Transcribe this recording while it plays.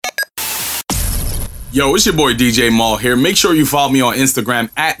Yo, it's your boy DJ Maul here. Make sure you follow me on Instagram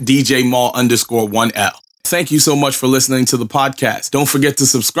at DJMaul_1L. Thank you so much for listening to the podcast. Don't forget to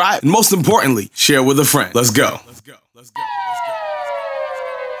subscribe. And most importantly, share with a friend. Let's go.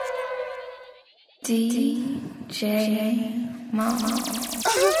 DJ Maul.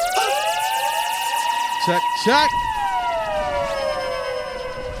 Check.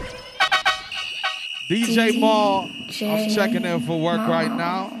 DJ Maul, I'm checking in for work right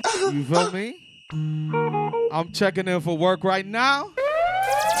now. You feel me? I'm checking in for work right now.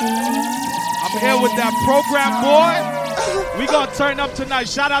 I'm here with that program boy. We gonna turn up tonight.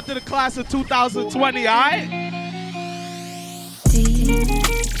 Shout out to the class of 2020, alright?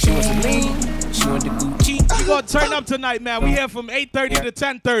 She wants to lean, she want the Gucci. We gonna turn up tonight, man. We here from 8:30 to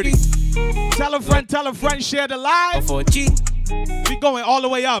 10:30. Tell a friend, share the live. For a G. We going all the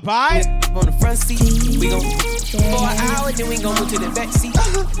way up, alright? On the front seat, we gon' for an hour, then we gon' move to the back seat.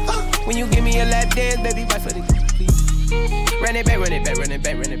 When you give me a lap dance, baby, fight for the please. Run it back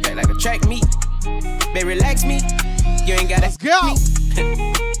like a track meet. Baby, relax me. You ain't gotta go.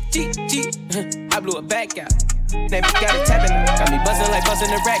 G, I blew it back out. That bitch got it tapping out. Got me bustin'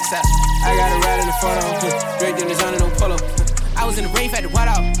 the racks out. I got a ride in the photo. Drake in designer, no polo. I was in the rave at the White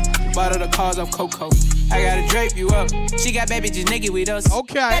Out. Bought all the cars off Coco. I gotta drape you up. She got baby just naked with us.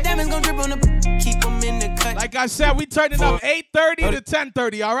 Okay. That diamonds gon' drip on the keep them in the cut. Like I said, we turning up 8:30 to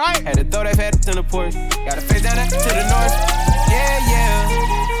 10:30, all right? Had to throw that fat in the porch. Got to face down to the north. Yeah.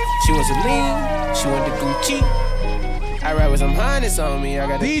 She wants to lean. She want the Gucci. I ride with some harness on me. I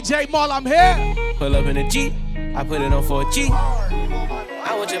got DJ Maul, I'm here. Pull up in a Jeep. I put it on for a G.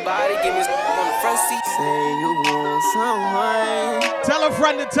 I want your body, give me some on the front seat. Say you want someone. Tell a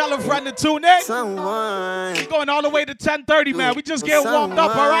friend to tune in. Someone. We going all the way to 10:30, man. We just getting warmed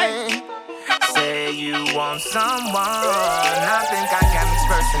up, all right? Say you want someone. I think I got mixed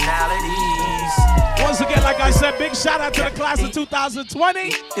personalities. Once again, like I said, big shout out to the class of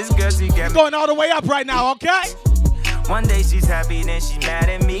 2020. This girl, she got We're going all the way up right now, okay? One day she's happy, then she mad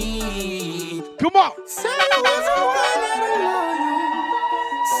at me. Come on. Say you want someone that'll love you,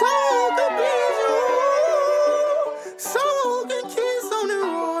 so could please you, so can kiss on and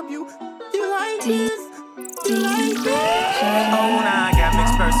rob you. You like this, you like that. Oh, now I got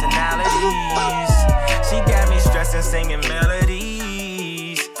mixed personalities. She got me stressing, singing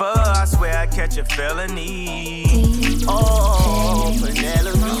melodies. Fuck, I swear I catch a felony. Oh,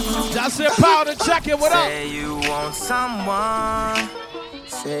 Penelope. Just here, powder, check it, what up? Say you want someone.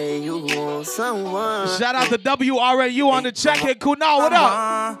 Say you want someone. Shout out to WRNU on the check it. Kunal, what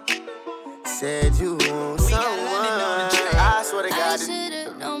up? Said you want someone. I swear to God. I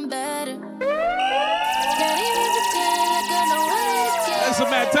should've known better. Listen,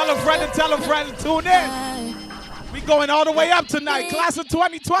 man, tell a friend to tune in. We going all the way up tonight. Class of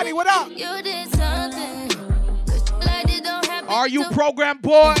 2020, what up? You did something like it don't happen. Are you program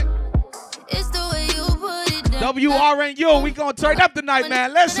boy? It's the way you put it down. WRNU, we gonna turn up tonight,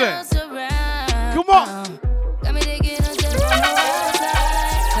 man. Listen. Come on. Got me taking a step on the outside,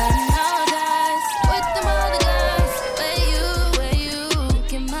 cutting all ties with them other guys. Where you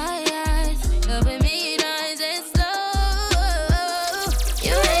look in my eyes, loving me nice and slow.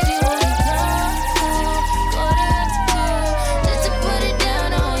 You made me wanna come, go to just to put it down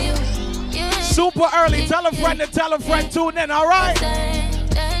on you. Super early. Tell a friend, tune in, all right?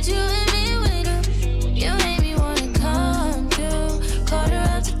 That you and me with you made me wanna come through, quarter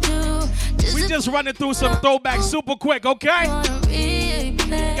up to two. We just running through some throwbacks super quick, okay?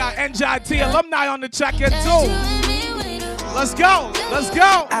 Got NJIT alumni on the check-in too. Let's go.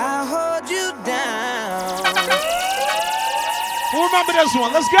 I'll hold you down. Who remember this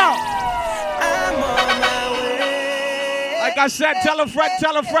one? Let's go. I'm on my way. Like I said, tell a friend,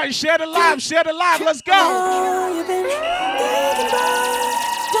 share the live, let's go. Oh, you've been thinking about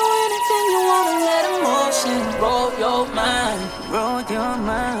do anything you want to let emotion roll your mind.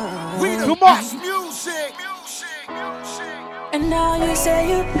 Come on. Music. And now you say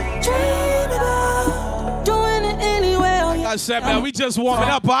you dream about doing it anywhere. Like I said, man, we just warming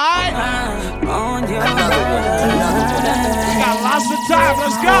up, all right? On your mind. We got lots of time,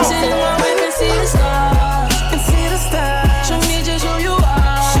 let's go. See the stars, and see the stars. Show me just who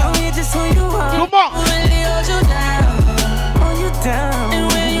you are. Come on. Really hold you down. And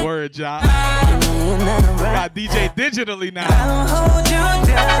when you Word, John. Got DJ digitally now. I'll hold you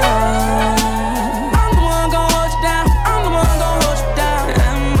down. I'm the one gon' hold you down.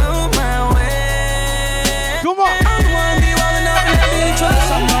 And move my way. Come on. I'm the one be rolling up and let me trust.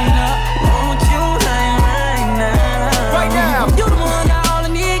 I'm rolling up. Want you right now. Right now. You the one got all I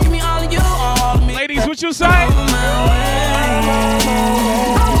need. Give me all of you, all of me. Ladies, what you say? I'm the one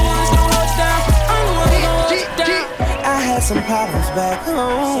gon' hold you down. I'm the one some problems back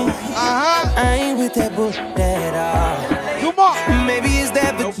home. I ain't with that bull at all. Come on. Maybe it's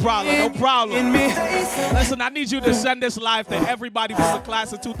that. No problem, no problem. Listen, I need you to send this live to everybody from the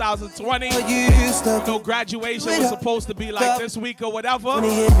class of 2020. No graduation was supposed to be like this week or whatever.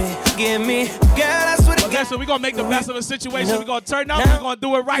 Give me, girl, that's what it But listen, we're going to make the best of the situation. We're going to turn up. We're going to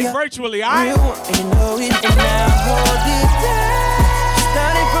do it right virtually, all right? You know it, and now hold it down.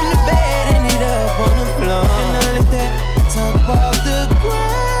 Starting from the bed, ended up on the floor. And I let that top off the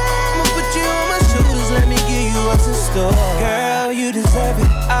ground. I'ma put you on my shoulders, let me give you what's in store. Girl, you deserve it.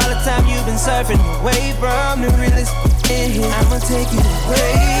 All the time you've been surfing away from the realest in here. I'ma take you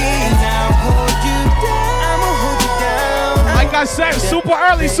away, and now hold you down. I'ma hold you down. Like I said, super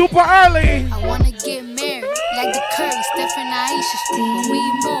early, super early. I wanna get married, like the Curry, Steph and Aisha. But we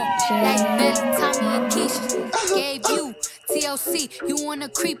more, like Belly, Tommy and Keisha. Gave you TLC, you wanna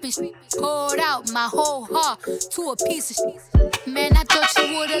creep and poured out my whole heart to a piece of shit. Man, I thought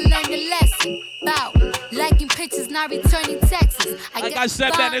you would've learned a lesson about liking pictures, not returning texts. Like I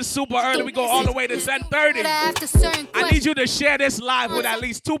said, man, it's super early. We go all the way to 10:30. I need you to share this live with at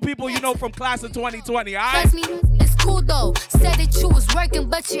least 2 people you know from class of 2020, all right? Trust me, it's cool though. Said that you was working,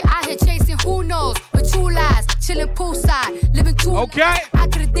 but you out here chasing who knows. With 2 lies, chilling poolside, living too. Okay. I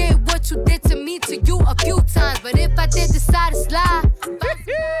could've did what you did to me to you a few times, but if I did decide to slide,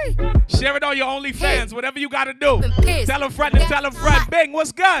 share it on your OnlyFans, whatever you gotta do. Pissed. Tell a friend and tell a friend. Bing,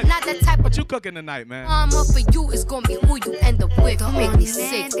 what's good? not that type What of you cooking tonight, man? armor for you is gonna be who you end up with. Don't make me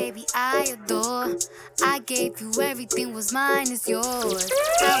sick. Baby, I adore. I gave you everything, was mine is yours. I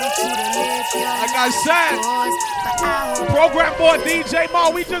want you to live your Like I said, yours, but I hope program boy DJ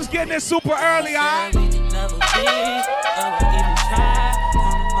Mo, we just getting it super early, all right?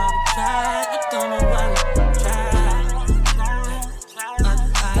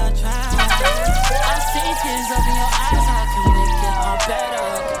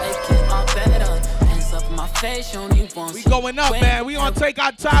 We going up, man. We gonna take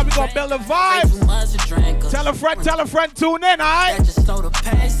our time. We gonna build a vibe. Tell a friend, tune in, all right? Just slow the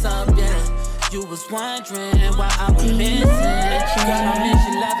pace up, yeah. You was wondering why I was missing. Girl, I miss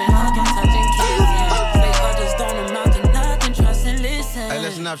you loving, hugging, touching, kissing. Say others don't amount to nothing, trust and listen. Hey,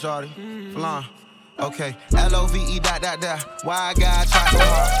 listen up, shorty. Flan. Okay, L-O-V-E ... Why I gotta try so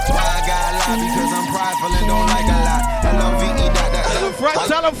hard? Why I gotta lie? Because I'm prideful and don't like a lot. L-O-V-E ...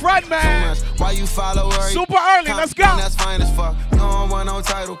 Tell a friend, man. Why you follow her? Super early, let's go. That's fine as fuck. You don't want no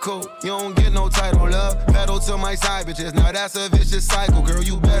title, cool. You don't get no title, love. Pedal to my side, bitches. Now that's a vicious cycle, girl.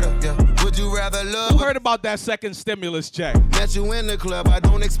 You better, yeah. Would you rather love? Who heard about that second stimulus check? Met you in the club. I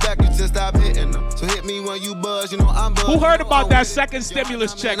don't expect you to stop hitting them. So hit me when you buzz. You know I'm buzzed. Who heard about that second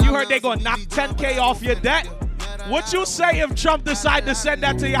stimulus check? You heard they gonna knock 10K off your debt? What you say if Trump decide to send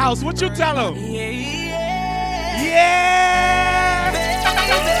that to your house? What you tell him? Yeah.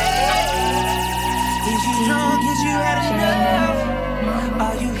 Is you drunk? Is you had enough?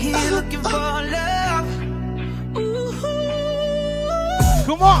 Are you here looking for love? Ooh.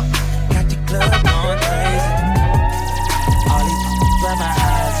 Come on. Got the club going crazy. All these but my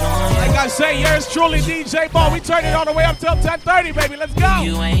eyes on you. Like I say, yours truly, DJ Ball. We turn it all the way up till 10:30, baby. Let's go.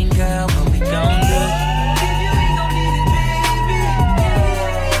 You ain't girl, what we gon' do?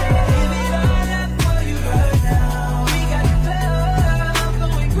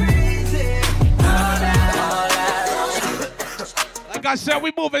 Like I said,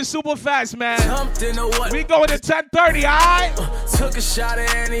 we moving super fast, man. We going to 10:30, all right? Took a shot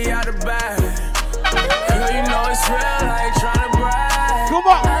at Annie out the bag. Girl, you know it's real, I ain't tryna brag. Come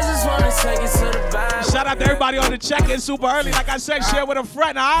on. I just wanna take it to the bag. Shout out to everybody on the check-in super early. Like I said, share with a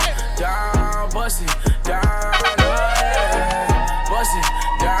friend, all right? Down, bust it, down, yeah. Bust it,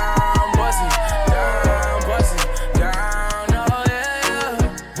 down, bust it, down, bust it, down, oh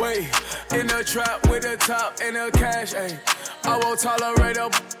yeah. Wait, in the trap with the top and the cash, ayy. I won't tolerate her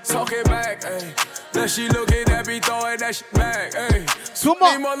talking back, ayy. Then she looking at me throwing that shit back, ayy. Come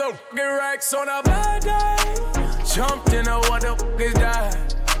on. Motherfucking racks on a bad day. Jumped in a what the fuck is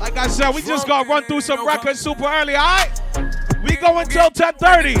that? Like I said, we just gonna run through some records super early, all right? We go until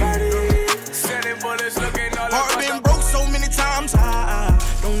 10:30. Heart been broke so many times, I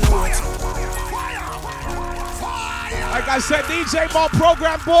don't know what to. Like I said, DJ Ball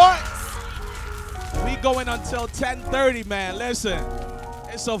program boy. We going until 10:30, man. Listen,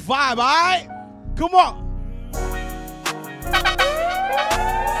 it's a vibe, all right? Come on.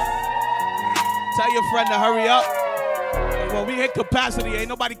 Tell your friend to hurry up. When we hit capacity, ain't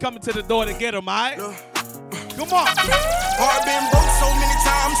nobody coming to the door to get him, all right? Come on. Heart been broke so many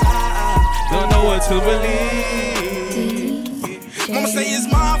times, I don't know what to believe. Mama say it's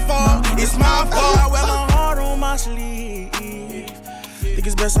my fault, I wear my heart on my sleeve.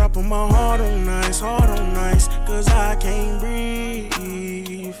 best I put my heart on ice, cause I can't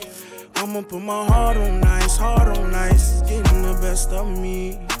breathe. I'ma put my heart on ice, getting the best of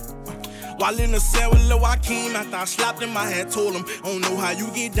me. While in the cell with Lil Joaquin, after I slapped him, I had told him, I don't know how you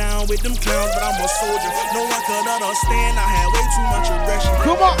get down with them clowns, but I'm a soldier. No one could understand, I had way too much aggression.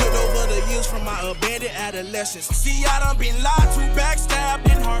 Come on. Good over the years from my abandoned adolescence. See, I done been lied to,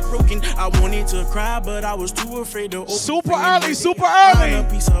 backstabbed, and heartbroken. I wanted to cry, but I was too afraid to open. Super early. A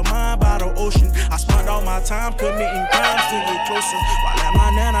piece of mind by the ocean. I spent all my time committing crimes to get closer. While at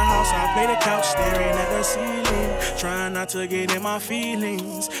my nana house, I play the couch, staring at the ceiling, trying not to get in my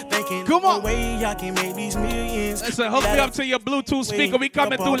feelings, thinking, come on. Way I can make these millions. Listen, hook me up to your Bluetooth speaker. We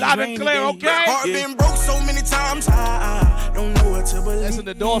coming through loud and clear, okay? Heart been broke so many times, I don't know what to believe. Listen,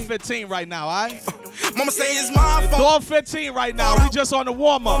 the door 15 right now, all right? Mama say it's my fault. Door 15 right now. We just on the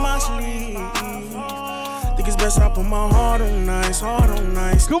warm up. Think it's best I put my heart on ice,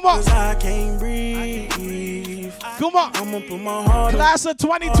 Come on. Cause I can't breathe. Come on. I'ma put my heart Class of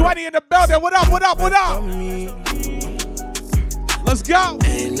 2020 in the building. What up? Let's go.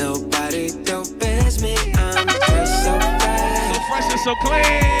 Ain't nobody dope as me. I'm just so fresh. So fresh and so clean.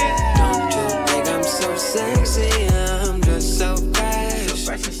 Don't you think I'm so sexy? I'm just so fresh. So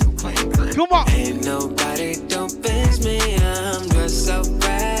fresh and so clean. Come on. Ain't nobody dope as me. I'm just so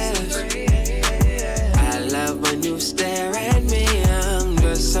fresh. I love when you stare at me. I'm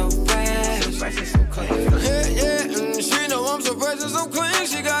just so fresh. So fresh and so clean. Yeah. She know I'm so fresh and so clean.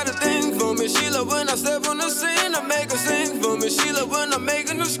 She got a thing for me. She love when I step on the scene. I make her sing for me. She love when I'm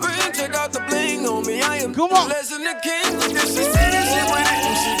making her scream. Check out the bling on me. I am less than the king. Look at she said that she with it.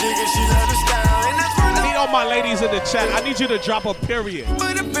 And she dig it. She love the style. And that's I need all my ladies in the chat. I need you to drop a period.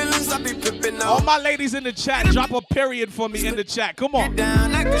 But the feelings I be pippin' All my ladies in the chat, drop a period for me in the chat. Come on.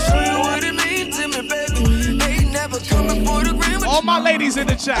 down. I can show you what it means to me, baby. They never coming for the gram. All my ladies in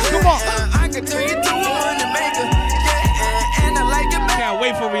the chat. Come on. I can turn you to a money maker. Yeah, and I like it back. Can't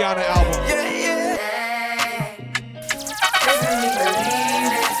wait for Rihanna album. Yeah.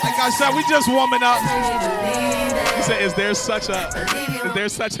 Like I said, we just warming up. He said, is there such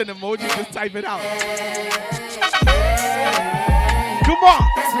an emoji? Just type it out. Come on.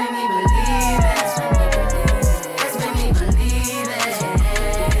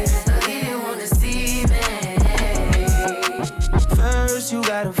 First, you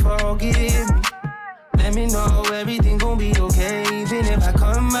gotta forgive me. Let me know everything gon' be okay. Even if I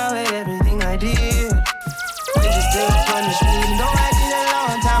come out with everything I did, they just still punish me. Don't act it a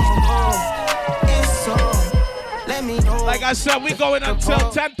long time ago. It's so. Let me know. Like I said, we going until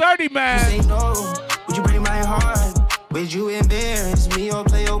 10:30, man. Say no. Would you break my heart? Would you embarrass me or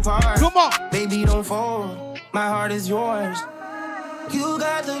play your part? Come on. Baby, don't fall. My heart is yours. You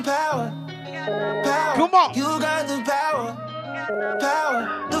got the power. Come on. You got the power.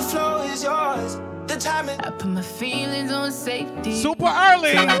 The flow is yours. The time is. I put my feelings on safety. Super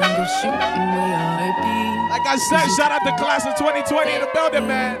early. So I don't go shooting where y'all be. Like I said, shout out the class of 2020 in the building,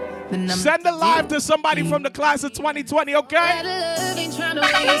 man. Send the live to somebody from the class of 2020, okay?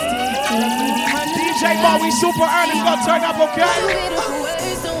 DJ Mo, we super early. We gonna turn up, okay?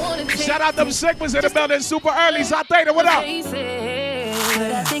 Shout out them Sigmas in the building, super early. Zayda, what up?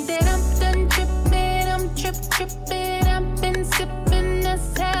 But I think that I'm done tripping. I'm tripping. I've been sipping.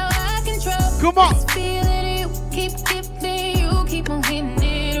 That's how I control. Come on. This feeling you keep giving. You keep on hitting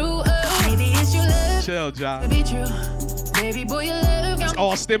it. Ooh, maybe it's your love. Chill, John. Be true. Baby boy, your love. It's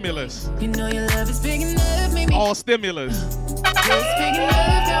all stimulus. You know your love is big enough. Maybe. All stimulus. It's big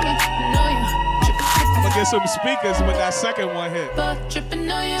enough. Got me tripping on you. I'm gonna get some speakers when that second one hit. Tripping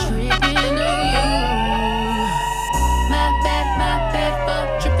on you. Tripping on you. My bad, for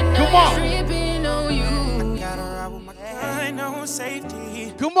tripping on you. Come on. Tripping on you. Gotta ride with my gun on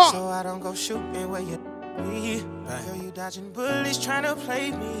safety. Come on. So I don't go shooting where you be. Girl, you dodging bullets trying to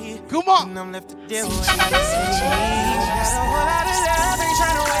play me. Come on. And I'm left to deal with it. Got a whole lot of love, ain't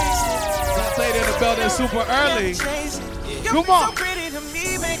trying to waste it. Played in the building super early. Your Come face on. so pretty to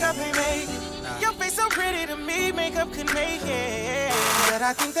me, makeup ain't make it. Your face so pretty to me, makeup could make it. But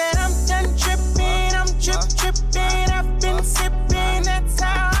I think that I'm done tripping. I'm tripping. I've been sipping. That's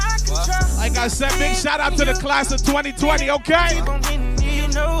how I control. Like I said, big shout out to the class of 2020, okay? You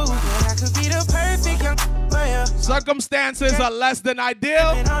know that I could be the perfect young player. Circumstances are less than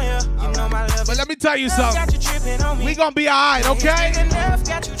ideal. You know my love. But let me tell you something. We gonna be alright, okay?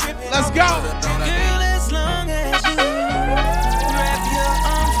 Let's go. Girl, as long as you wrap your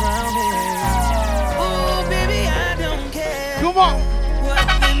arms around me. Oh, baby, I don't care. Come on. What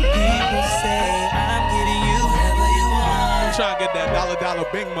them people say, I'm giving you whatever you want. I'm trying to get that dollar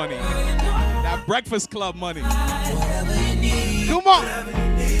bing money. That Breakfast Club money. Come on.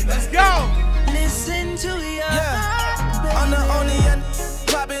 Let's go. Listen to you. Yeah. I'm the only young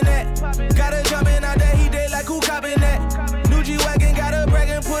poppin' that. Gotta jump in out there, he did like who coppin' that. New G-Wagon, gotta brag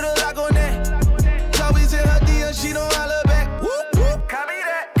and put a lock on that. Always in her DM, she don't holler back. Whoop, whoop, copy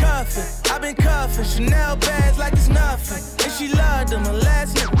that. Cuffin', I been cuffin', Chanel bags like it's nothing. And she loved him, her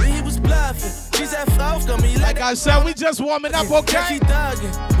last nigga, he was bluffing. She said, "Flow, got me like I said, we just warming up, okay? She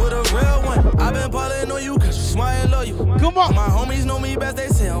thuggin' with a real one. I been ballin' on you, cause you smart and loyal. Come on. My homies know me best, they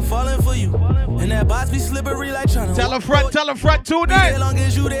say I'm falling for you. And that box be slippery like tryna. Tell a friend today. As long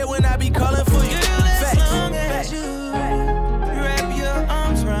as you there when I be calling for you. As long as you wrap your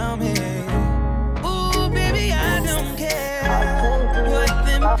arms around me. Ooh, baby, I don't care what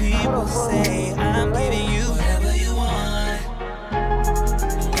them people say. I'm giving you whatever you want.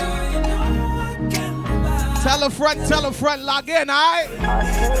 Tell a friend, log in, alright?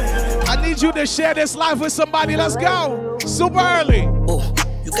 I need you to share this life with somebody. Let's go. Super early. Oh,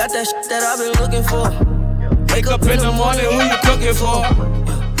 you got that shit that I've been looking for. Wake up in the morning, who you cooking for?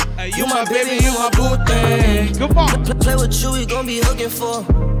 Hey, you my baby, you my boo thing. Come on. Play with you, we gon' be hooking for.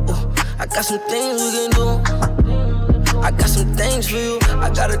 Oh, I got some things we can do. I got some things for you. I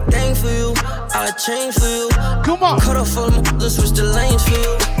got a thing for you. I'll change for you. Come on. Cut off all my switch the lanes for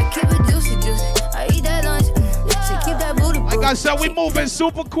you. Keep it juicy, juicy. I eat that lunch. So keep that booty. Like I said, we moving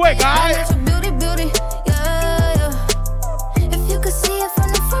super quick, alright? Beauty, beauty. Yeah, yeah. If you could see it from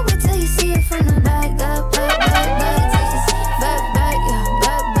the front, wait till you see it from the back. Back, back, back, back. Back, back, yeah.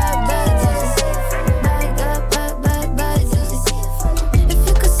 Back, back, back. Back, back, back, back, back. If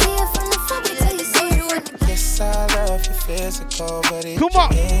you could see it from the front, wait till you see it from the back. Yes, I love your physical, but it's come on.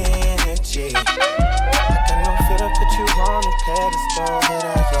 Energy. I got no fit to put you on the pedestal, but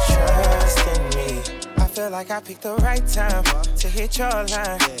I can trust in me. I feel like I picked the right time to hit your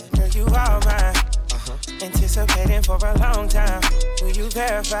line. Girl, you all mine. Anticipating for a long time. Will you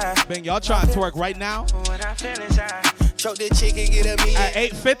verify? Ben, y'all trying to twerk right now? What I feel inside. Choke the chicken, get a meal. At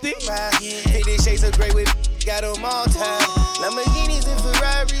 8:50? Hey, these shades are great with got them all time. Lamborghinis and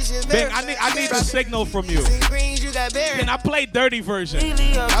Ferraris. Ben, I need a signal from you. Can I play dirty version?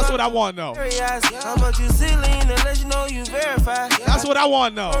 That's what I want to know. How much you silly to let you know you verify? That's what I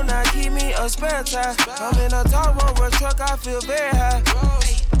want to know. Now keep me a spare time. I'm in a tall Rover truck, I feel very high.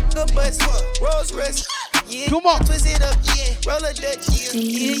 Good butts, Rolls Royce. Yeah, come on. Twist it up, yeah. Roll a Dutch,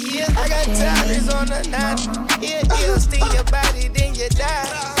 yeah, yeah. I got diamonds on the night. Yeah, yeah. Sting your body, then you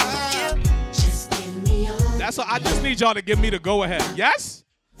die. That's all. I just need y'all to give me the go ahead. Yes?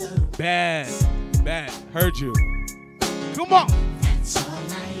 Bad. Heard you. Come on.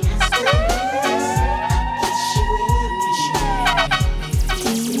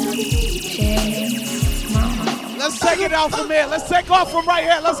 Let's take it out from here. Let's take off from right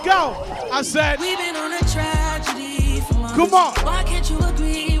here. Let's go. I said, we've been on a tragedy for once. Come on. Why can't you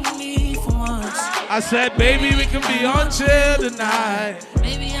agree with me for once? I said, baby, we can be on chill tonight.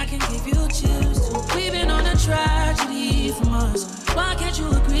 Maybe I can give you chills too. We've been on a tragedy for months. Why can't you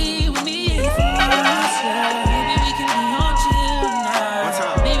agree with me for once? Yeah. Maybe we can be on chill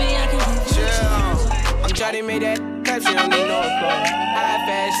tonight. Maybe I can give you chills. I'm Jody made that type shit, don't need no applause. High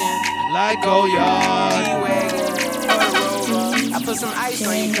fashion, like oh yard. G-Wagon, or the Rover. I put some ice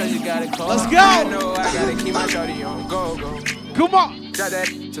on you cause you got it cold. Let's go. I know I gotta keep my shorty on. Go. Come on. Drop that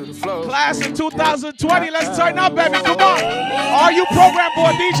to the floor. Class of 2020, let's turn up, baby. Come on. Are you program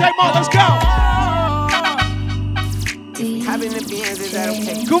boy, DJ Mo? Let's go. Having the beans, is that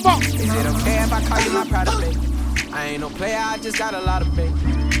okay? Come on. Is it okay if I call you my pride, babe? I ain't no player, I just got a lot of babe.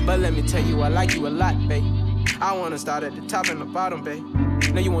 But let me tell you, I like you a lot, babe. I wanna start at the top and the bottom, babe.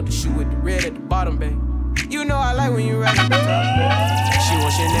 Now you want the shoe with the red at the bottom, babe. You know I like when you ride at the top, babe. She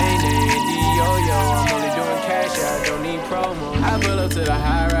wants your name, D-O-Yo. I'm only doing cash, I don't need promo. I pull up to the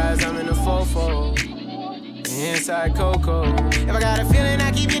high rise, I'm in the 4-4. Inside Coco. If I got a feeling,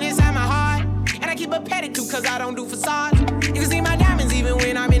 I keep it inside my heart. And I keep a pedicure cause I don't do facades. You can see my diamonds even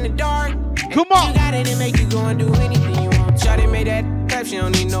when I'm in the dark. Come on. You got it and make you go and do anything you want. Shawty made that clap, she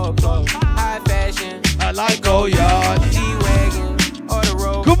don't need no applause. High fashion, I like go yard. G-Wagon, or the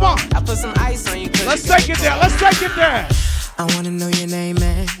Rover. Come on. I put some ice on you. Let's take it there. Let's take it there. I wanna know your name,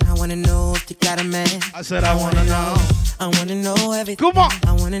 man. I wanna know if you got a man. I said I wanna know. I wanna know everything. Come on.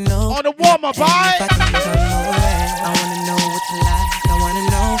 I wanna know. On the warm up, alright? I wanna know what you like. I wanna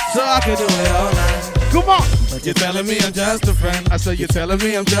know. So I can do it all night. Come on. But you're telling me I'm just a friend. I said you're telling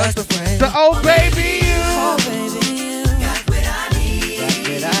me I'm just a friend. So oh baby you. Oh baby you. Got what I need.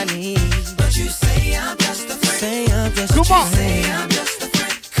 Got what I need. But you say I'm just a friend. Say I'm just Come on. Say I'm just a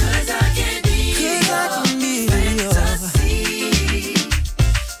friend. Cause I can be. Cause I can be. Fantasy.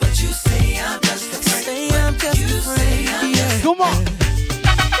 But you say I'm just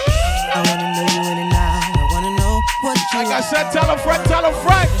I said tell a friend, tell a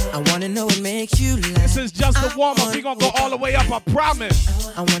friend. I wanna know what makes you laugh. This is just the warm-up. We gonna go all the way up, I promise.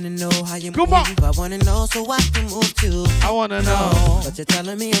 I wanna know how you Come move. on. I wanna know so I can move too. I wanna know. But you're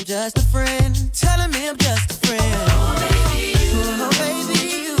telling me I'm just a friend. Telling me I'm just a friend. Oh baby,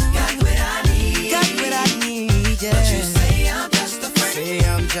 you got what I need. Got what I need, yeah. But you say I'm just a friend. Say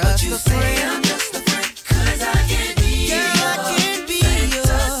I'm just a friend. I'm just a friend. 'Cause I can be yours. Girl, I can be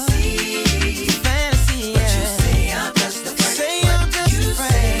yours. Fantasy, yeah. But you say I'm just a friend. Say I'm just a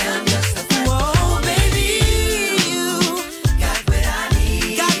friend. I'm just a friend. Whoa, baby, you got what I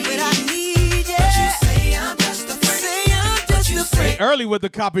need. Got what I need, yeah. But you say I'm just a friend. Say I'm just a friend. Early with the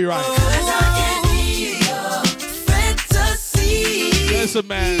copyright. Listen,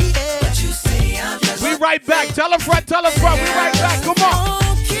 man. We right back. Tell a friend, tell a friend. We right back. Come on.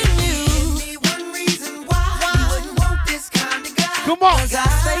 Come on.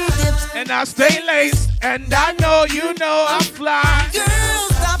 And I stay laced. And I know you know I'm fly. Girl,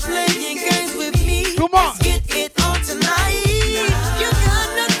 stop playing games with me. Come on. Let's get it on tonight. You got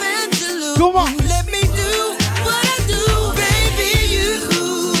nothing to lose. Come on. Let me do what I do, baby. You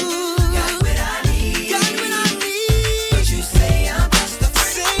got what I need. Got what I need. But you say I'm just a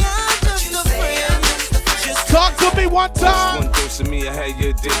friend. Say I'm just a friend. Just Talk to me one time. One dose of me, I had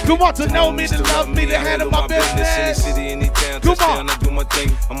your dick. Come on, to know me, to love me, to handle my business. Any city, any town, Come touchdown, on. I do my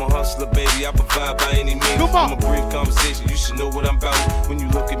thing. I'm a hustler, baby. I provide by any means. Come on. I'm a brief conversation. You should know what I'm about. When you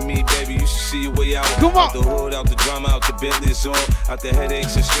look at me, baby, you should see your way out. Come on. Out the hood, out the drama, out the Bentley, it's all. Out the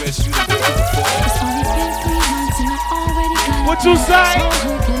headaches and stress, you done been through before. It's only been 3 months and I already got What you say?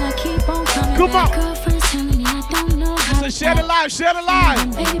 So can I keep on coming Come back? on. Girlfriend's telling me I don't know how So share the live, share the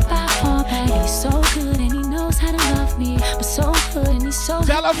live. Baby, by far back. He's so good and he knows how to love me. But so good and he's so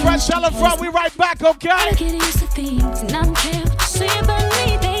Tell a friend, tell a friend. We right back, okay? I get used to things and I don't care what you say about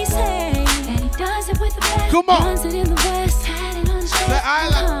me. They say that he does it with the best. Come on. Does it in the West, had it on the The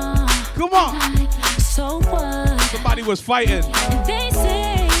island. Come on. So what? Somebody was fighting. And they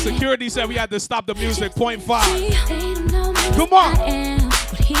say Security said we had to stop the music. .5. they don't know me. Come on. I am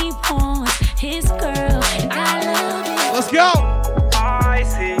what he wants, his girl, and I love it. Let's go. I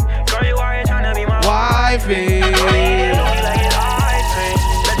see. Girl, you are trying to be my Wifey.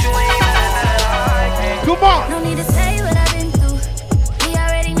 Come on. No need to say what I've been through. He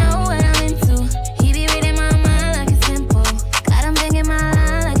already know what I'm into. He be reading my mind like it's simple. Got him thinking my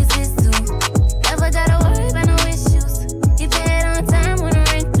line like it's his too. Never gotta worry about no issues. He paid on time when the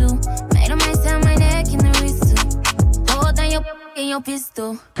rent due. Made him ice down my neck in the wrist too. Hold down your in your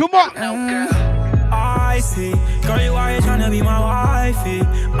pistol. Come on. I see. Girl, you are trying to be my wifey.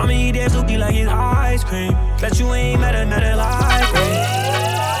 I'ma eat that Zuki like it's ice cream. Bet you ain't met another like me.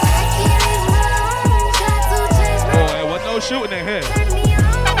 Oh, there was no shooting in here.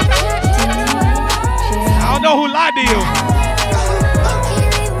 I don't know who lied to you.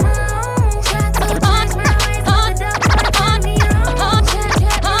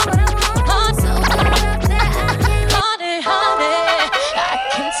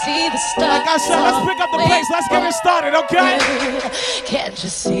 Like I said, let's pick up the pace. Let's get it started, okay? Can't you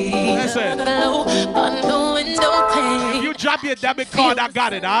see? Listen. If you drop your debit card, I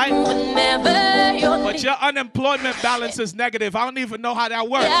got it, all right? But your unemployment balance is negative. I don't even know how that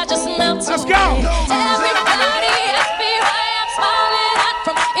works. Let's go. Everybody ask me why I'm smiling hot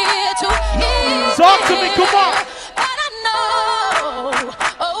from ear to ear. Talk to me, come on. But I know.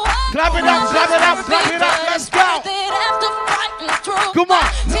 Clap it up, clap it up, clap it up. Let's go. Come on.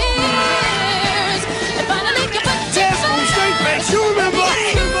 Tears. And finally you put tears on my face. You remember.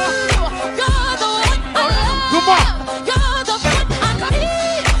 You're the one I love. Come on. You're the one I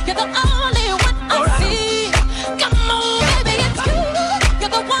need. You're the only one I see. Come on, baby, it's you. You're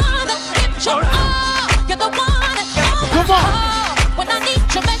the one that gives your all. You're the one that knows Come on. when I need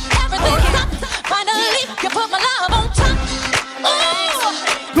you, make everything stop. Finally, you put my love on top. Oh,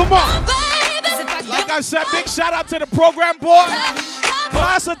 Come on. baby. Like I said, big shout out to the program boy.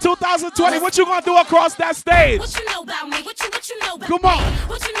 Class of 2020. What you gonna do across that stage? What you know about me? What you know about Come on. me?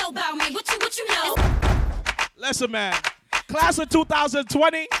 What you know about me? What you know? Listen, man. Class of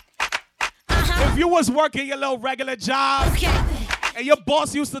 2020. If you was working your little regular job and your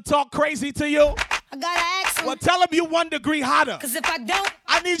boss used to talk crazy to you, I gotta ask him. well, tell him you 1 degree hotter. Cause if I don't,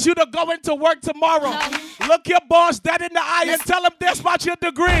 I need you to go into work tomorrow. No. Look your boss dead in the eye and tell him this about your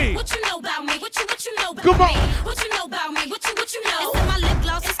degree. what you know about me? What you know about Come me? on. What you know about me? What you know? They said my lip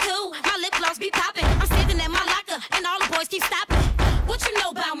gloss is cool. My lip gloss be popping. I'm standing at my locker and all the boys keep stopping. What you know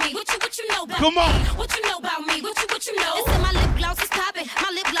about me? What you know about Come me? on. What you know about me? What you know? They said my lip gloss is popping. My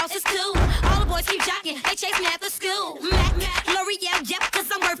lip gloss is cool. All the boys keep jocking. They chase me after school. Mac, L'Oreal, yep, cause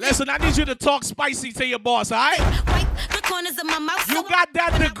I'm worth it. Listen, I need you to talk spicy to your boss, all right? Wipe the corners of my mouth. You got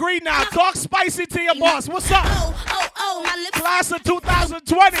that degree now. Talk spicy to your boss. What's up? My lips. Class of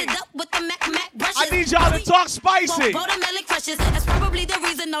 2020. With the Mac brushes. I need y'all to talk spicy. Watermelon crushes. That's probably the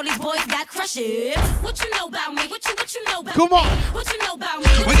reason all these boys got crushes. What you know about me? What you know about Come on. me? What you know about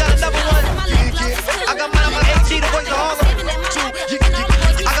me? We got another one. I got mine on my AG, the boys are all over. I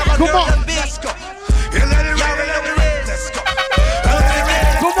got my girl done big. Let's go. Y'all ready? Let's go.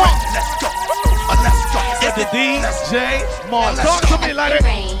 Come on. It's the DJ Mall. Talk to me like it.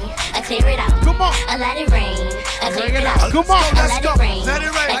 I clear it out. Come on. I let it rain. I clear it out. Come on. I let it rain.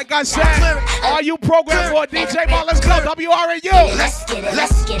 Like I said, are you programmed for DJ Mall? Let's go. WRNU. Let's get it.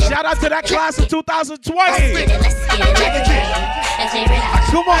 Let's get it. Shout out to that class of 2020. Let's get it. Let's get it. Let it rain. I clear it out.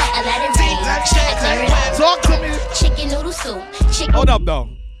 Come on. I let it rain. I clear it out. Talk to me. Chicken noodle soup. Chicken. Hold up, though.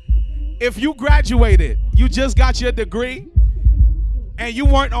 If you graduated, you just got your degree, and you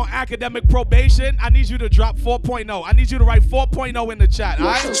weren't on academic probation, I need you to drop 4.0. I need you to write 4.0 in the chat, all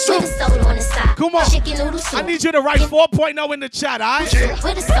right? With a soda on the side. Come on. Chicken noodle soup. I need you to write 4.0 in the chat, all right?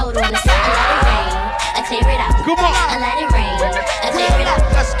 With a soda on the side. I let it rain. I clear it out. Come on. I let it rain. I clear it out.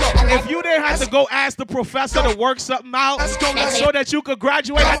 Let's go. If you didn't have to go ask the professor to work something out so that you could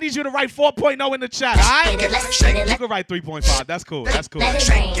graduate, I need you to write 4.0 in the chat, all right? You can write 3.5. That's cool. That's cool. Let it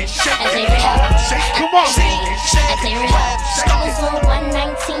rain. I clear it out. Come on. I clear it out. I was on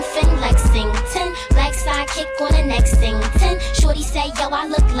 119th in Lexington. Black sidekick on the next thing. 10. Shorty say, yo, I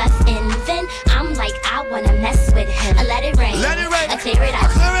look left in. Then I'm like, I wanna mess with him. I let it rain. Let it rain. I clear it out. I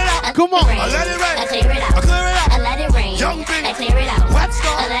clear it out. Come on. I let it rain. I clear it out. I clear it out. I let it rain. Young B. I clear it out. Let's go.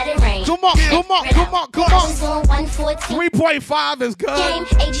 I let it rain. Come on. Come on. Come on. Come I on. was on 114. 3.5 is good. Game,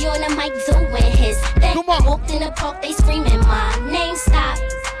 AG on the mic doing his thing. Come on. Walked in the park, they screaming my name. Stop.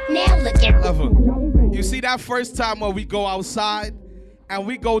 Now look at You see that first time when we go outside and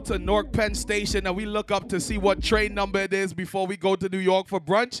we go to Newark Penn Station and we look up to see what train number it is before we go to New York for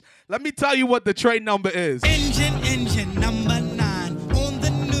brunch? Let me tell you what the train number is. Engine number 9 on the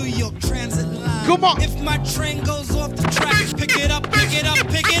New York Transit line. Come on. If my train goes off the track, pick it up, pick it up,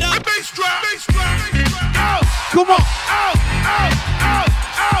 pick it up. Bass drop. Out. Come on. Out.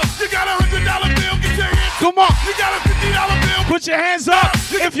 You got $100 bill, get your hands. Come on. You got a $50 bill. Put your hands up.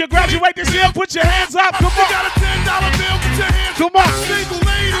 If you graduate this year, put your hands up. Come You on. got a $10 bill, get your hands. Come on. Single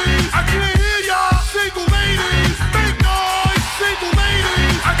ladies, I can't hear y'all. Single ladies, make noise. Single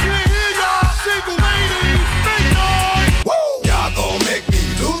ladies, I can't hear y'all. Single ladies, make noise. Woo! Y'all gon' make me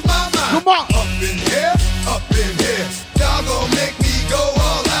lose my mind. Come on. Up in here, up in here. Y'all gon' make me go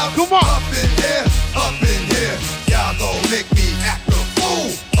all out. Come on. Up in here, up in here. Y'all gon' make me act a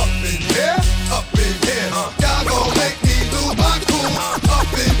fool. Up in here, up in here. Y'all gon' make me lose my cool. Up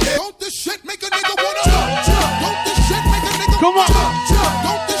in here. Don't this shit make a nigga wanna jump? Don't this shit make a nigga Come on. jump?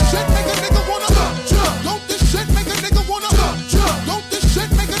 Don't this shit make a nigga wanna jump? Don't this shit make a nigga wanna jump? Don't this shit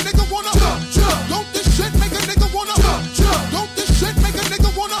make a nigga wanna jump? Don't this shit make a nigga wanna jump? Don't this shit make a nigga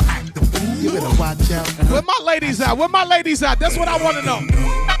wanna act the fool? You better watch out. Where my ladies at? Where my ladies at? That's what I want to know.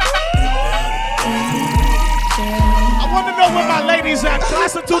 I want to know where my ladies at.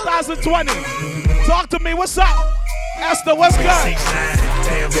 Class of 2020. Talk to me. What's up? Esther, what's good?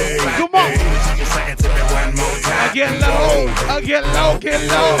 Come on. Get low. Get low. Get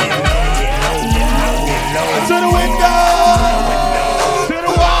low. To the window. To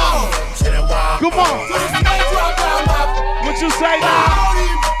the wall. Come on. What you say now?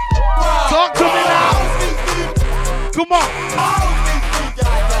 Talk to me now. Come on.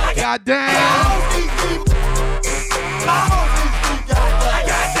 Goddamn.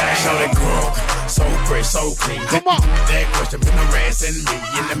 Show the girl, so fresh, so clean. Come on. That question put no rest in me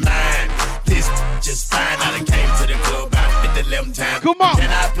in the mind. This just fine. I done came to the club about 50 times. Come on.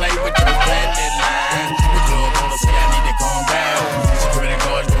 Then I play with your friendly line. The club wanna say I need to calm down. Security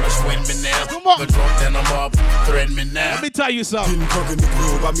guards wanna swing me now. Come on. But drunk then I'm up, threaten me now. Let me tell you something.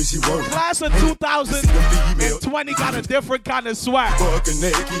 Class of 2020 got a different kind of swag.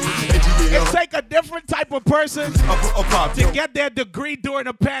 It take a different type of person to get their degree during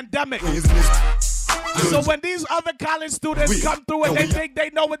a pandemic. So when these other college students come through and they think they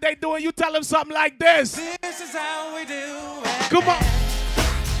know what they're doing, you tell them something like this. This is how we do it. Come on.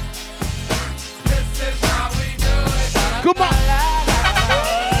 This is how we do it. Come on.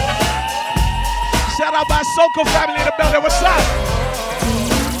 Shout out my Soca family in the building. What's up?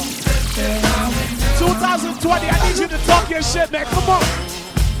 2020, I need you to talk your shit, man. Come on.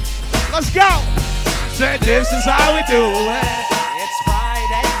 Let's go. Say this is how we do it. It's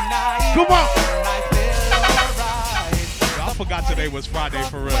Friday night. Come on. I feel alright. I forgot today was Friday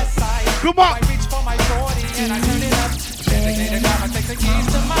for real. West side. Come on. I reach for my 40 and I turn it up.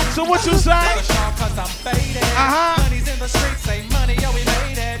 So what you say? Money's in the streets, say money, yo, we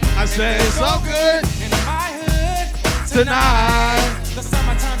made it. I said it's all good in my hood tonight. The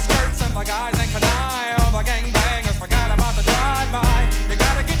summertime skirts and the guys ain't canine. All the gangbangers forgot about the drive-by. You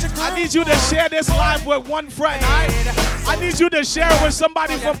gotta get your I need you to share this live with one friend, alright? I need you to share it with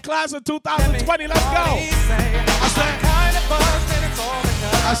somebody from class of 2020. Let's go.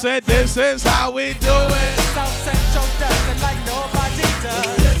 I said, this is how we do it.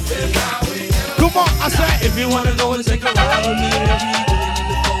 Come on, I said, if you want to go and take a ride with me,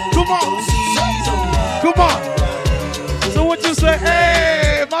 come on. Come on. So what you say?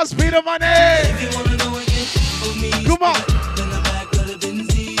 Hey, must be the money. Come on.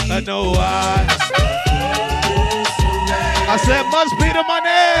 I know why. I said, must be the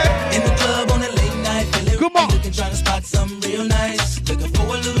money. In the club on a late night, feeling come on. Looking, trying to spot something real nice. Looking for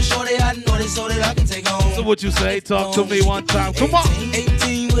a little shorty, I know this so that I can take home. So what you say? Talk to me one time. Come on.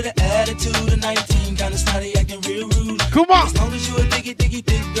 18 with an attitude of 19, kind of snotty, acting real rude. Come on. As long as you a diggy,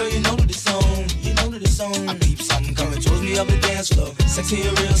 girl, you know this song. You know this song. I peep something coming towards me up the dance floor. Sexy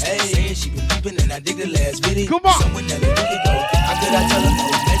and real, hey, she been peeping and I dig the last video. Come on. Someone that let it go. How could I tell her no?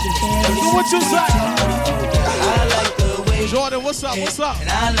 So what you say? I like the way. Jordan, what's up? What's up? And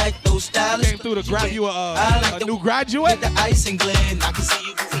I like those styles. Came through to grab you a new graduate. The ice and glen, I can see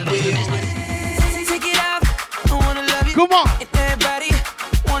you from there. Take it out, I wanna love you. Come on. If everybody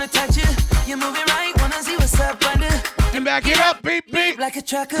wanna touch you, you're moving right, wanna see what's up under. And back it up, beep, beep. Like a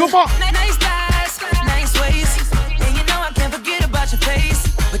trucker. Come on. Nice thighs, nice waist. And you know I can't forget about your face.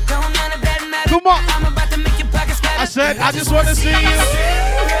 But don't none of that matter. Come on. I'm about to make your pockets fatter. I said, I just want to see you.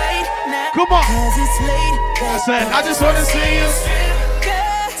 Come on. I said, I just want to see you.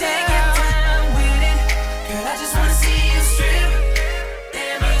 Girl, take your time with it. Girl, I just want to see you strip.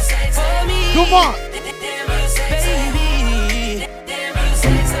 Damn, you sexy. For me. Come on. Damn, you sexy. Baby. Damn, you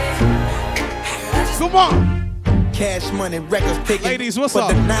sexy. Come on. Cash Money Records picking. Ladies, what's for up?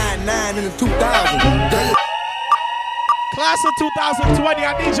 the 99 in the 2000. Class of 2020,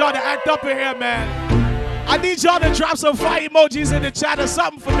 I need y'all to act up in here, man. I need y'all to drop some fire emojis in the chat or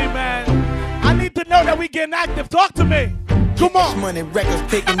something for me, man. I need to know that we getting active. Talk to me. Come on. Cash Money Records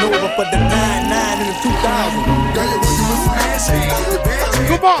taking over for the 99 in the 2000. Girl, you working with some passion.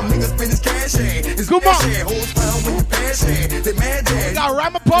 Come on. Niggas spend his cash in. Come on. Hoes pound when you pass it. They mad We got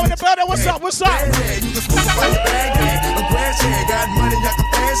Ramapo in the building. What's up? What's up? You can smoke a fire bag. I'm crashing. Got money, I can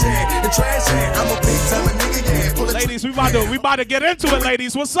flash it. And trash it. I'm a big time nigga, yeah. Ladies, we about to get into it,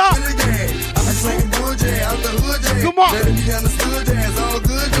 ladies. What's up? I'm slanging wood, yeah. Out the hood, yeah. Come on. Better be understood, yeah. It's all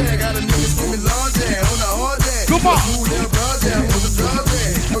good, yeah. Got a nigga swimming large, yeah. On the hard, yeah. Come on.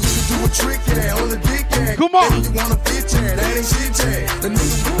 I'm gonna do a trick, yeah, on the dick, yeah. Come on. Baby, you wanna fit, yeah, that ain't shit, yeah. The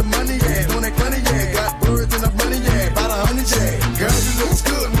nigga with the money, yeah, on that money, yeah. Got birds and the money, yeah, about 100, yeah. Girl, you look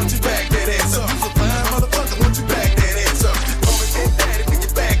good, won't you back that ass up? You's a fine motherfucker, won't you back that ass up? Come and get daddy, when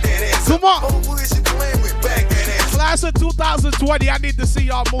you back that ass up. Come on. Oh, what is you playing with? Back that ass up. Class of 2020, I need to see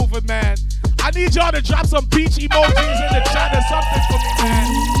y'all moving, man. I need y'all to drop some peach emojis in the chat or something for me,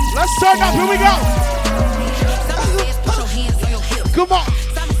 man. Let's turn up. Here we go. Come on.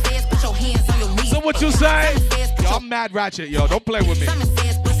 So what you say? Yo, I'm mad ratchet, yo. Don't play with me. Come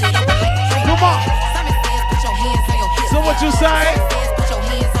on. So what you say?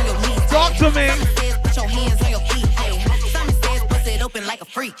 Talk to me. Open like a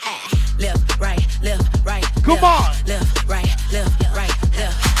freak. Left, right, come on. Left, right, left.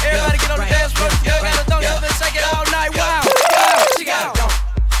 Everybody get on the dance floor. You gotta throw your and shake it all night. Wow. She got it.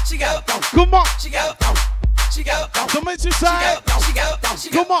 She got it. Come on. She got it. She got it. So what you say? She got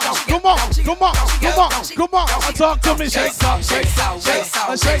it. Come on. Come on. Come on. Come on. Come on. Talk to me. Shake, shake, shake, shake, shake,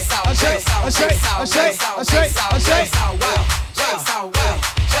 shake, shake, shake.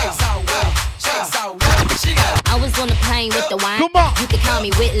 I was on the plane with the wine. Come on. You can call me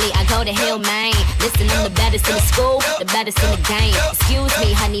Whitley, I go to hell, man. Listen, I'm the baddest in the school, the baddest in the game. Excuse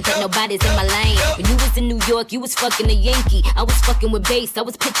me, honey, but nobody's in my lane. When you was in New York, you was fucking a Yankee. I was fucking with bass, I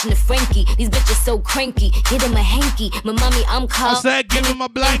was pitching to Frankie. These bitches so cranky, get him a hanky. My mommy, I'm called. I said, give him a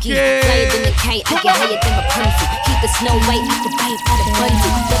blanket. Higher than the kite, I get higher than Rapunzel. Keep the snow white, I can bite for the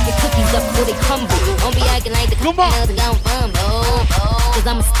bundle. Let the cookies up before they crumble. Don't be acting like the cookies gone from. Cause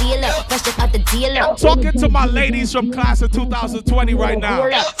I'm a stealer, fresh up out the dealer. I'm talking to my ladies from class of 2020 right now.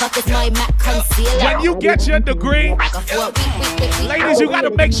 When you get your degree, ladies, you gotta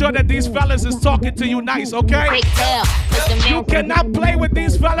make sure that these fellas is talking to you nice, okay? You cannot play with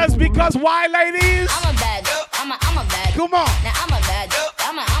these fellas because why, ladies? I'm a bad. I'm a bad. Come on. Now I'm a bad.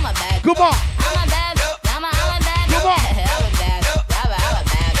 I'm a bad. Come on. I'm a bad. I'm a bad. Come on. I'm a bad. I'm a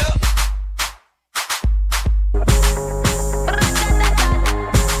bad.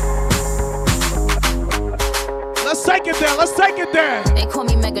 there. Let's take it there. They call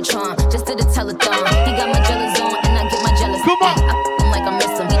me Megatron, just did a telethon. He got my jealous on, and I get my jealous. Come on. I'm like I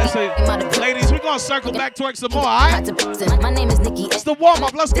miss him. Ladies, we're gonna circle back twerk some more, alright? My name is Nikki. It's the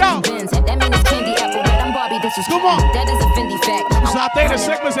warm-up, let's go. That means it's candy apple red. I'm Barbie, this is come on. That is a Fendi fact. South the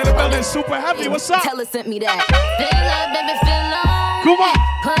Sigmas in the building, super heavy. What's up? Tella sent me that. Feel up, baby, feel on. Come on.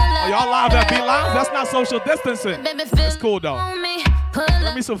 Oh, y'all live at Be Live? That's not social distancing. It's cool though.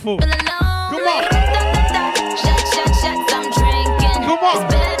 Give me some food. Come on. Shots, I'm drinking. Come on.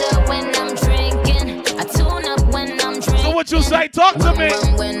 It's better when I'm drinking. I tune up when I'm drinking. So what you say? Talk to me.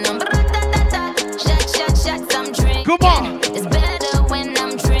 When I'm shots, I'm drinking. Come on. It's better when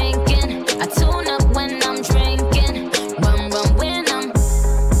I'm drinking. I tune up when I'm drinking. Rum when I'm.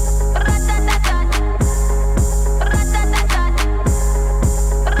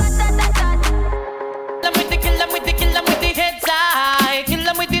 Kill them with the heads high. Kill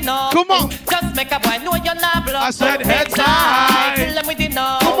them with the no. Come on. Just make a boy know you're not blood. I said heads high. Kill them with the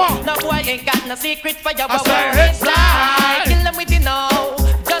no. Come on. No boy ain't got no secret for your I said heads high. Kill them with the no.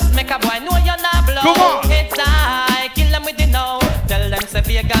 Just make a boy know you're not blood. Come on. Heads high. Kill them with the no. Tell them say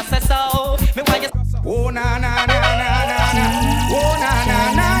Vegas say so. Me why you. Oh na na na na na na. Oh na na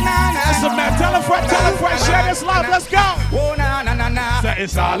na na na. Listen, man, tell a friend, share this love. Let's go. Oh na na na na. So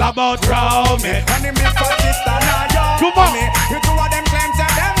it's all about roaming. And him big fat sister now yo. Come on. You two of them claims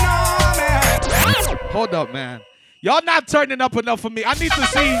that them know me. Hold up, man. Y'all not turning up enough for me. I need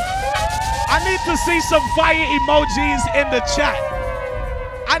to see some fire emojis in the chat.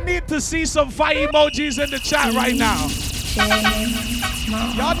 I need to see some fire emojis in the chat right now.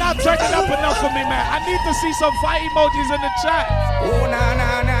 Y'all not turning up enough for me, man. I need to see some fire emojis in the chat. Oh na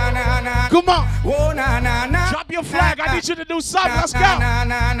na na na na. Come on. Oh na na na. Drop your flag. I need you to do something. Let's go. Na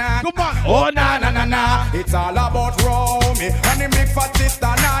na na. Come on. Oh na na na na. It's all about Romy and the big fat sister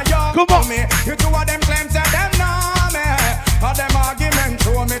now yo. Come on. Me. You two of them claims that them know me. All them arguments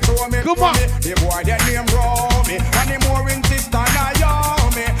throw me. Come on. The boy their name Romy and the more sister now yo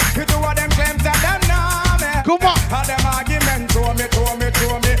me. You two of them claims that them know me. Come on. All them arguments throw me.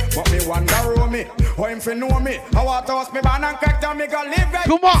 But me wonder who me, how him fi know me. How I toss me ban and crack down me go live right.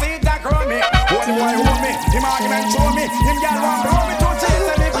 Come on. See that grow me. What the boy who me, him argument show me. Him girl want blow me to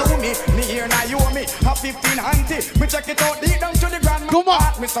chase and it do me. Me here now you me, a 15 auntie. Me check it out deep down to the grand. Come on.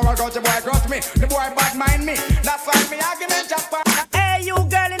 Me so I got the boy grudge me, the boy bad mind me. That's why me argument just for. Hey you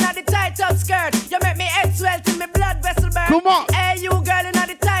girl inna the tight up skirt, you make me head swell till me blood vessel burn. Come on. Hey you girl inna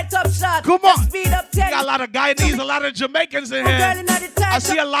the tight up shot, come on. Speed up 10. Got a lot of Guyanese, a lot of Jamaicans in here. I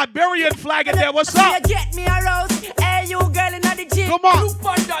see a Liberian flag in there. What's up? You get me aroused. Hey you girl inna the gym. Come on.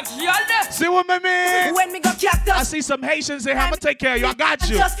 See what I mean? When me go cactus. I see some Haitians in here. I'ma take care of you. I got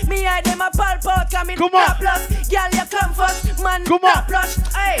you. Just me I them a pulp out coming. Come on. Plus, girl you come first, man. Come on. Plus,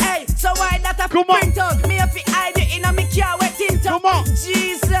 hey, so why that a come print out? Me if I hide it inna me car wet tint up. Come on.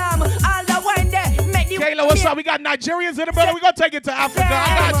 Jesus, all the wine there make the. Kayla, what's up? We got Nigerians in the building. We gonna take it to Africa.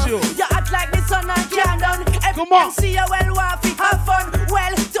 I got you. You act like the sun and calm down. Come on. See you well, waffy, have fun.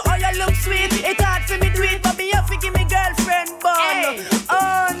 Well, to all you look sweet. It's hard for me to eat, but me have to give me girlfriend bun. Hey.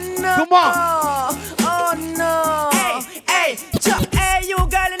 Oh no. Come on. Oh no. Hey, chop. Hey, you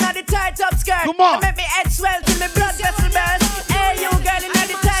girl in the tight up skirt. Come on. Make me head swell till me blood vessel burst. Hey, you girl in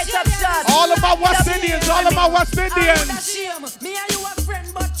the tight up shirt. All of my West Indians. All of my West Indians. Me and you a friend,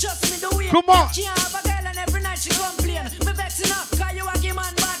 but trust me the way. Come on. Can't have a girl and every night she complain. Me vexing up, cause you a give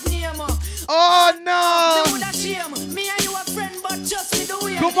man bad name. Oh no. Me would a shame. Me and you a friend, but trust me the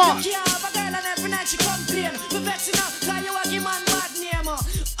way. Come on. You can't have a girl and every night she complain. Me vexing up, cause you a give man bad name.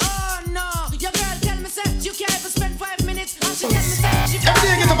 Oh no. Your girl tell me say you can't even spend 5 minutes. And she tell me say she every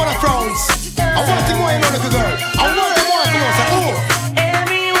day I get up on a frowns. I want to more, you know, little girl. I want to more, closer. Oh.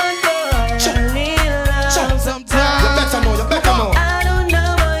 Everyone goes a little love sometimes. You better know. I don't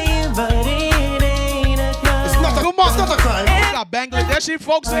know about you, but it ain't a crime. It's not a crime. We got Bangladeshi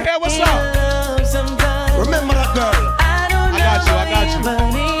folks in here. What's up? Remember that girl. I got you.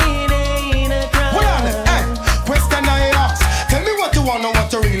 Hold on, hey. Question I ask. Tell me what you wanna,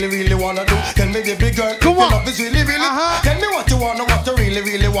 what you really wanna do. Tell me, baby girl, come on. Love is really. Tell me what you wanna, what you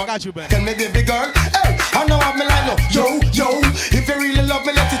really want. Got you, man. Tell me, baby girl, hey, I know what me like, no. Yo. If you really love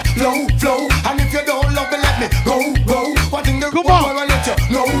me, let it flow. And if you don't love me, let me go. What in the come on, I let you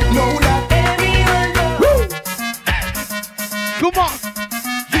know that. Come on.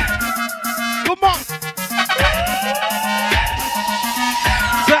 Come on.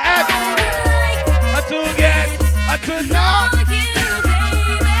 To add, to get, to know.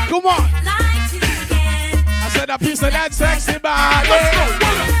 Come on. I said a piece of that sexy body. Let's go.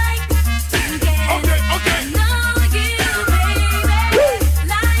 Okay.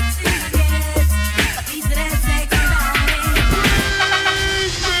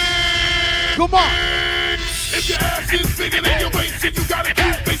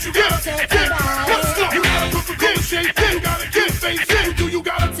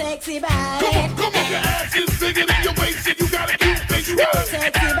 it in your waist and you got a cute face. You got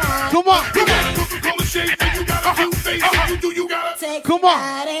it. Come on. You got Coca-Cola shades and you got a cute face. And you do, you got it. Come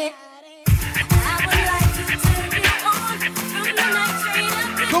on.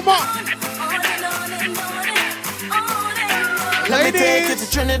 Come on. Let me take you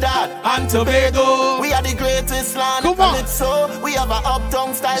to Trinidad and Tobago. We are the greatest land. Come on. So we have a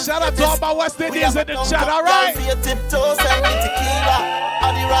uptown style. Shout out to all my West Indians in the chat, all right? For your tiptoes and the tequila.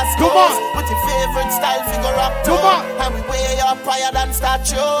 All the rascals. Come on. With your favorite style figure up to. Come on. And we way up higher than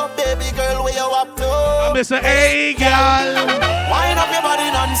statue. Baby girl, way you up to. I'm Mr. A, girl. Wind up your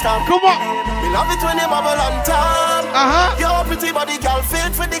body non-stop. Come on. We love it when you bubble on top. Your pretty body girl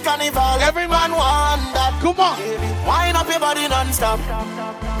fit for the carnival. Every man want that. Come on. Wind up your body non-stop.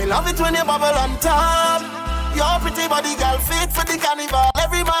 Me love it when you bubble on top. Your pretty body girl fit for the carnival.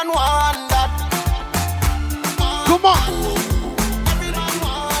 Every man want that. Come on.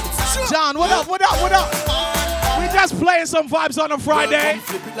 John, what up, what up, what up? We just playing some vibes on a Friday.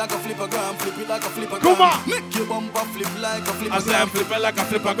 Flip it like a flippergram, flip it like a flippergram. Come on. Make your bumper flip like a flippergram. I said flip it like a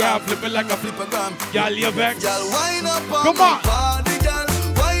flippergram, flip it like a flippergram. Y'all your vex. Y'all wind up on come on. Body, girl.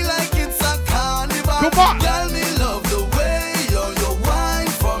 Why like it's a carnival? Come on. Girl, me love the way you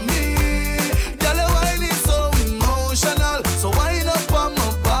wine for me. Girl, your wine is so emotional. So wind up on my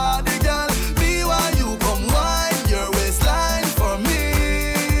body, girl. Me while you come wine your waistline for me.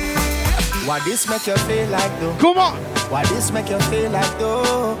 Why this make you feel like though? Come on. Why this make you feel like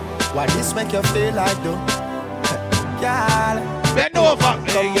though? Why this make you feel like though? Girl, bend over.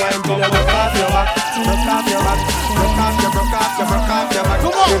 Come wine till you broke off your back. Broke off your back. Broke off your, broke off your, broke off your back.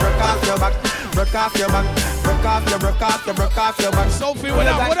 Come on. Broke off your back. Broke off your back. Broke off your, broke off your, broke off your back. Sophie, what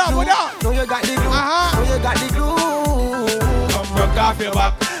up, what up, what up? No, you got the glue. No, you got the glue. Come broke off your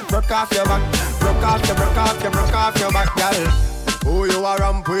back. Broke off your back. Broke off your, broke off your, broke off your back, girl. Who you are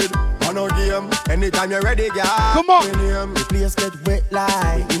ramp with? On a game. Anytime you're ready, girl. Come on. The place get wet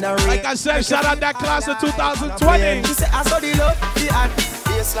like in a rain. Like I said, shout out that class of 2020. She say I saw the love, the art.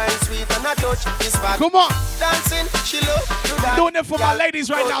 Baseline sweet and I touch this back. Come on. Dancing, she love do that. Doing it for my ladies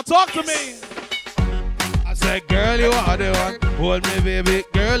right now. Talk to me. I said, girl, you are the one. Hold me, baby.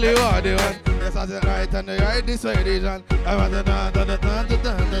 Girl, you are the one. Yes, I said right and the right this way, this one. I want to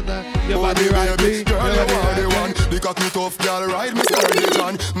your body right, me. Girl, you are the one. The cocky tough girl, ride me sturdy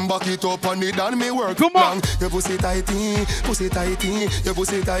John. Back it up on it and me work. Come on. Your pussy tighty, pussy tighty, your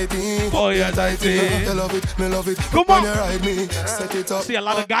pussy tighty. Oh, yeah, tighty. You love it, me love it. Come on. You ride me, set it up. See a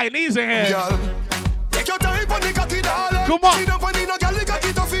lot of Guyanese in here. Girl, take your time on the cocky, darling. Come on. See the funny, no girl, the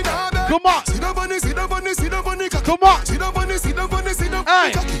cocky tough in her bed. Come on. See the funny, see the funny, see the funny cocky. Come on. See the funny, see the funny, see the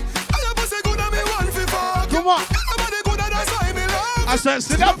funny cocky. I have pussy good and me want fi fuck. Come on. Nobody good and that's why me love. I said,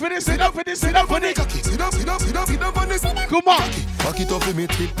 sit up for this, sit up for this, sit up for this. Sit up, sit up, sit up, sit up on this. Come on. Back it up with me,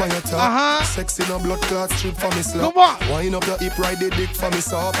 trip on your top. Sexy no blood clot strip for me slap. Come on. Wind up your hip, ride the dick for me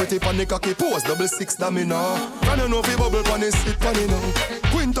saw. Pretty pan the cocky pose, 6 that me now. Can you know fi bubble pan it, sit pan it now.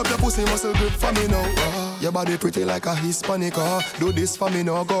 Quint up your pussy muscle grip for me now. Your body pretty like a Hispanic. Do this for me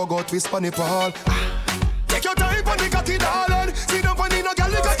now, go twist pan it ball. Take your time on the cocky, darling. Sit down on the no girl,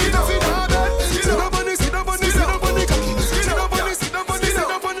 the cocky no fit hard. Sit down on the, sit down on the, sit down on the cocky. Sit down on the, sit down on the, sit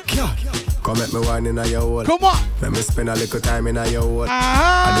down on the. Come make me wine in a your hole. Come on. Let me spend a little time in a your hole.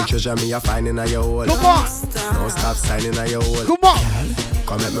 And the treasure me a find in a your hole. Come on. Don't stop signing a your hole. Come on.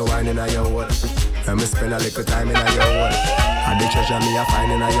 Come make me wine in a your hole. Let me spend a little time in a your hole. And the treasure me a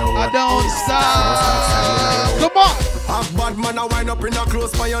find in a your hole. I don't stop signing a your hole. Come on. Have bad man a wind up in your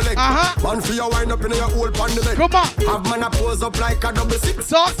clothes for your leg. Man for your wind up in your hole pan the bed. Come on. Have man a pose up like a 6.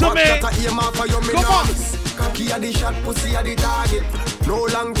 Talk to me. Shot a aim off for your Come on. Cocky a the shot, pussy a the target. No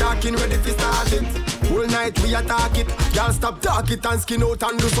long talking, ready to start it. Whole night we attack it. Y'all stop talk it and skin out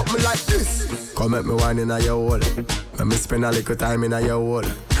and do something like this. Come make me wine in a your hole. Let me spend a little time in a your hole.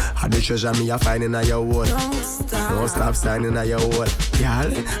 And the treasure me a find in a your hole. Don't stop signing a your hole.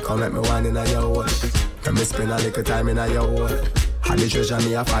 Y'all, come make me wine in a your hole. Let me spend a little time in a your hole. And the treasure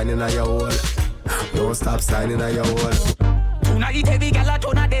me a find in a your hole. Don't stop signing a your hole. Tonight every gal a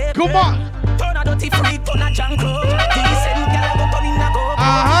turn a dead. Come on. Turn a dirty free, turn a junk club. Decent gal a go turn in a go.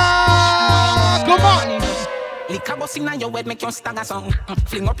 Come on. Liquor bust inna your head, make you stagger song.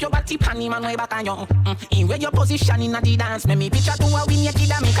 Fling up your body, panty man way back on you. In where your position inna the dance, make me picture to a win your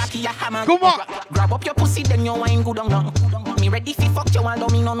kid and make a key a hammer. Come on. Grab up your pussy, then you wine good on you. Me ready fi fuck you, although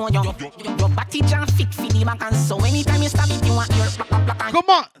me no know you. Your body jam fit fi the back and so anytime you stab it, you want your black. Come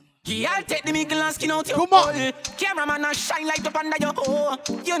on. Yeah, I'll take the middle and skin out your Come on. hole. Cameraman a shine light up under your hole.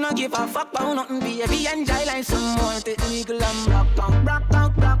 You no give a fuck about nothing, baby. Enjoy like some more. Take the middle and rock out, rock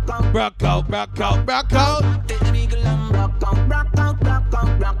out, rock out. Rock out, rock out, rock out. Take the middle and rock out, rock out, rock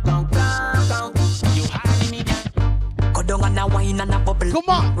out, rock out, rock out. You hide me down. wine and a bubble. Come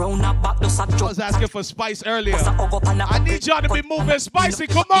on. Round a back, just a jump. I was asking for spice earlier. I need y'all to be moving spicy.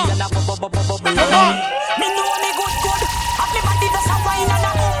 Come on. Come on. Me know me good. Have me body just a wine and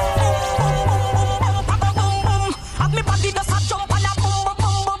a have me body just a jump and a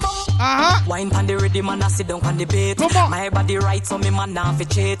wine pan the ready man, I sit down on the bed. My body right, so me man now fi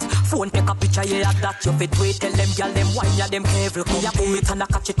cheat. Phone take a picture, yeah, that you fit wait. Tell them, girl, them wine, yeah, them careful. Me a pull it and a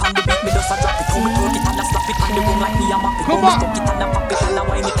catch it on the beat, me just a drop it. Come me throw it and a slap it on the room like me a map it. Come me stuck it and a pop it and a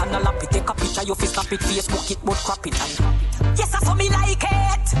wine it and a lap it. Take a picture, you fi snap it, Facebook it, but crap it and yes, I saw me like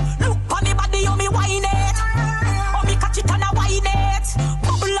it. Look for me body, you me wine it. Oh, me catch it and a wine it.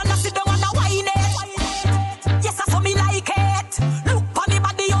 Bubble and a sit down and a wine it. Yes, I saw me like it. Look for me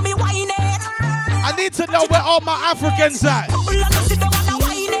body, you me wine it. I need to know where all my Africans at.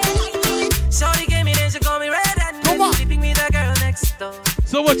 Shorty gave me this, she call me red and sleeping with a girl next door.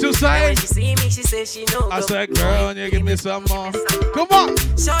 So what you say? When she see me, she say she know. I said, girl, you give me some more. Come on.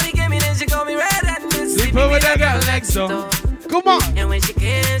 Shorty gave me this, she call me red and sleeping with a girl next door. Come on. And when she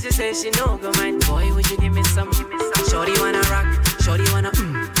came, she say she know. Go mind, boy, would you give me some? Shorty wanna rock, shorty wanna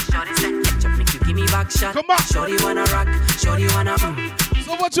Shorty said, ketchup, make you give me back shot. Come on. Shorty wanna rock, shorty wanna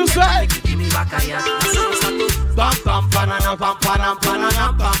So what you say? Give me back a yak. Pam pam panana pam panam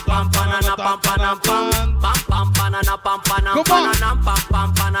panana pam pam panana pam panam pam pam pam panana pam panam panam pam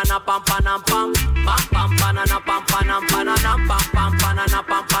pam panana pam panam pam pam pam panana pam panam panam pam pam panana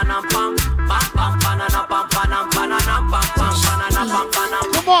pam panam pam pam pam panana pam panam panam pam pam panana pam panam.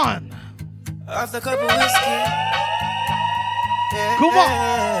 Come on. After a couple whiskey. Come on.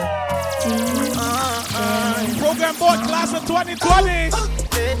 Program board class of 2020.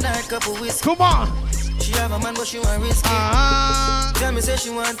 Come on. She have a man, but she want risky. Tell me, say she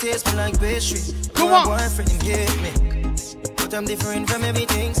want taste me like pastry. Come on. Boyfriend gave me. But I'm different from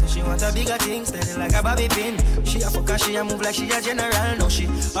everything. So she want a bigger thing, steady like a bobby pin. She a fucker, she a move like she a general. No, she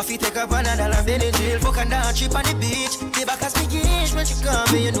off he take up $1 and then in jail. Fuck and down, cheap on the beach. They back as me gish when she come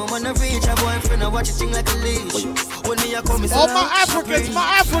me, you know man a reach. A boyfriend, I watch it thing like a leash. When me a come, me say, all my Africans,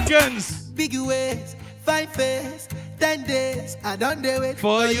 my Africans. Big ways, 5 face, 10 days. I don't do it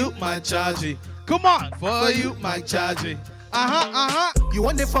for you, my chargy. Come on, for you, my chargy. You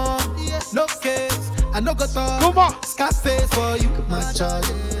want the phone? Yes. No case. I no go talk. Come on. Scarface for you, my charge.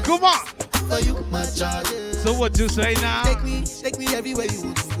 Come on. For you, my charge. So what you say now? Take me everywhere you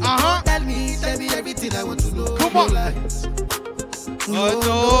want to go. Tell me everything I want to know. Come on.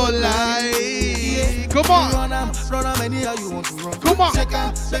 No lie. Yeah. Come on. Run am anyhow you want to run. Come on. Check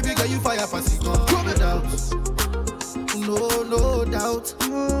out, baby girl, you fire pass it on. No doubt. No doubt.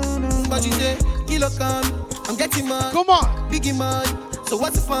 But you say, kilo come, I'm getting mine. Come on. Biggie man, so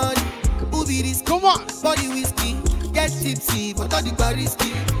what's the fun? Who be this? Come on. Body whiskey, get tipsy, but all the bar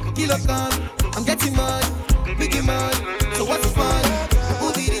risky. Kilo come, I'm getting mine. Biggie man, so what's the fun?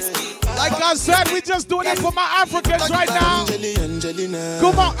 Who be this? Like I said, we just doing it for my Africans right now.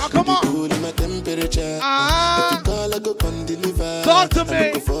 Come on, come on. Talk to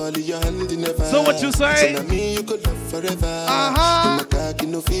me. So what you say? I'm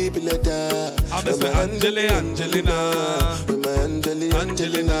Mr. Angelina.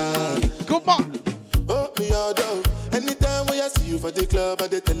 Come on. Oh, me all down. Anytime when I see you for the club or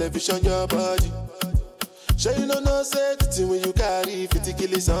the television, your body. Sure you know no safety when you carry 50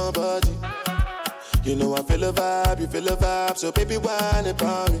 kilos somebody. You know I feel a vibe, you feel a vibe, so baby whine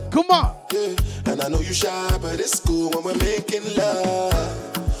about me. Come on. Yeah, and I know you shy, but it's cool when we're making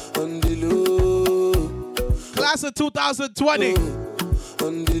love on the low. Class of 2020.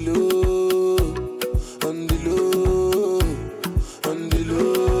 On the low, on the low, on the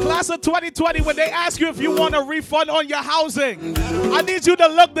low. Class of 2020, when they ask you if you want a refund on your housing, I need you to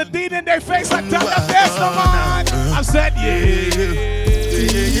look the deed in their face and tell them there's no man. I said, yeah.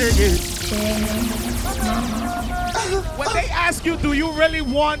 When they ask you, do you really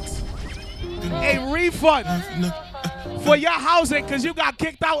want a refund for your housing because you got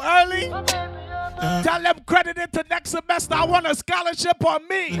kicked out early? Tell them credit it to next semester. I want a scholarship on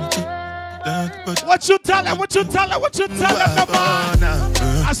me. What you tell them? What you tell them? What you tell them? Come on.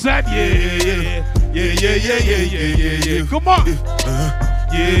 I said, yeah. Come on.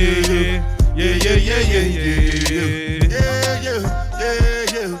 Yeah.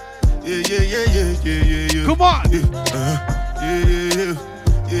 Come on.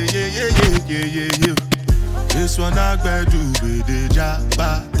 This one I better do with the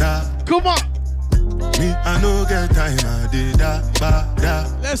jabata. Come on. Me, I no get time, I did that.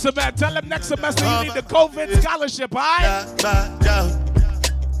 Listen, man, tell them next semester you need the COVID scholarship, all right?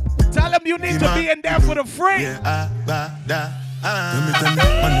 Tell them you need to be in there for the free. Tell me,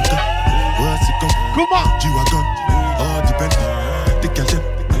 what's it come? Come on. G-Wagon, all depends. the girl them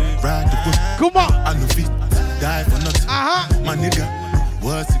ride the whip. Come on. I know fit, die for nothing. My nigga,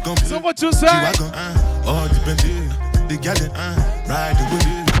 what's it gonna be? So what you say? All depends. The girl them ride the whip.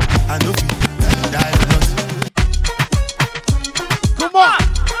 I know fit, die for nothing. Come on.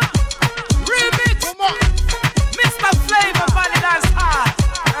 Remix. Come on. Mr. Flavor Validas hard.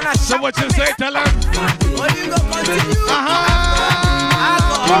 So what you say? Tell him. What you gonna continue? Come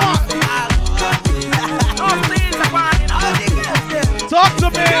on. Talk to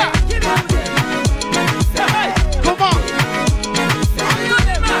me. Come on.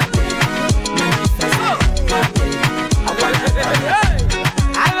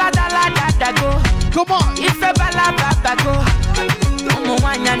 Come on. If a balababa go, no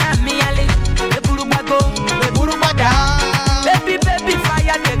one yana me ale. The burubago, the burubada. Baby, baby,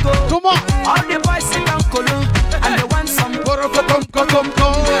 fire they go. Come on. All the boys sit down colo, and they want some.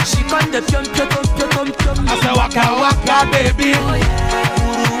 She con the pium pium pium pium. I say waka waka baby.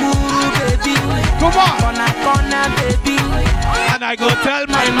 Baby, come on. Corner, baby. And I go tell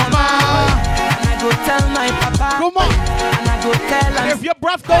my mama. And I go tell my papa. Come on. And I go tell her. If your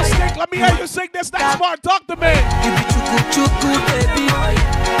breath don't stink, let me hear you sing this next part. Talk to me. You be chuku baby.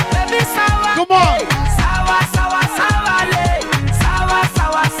 Baby sawa. Come on. Sawa sawa sawa le. Sawa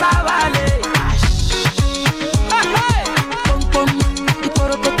sawa sawa le.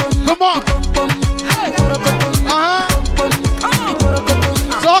 Come on.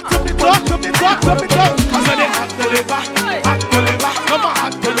 Talk to me, talk to me, talk to me, talk. I said it, come on,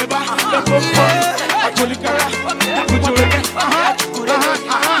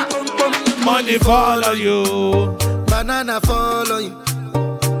 money follow you, banana follow you,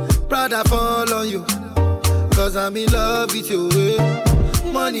 Prada follow you, cause I'm in love with you.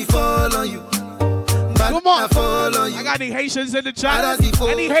 Money follow you. Come on. I got any Haitians in the chat?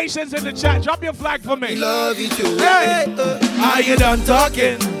 Any Haitians in the chat? Drop your flag for me. Love you too. Hey, are you done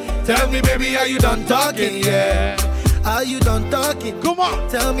talking? Tell me, baby, are you done talking? Yeah. Are you done talking? Come on.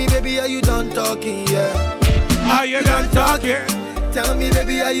 Tell me, baby, are you done talking? Yeah. Are you done talking? Tell me,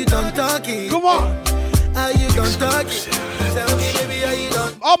 baby, are you done talking? Come on. Are you done talking? Tell me, baby, are you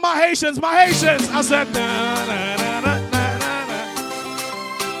done? All my Haitians. I said, na, na, na, na, na, na.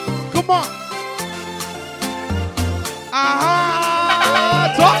 Come on.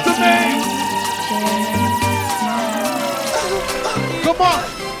 Talk to me. Come on.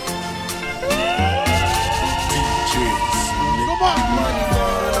 Come on.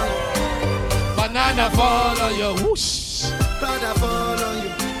 Banana fall on you. Whoosh. Prada fall on you.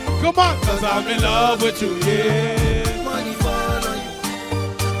 Come on, cause I'm in love with you, yeah. Money fall on you.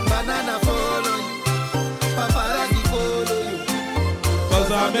 Banana fall on you. Paparazzi follow you.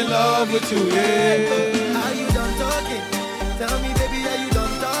 Cause I'm in love with you, yeah. Are you done talking? Tell me, baby, are you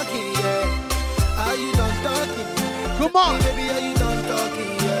done talking? Yeah. Are you done talking? Come on. Tell me, baby, are you done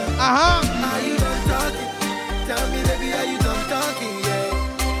talking? Yeah. Are you done talking? Tell me, baby, are you done talking?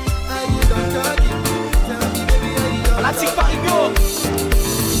 Yeah. Are you done talking? Tell me, baby, are you done talking?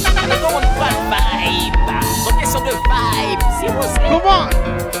 On est dans une bonne vibe. Donc, question de vibe. Si vous savez. Come on.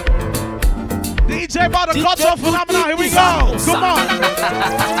 DJ about the cultural phenomenon. Here we go. Come on.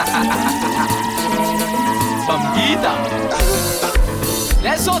 Bambita.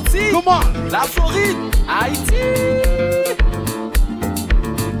 Les Antilles. Come on. La Floride. Haïti.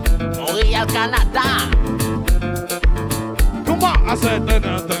 Montréal, Canada. Come on. I said,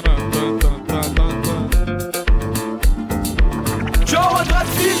 Joe de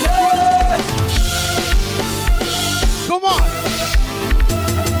filet. Come on.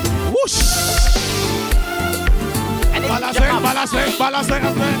 Whoosh. Balance.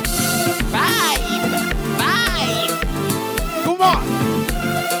 Vibe. Come on.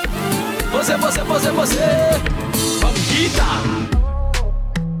 Você. Bambita.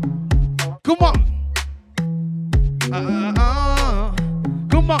 Come on.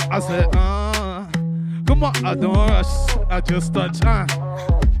 Come on. I said, come on. I don't rush. I just touch.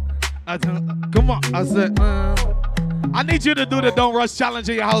 I don't. Come on. I said, I need you to do the don't rush challenge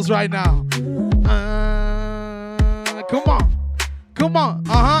in your house right now. Come on.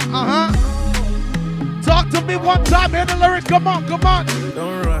 Talk to me one time. Hear the lyrics. Come on.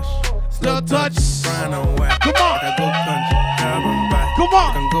 Don't rush. Still touch. Brown on white. Come on. I go country. Grab 'em back. Come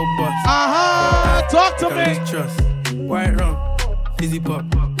on. Can go bust. Talk to me. Trust. White rum. Fizzy pop.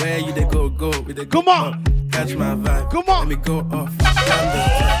 Where you they go with the Come on. Up. Catch my vibe. Come on. Let me go off.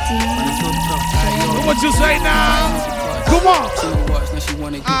 What you say now? Come on. Now she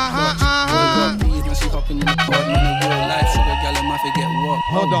wanna get now she hopping in the car. In real life, sugar gal, I might forget what.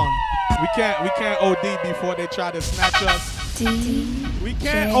 Hold on. We can't OD before they try to snatch us. We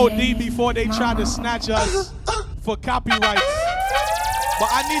can't OD before they try to snatch us for copyrights. But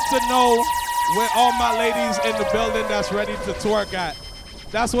I need to know where all my ladies in the building that's ready to twerk at.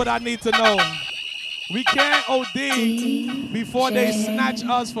 That's what I need to know. We can't OD before they snatch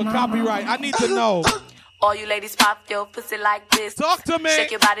us for copyright. I need to know. All you ladies pop your pussy like this. Talk to me.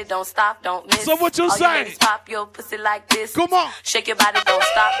 Shake your body, don't stop, don't miss. So what you All say? you ladies pop your pussy like this. Come on. Shake your body, don't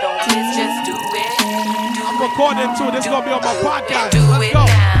stop, don't miss. Just do it. I'm recording too. This gonna be on my podcast. Do Let's it go.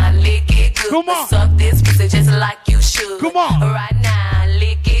 now, lick it good. Come on. Suck this pussy just like you should. Come on. Right now,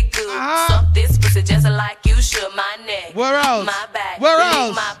 lick it good. Suck this pussy just like you should. My neck. Where else? My back. Where lick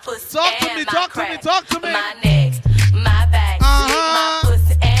else? My pussy Talk to and me, my talk crack. to me, talk to me. My neck. My back. Lick my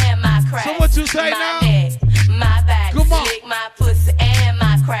pussy and my crack. So what you say my now? Neck, my back. Come on. Lick my pussy and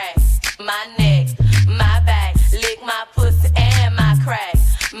my crack. My neck. My back. Lick my pussy and my crack.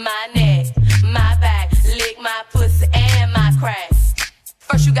 My neck. My back. Lick my pussy and my crack.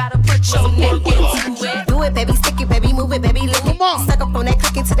 First you gotta put your neck into it. Do it, baby, stick it, baby, move it, baby, lick it. Suck up on that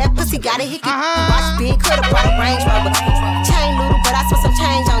click into that pussy, gotta hit it. Watch big, could've brought a Range Rover. Chain little, but I spent some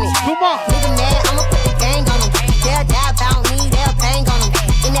change on it. Come on. Nigga mad, I'ma put the gang on him. They'll die about me, they'll bang on him.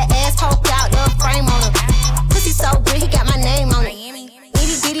 In that ass poked out, little frame on him. Pussy so good, he got my name on it.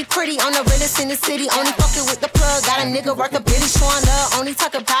 Itty bitty pretty, on the realest in the city. Only fucking with the plug, got a nigga worth a billy showing up. Only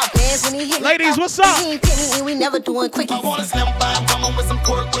talk about bands when he hit me. Ladies, what's up? He ain't pick me and we never doing quickies. I wanna slim by woman with some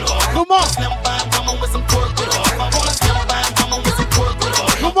pork with her. Come on. Slim by woman with some pork with her. I wanna slim by woman with some pork with her.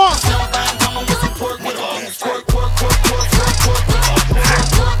 Come on. Slim by woman with some pork with her. Pork, pork, pork, pork, pork, pork with her.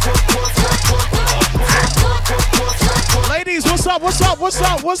 Pork, pork, pork, pork, pork with her. Pork, pork, pork, pork, pork. Ladies, what's up? What's up? What's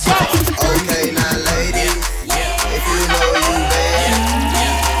up? What's up? Okay, now ladies, if you know you bad,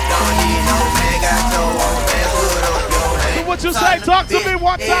 don't need no man, got your own man, put up your hand. So what you say? Talk to me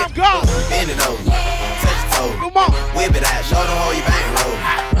one time, go. Bend it over, touch your toe, come on, whip it out, show them how you bang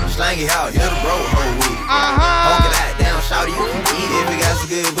roll. Slang it out, hit a bro, whole week. Poke it out, down, shout it, you can eat if you got some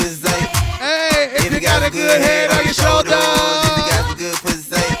good pussy. Hey, if you got a good head on your shoulder. If you got some good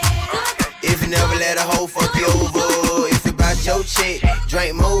pussy. If you never let a hoe fuck you over. If you bout your chick,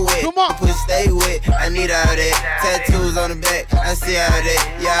 drink more wet. Come on. Pussy stay wet, I need all that. Tattoos on the back, I see all that.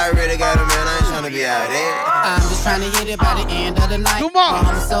 Yeah, I really got a man, I ain't tryna be out there. I'm just trying to hit it by the end of the night. Come on.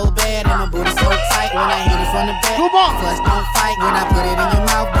 I'm so bad and my booty so tight. When I hit it from the back, come on. Plus don't fight. When I put it in your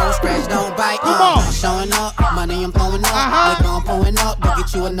mouth, don't scratch, don't bite. Come on. I'm showing up, money I'm throwing up. Liquor I'm pouring up, go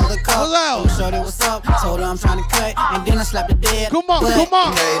get you another cup. Hello. Show that what's up, told her I'm trying to cut, and then I slapped the dead. Come on, but come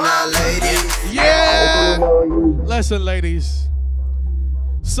on. Okay, now ladies. Yeah. Listen, ladies.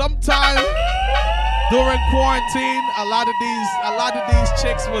 Sometime during quarantine, a lot of these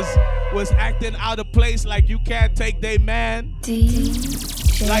chicks was acting out of place, like you can't take they man.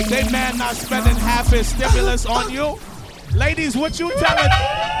 Like they man not spending half his stimulus on you. Ladies, what you telling?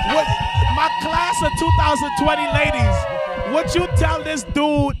 What my class of 2020 ladies? What you tell this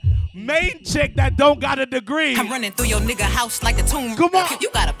dude? Main chick that don't got a degree. I'm running through your nigga house like a tomb. Come on. You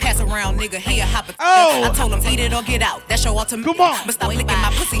gotta pass around, nigga. He a hopper. Oh. I told him eat it or get out. That's your ultimate. Come on. But stop licking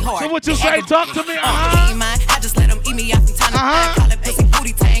my pussy hard. So what you say? Talk to me. He ain't mine. I just let him eat me out from time to time. Call it pussy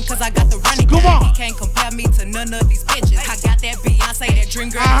booty tang, cause I got the running. Come on. He can't compare me to none of these bitches. I got that Beyonce, that dream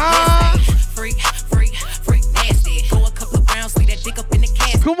girl. Freak, freak, freak nasty. Go a couple of rounds, see that dick up in the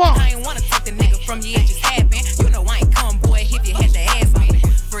casket. Come on. I ain't wanna take the nigga from you, it just happened. You know I ain't come, boy, if you had to ask me.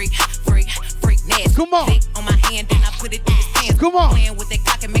 Freak, freak, freak nasty. Come on. Dick on my hand, then I put it in his pants. Come on. Playing with that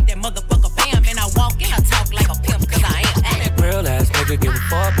cock and make that motherfucker bam. And I walk and I talk like a pimp, cause I am. Real ass nigga give a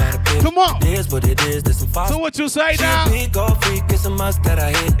fuck about a bitch. Come on. It is what it is, there's some false. So what you say She now? a big gold freak, it's a must that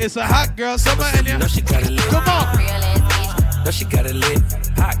I hit. It's a hot girl summer and you know she got it lit. Come on. Know she got it lit.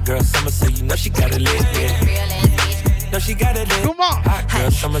 Hot girl summer, so you know she got it lit. Yeah. Know she got it lit. Come on. Hot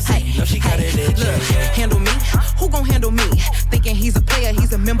girl summer, so you know she got it lit. Look, handle me? Who gon' handle me? Thinking he's a player,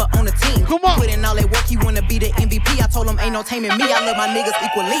 he's a member on the team. Come on. Put in all that work, he wanna be the MVP. I told him ain't no taming me. I love my niggas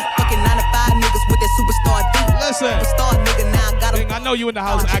equally. Fucking 9 to 5 niggas with that superstar beat. Listen. Superstar nigga, now I got him. I know you in the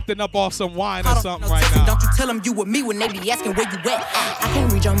house acting up off some wine or something right now. Don't you tell him you with me when they be asking where you at. I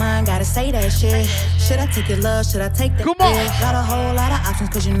can't read your mind, gotta say that shit. Should I take your love? Should I take that? Come on. Got a whole lot of options,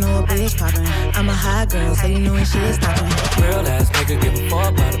 cause you know a bitch poppin'. I'm a high girl, so you know when shit's stopping. Real ass nigga give a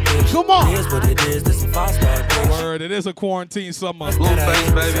fuck about a bitch. Come on. It is what it is, there's some false start. Word, it is a quarantine summer.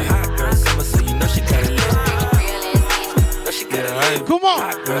 Blueface, baby. Hot girl summer, so you know she got it lit. Know she got it lit. Come on.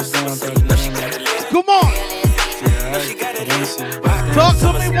 Hot girl summer, so you know she got it lit. Come on. Talk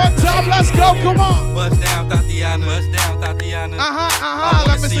to me one time, let's go, come on. Bust down, Tatiana. Bust down, Tatiana.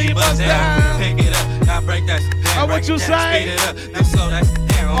 Let me see you bust down. Pick it up, now break that shit down. What you say? Speed it up, now slow that shit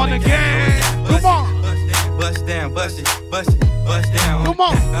down. On the gang. Come on. Bust down, bust it, bust it, bust down. Come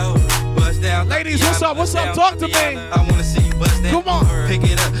on. Oh, bust down. Ladies, what's up? What's up? Talk to me. I wanna see you bust down. Come on. Pick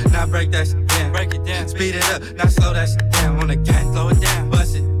it up, now break that shit down. Break it down. Speed it up, now slow that shit down. On the gang, slow it down.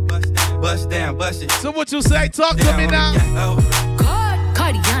 Bust it, bust down, bust down, bust it. So what you say? Talk to me now.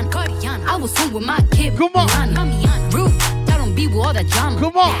 Cardian, I was home with my kid. Come on. Rude, I don't be with all that drama.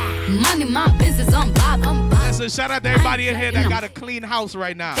 Come on. Money, my business, I'm Bob. Listen, shout out to everybody in here that got a clean house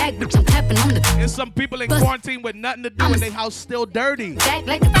right now. Back, bitch, I'm clapping on the. There's some people in quarantine with nothing to do and their house still dirty. Back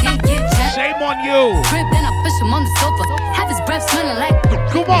like a 10-year check. Shame on you. Crib, then I push him on the sofa. Have his breath smelling like.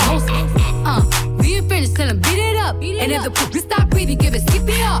 Come on. We ain't finished, tell him beat it up. And if the police stop breathing, give it skip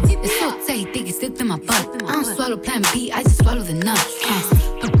it up. It's so tight, think it slipped in my butt. I don't swallow plan B, I just swallow the nuts.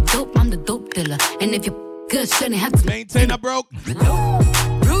 Dope, I'm the dope dealer. And if you're good, shouldn't have to maintain a broke.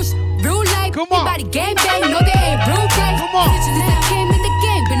 Bruce, real life. Come on. Everybody gang bang, no they ain't real gang. Come on. Bitches that came in the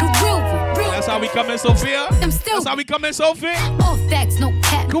game, been a real one. That's how we come in, Sophia. That's how we come in, Sophia. All facts, no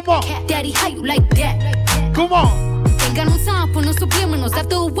cap. Come on. Daddy, how you like that? Come on. Ain't got no time for no subliminals.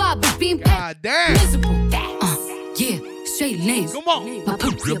 After a while, bitch being God damn. miserable. Yeah, straight lanes. Come on. My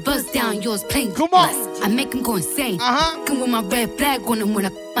pussy bust down, yours plain. Come on. I make him go insane. Come with my red flag on him when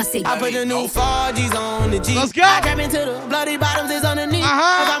I say. I put the new 4Gs on the G. Let's go. I trap into the bloody bottoms is underneath.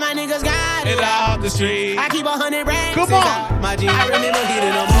 All my niggas got it out the street. I keep 100 racks. Come on. My G. I remember hitting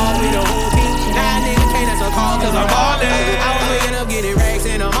them all with the whole team. Now niggas can't answer call cause I'm ballin'. I was waking up getting racks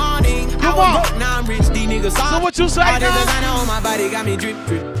in the morning. Come I was on. broke, now I'm rich, these niggas soft. So what you say all now? the designer on my body got me drip,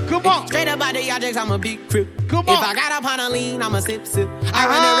 drip. Come on. Straight up out the objects, I'm a big crip. Come If on. I got up on a lean, I'm a sip, sip. I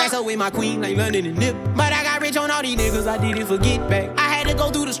run the racks up with my queen like London and Nip. But I got rich on all these niggas, I didn't forget back. I had to go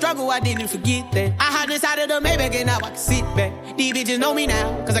through the struggle, I didn't forget that. I hopped inside of the Maybach and now I can sit back. These bitches know me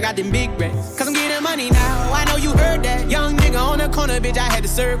now, cause I got them big racks. Cause I'm getting money now, I know you heard that. Young nigga on the corner, bitch, I had to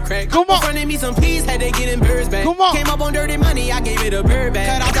serve crack. Come on. Fronted me some peas, had to get them birds back. Come on. Came up on dirty money, I gave it a bird back.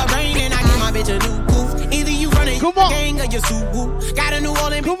 Cut off the brain and I give my bitch a new coupe. Either you running, Come on. gang or you Subaru. Got a New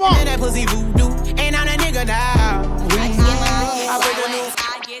Orleans, Come on. and that pussy voodoo. And I'm that nigga now. I break the new.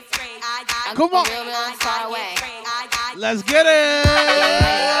 Come on. Let's get it.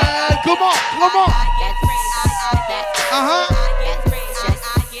 Come on. Come on.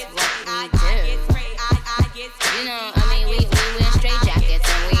 You know, I mean, we wear straight jackets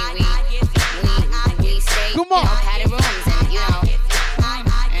and we stay Come on. padded rooms and, you know,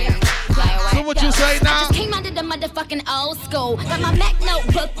 and fly away. So what you say now? I just came out of the motherfucking old school. Got my Mac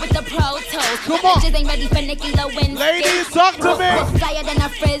notebook with the Pro Tools. Come on. Bitches ain't ready for Nicki Lewinsky. Ladies, talk to me. Flyer than a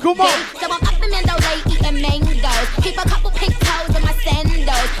frisbee. Come on. So I'm up in Mendoza eating mangoes. Keep a couple pink toes in my sandals.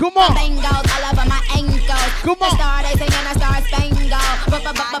 Come on. Bangles all over my ankles. Come on. The star they singing a star spangled. I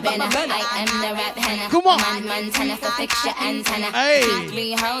am the rap henna. Come on. Montana for fix your antenna. Hey. Keep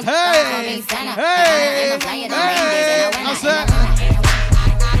 3 hoes. Hey. Hey. Hey. That's it.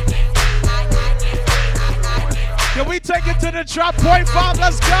 Can we take it to the trap point 5?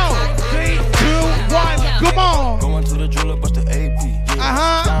 Let's go. 3, 2, 1. Come on. Going to the driller, bust the AP.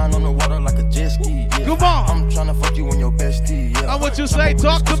 Yeah. Down on the water like a jet ski. Yeah. Come on. I'm tryna fuck you on your bestie. Yeah. What you say?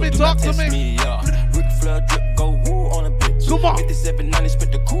 Talk to me. Talk to me. Ric Flair drip, go woo on a bitch. Come on. 5790,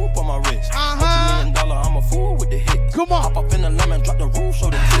 spit the coupe on my wrist. $1 million, I'm a fool with the hit. Come on. Hop up in the lemon, drop the roof, show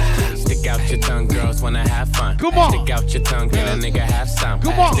the tip. Stick out your tongue, girls wanna have fun. Come on. Stick out your tongue, can a nigga have some?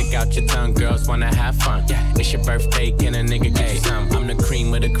 Come on. Stick out your tongue, girls wanna have fun. It's your birthday, can a nigga get you some? I'm the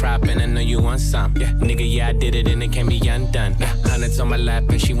cream of the crop and I know you want some. Nigga, yeah, I did it and it can't be undone. Hundreds on my lap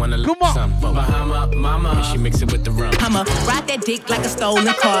and she wanna look some. Bahama, mama, and she mix it with the rum. I'ma ride that dick like a stolen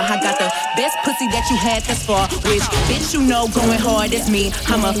car. I got the best pussy that you had thus far. Which bitch you know going hard as me.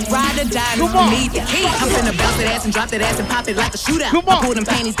 I'ma ride or die, no need the key. I'm finna bounce that ass and drop that ass and pop it like a shootout. I pull them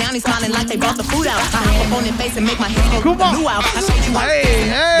panties down, he's smiling like they brought the food out. I hop up on their face and make my head go blue out. I showed you how.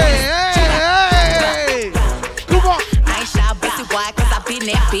 Hey. Come on. I ain't shy, pussy wide, cause I been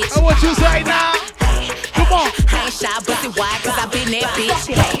that bitch. And what you say now? Come on. I ain't shy, pussy wide, cause I been that bitch.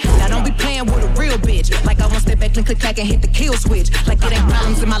 Hey, now don't be playing with a real bitch. Like I won't step back and click back and hit the kill switch. Like it ain't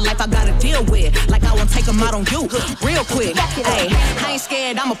problems in my life I gotta deal with. Like I won't take them out on you real quick. Hey, I ain't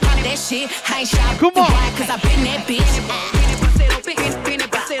scared, I'ma pop that shit. I ain't shy, pussy wide, cause I been that bitch.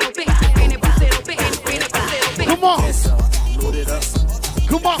 Come on.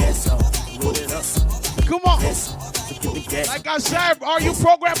 Come on. Come on. Like I said, are you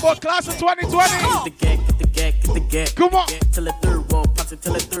programmed for class of 2020? Come on. Till the third wall, pass it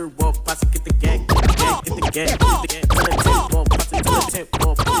till the third wall, pass it, get the gag, get the gag, get the gag, till the 10th wall, pass it till the 10th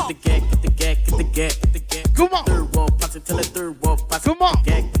wall, get the gag, get the gag, get the gag, get the gag. Come on. Third wall, pass it till the third wall, pass it. Come on.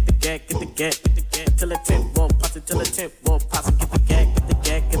 Get the gag, get the gag, get the gag, till the 10th wall, pass it till the 10th wall, pass it, get the gag, get the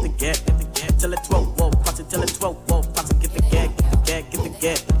gag, get the gag, get the gag, till the 12th wall, pass it till the 12th wall, pass it, get the gag, get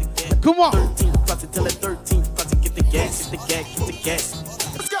Come on. 13, plus it till at 13, plus it get the gas, get the gas, get the gas.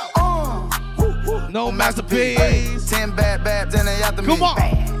 Let's go. No masterpiece. 10 bad babs and they after me. Come on.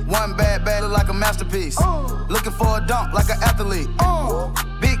 One bad bad look like a masterpiece. Looking for a dunk like an athlete.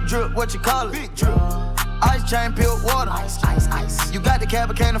 Big drip, what you call it? Big drip. Ice chain, peeled water. Ice. You got the cab,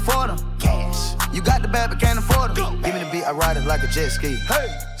 but can't afford them. Cash. You got the bad, but can't afford them. Give me the beat, I ride it like a jet ski. Hey.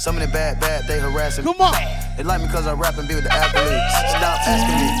 Some of the bad, they harassing me. Come on. They like me cause I rap and be with the athletes. Stop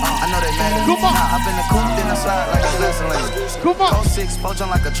asking me. I know they mad at me. Come on. Hop in the coupe, then I slide like a Vaseline. Come on. Go 6, poach on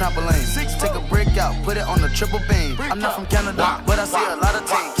like a trampoline. Take a brick out, put it on the triple beam. I'm not from Canada, but I see a lot of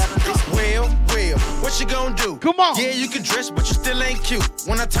teams. Well, what you gonna do? Come on. Yeah, you can dress, but you still ain't cute.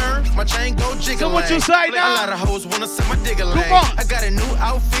 When I turn, my chain go jiggling. So what you say now? A lot of hoes wanna suck my digger lane. Come on. I got a new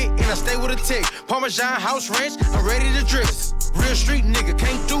outfit and I stay with a tick. Parmesan house ranch, I'm ready to dress. Real street nigga,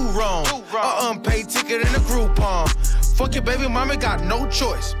 can't do wrong. A unpaid ticket and a Groupon. Fuck your baby mama, got no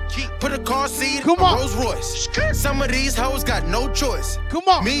choice. Put a car seat in a Rolls Royce. Some of these hoes got no choice. Come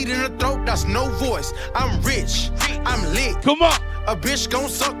on. Meat in the throat, that's no voice. I'm rich, I'm lit. Come on. A bitch gon'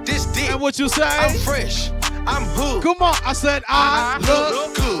 suck this dick. And what you say? I'm fresh, I'm hood. Come on. I said I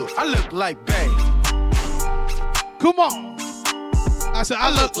look good. I look like Bay. Come on. I said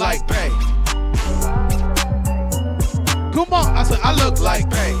I look like Bay. Come on. I said I look like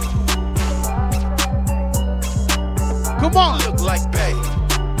Bay. Come on. Look like Bay.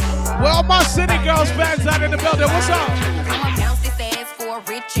 Where all my city girls fans out in the building? What's up? I'ma bounce this ass for a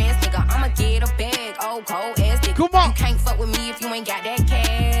rich ass nigga. I'ma get a bag, old cold ass nigga. Come on. You can't fuck with me if you ain't got that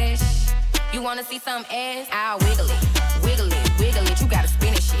cash. You wanna see some ass? I'll wiggle it, wiggle it, wiggle it. You gotta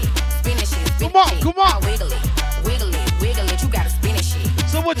spin it shit, spin it shit, spin Come on, it shit. come on. I'll wiggle it, wiggle it, wiggle it. You gotta spin it shit.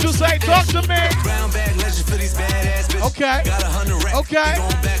 So what you say? Talk to me. Brown bag legend for these badass bitches. Okay. Got 100 racks. Okay.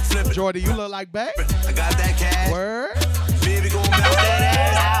 Going back flip. Jordy, you look like Bay. I got that cash. Word. Baby, gon' bounce that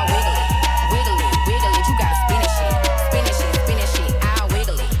ass. I'll wiggle it, wiggle it, wiggle it. You gotta spin it shit, spin it shit, spin it shit. I'll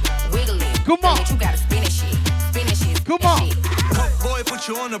wiggle it, wiggle it. Come on. You gotta spin it shit, spin it shit. Come on. Boy, put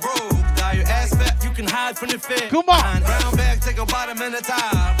you on the road. Got your ass fat, you can hide from the fit. Come on. Brown bag, take a bottom and a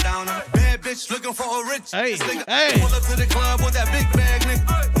top down. Bad bitch looking for a rich. Hey, nigga. hey. Pull up to the club with that big bag, nigga.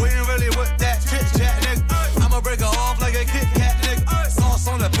 We ain't really with that chit chat, nigga. I'ma break her off like a Kit Kat, nigga. Sauce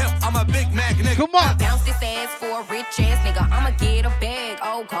on the pimp, I'm a Big Mac, nigga. Come on. Bounce this ass for a rich ass nigga. I'ma get a bag,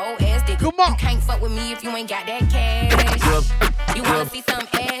 old cold ass nigga. Come on. You can't fuck with me if you ain't got that cash. You wanna see some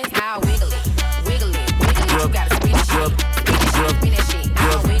ass? I'll wiggle it, wiggle it, wiggle it. You gotta spin it shit, spin it shit.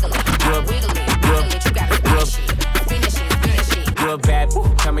 I'll wiggle it, wiggle it, wiggle it. You gotta spin it shit, spin it shit, spin it shit. Real bad,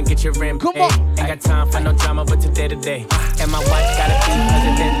 come and get your rim. Come on. Ain't got time for no drama, but today to day. And my watch gotta be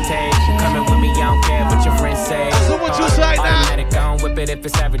presidente. Coming with me, I don't care what your friends say. So what you say now? Automatic, I don't whip it if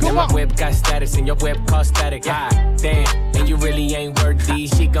it's average. Come And my on. whip got status, and your whip cost static. God damn, and you really ain't worthy.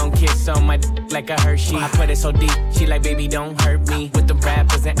 She gon' kiss on my like a Hershey. I put it so deep, she like, baby, don't hurt me. With the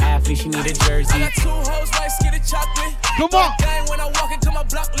rappers and athletes, she need a jersey. I got 2 hoes like skinny chocolate. Come on. Gang when I walk into my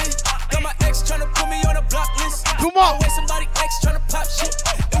block list. Got my ex tryna put me on a block list. Come on. Always somebody ex tryna pop shit.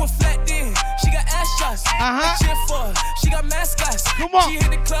 It was flat then. She got ass shots. I cheer for her. She got mascots. Come on. She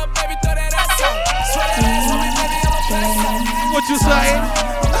hit the club, baby, throw that ass on. Swear that ass on me, baby, I'ma pass on. What you say? I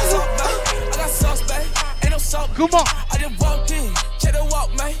got sauce, babe. Ain't no salt. Come on. I just walked in. Check the walk,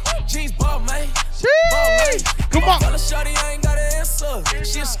 man. Jeans ball, man. Ball, man. Come on. Tell her shawty, I ain't got an answer.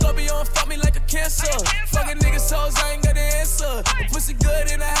 She a Scorpio and fuck me like a cancer. Fucking niggas hoes, I ain't got an answer. The pussy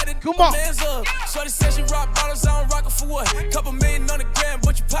good and I had to do my mans up. Shawty said she rock bottles, I don't rock it for what? Couple million on the gram,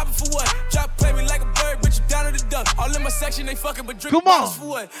 but you poppin' for what? Drop play me like a bird, but you down to the duck. All in my section, they fucking, but drink bottles for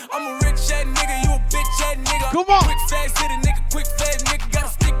what? I'm a rich ass nigga, you a bitch ass nigga. Come on. Quick fast hit a nigga, quick fast nigga. Gotta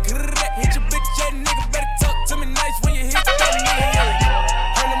stick, hit your bitch ass nigga. Better talk to me nice when you hit that nigga.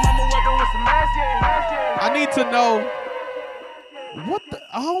 Her mama working with some ass, yeah. I need to know what the.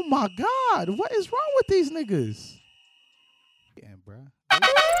 Oh my God! What is wrong with these niggas? Yeah, bro.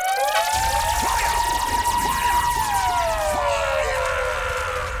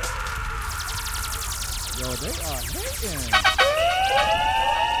 Yo, they are hating.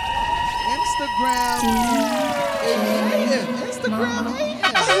 Instagram hating. Instagram hating.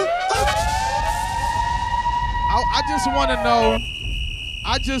 I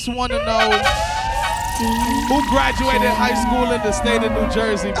just want to know. Who graduated high school in the state of New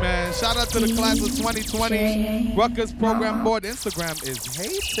Jersey, man? Shout out to the class of 2020. Rutgers Program Board Instagram is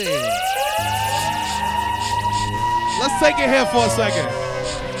hating. Let's take it here for a second.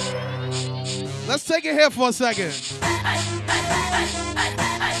 Let's take it here for a second.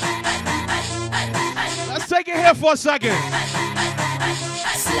 Let's take it here for a second.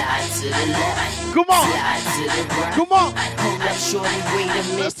 Slide to the left. Come on. Slide to the right. Come on. Hold up, shorty, wait a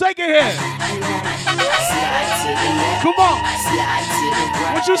minute. Let's take it here. Slide to the left. Come on. Slide to the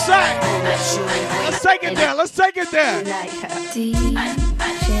right. What you say? Hold up, shorty, wait. Let's take it there. Let's take it there.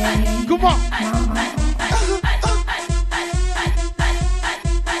 Come on.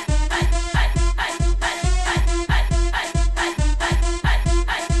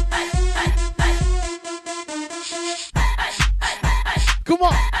 Come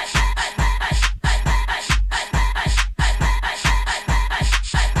on.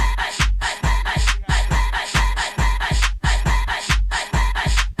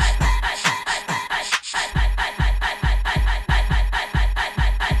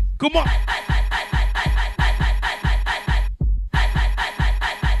 Come on.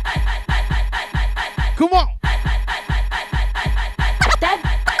 Come on.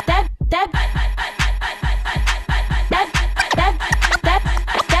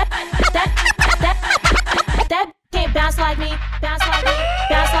 That can't bounce like me, bounce like me,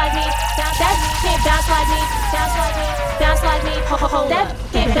 bounce like me, bounce that can't bounce like me, bounce like me, bounce like me, that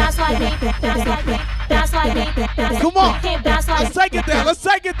can't bounce like me, bounce like me, bounce like me, Come on. can't bounce like Let's take it there. Let's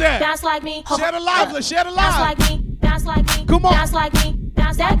take it there. bounce like me, Share the live. Let's share the bounce live. like me, bounce like me, Come on. bounce like me,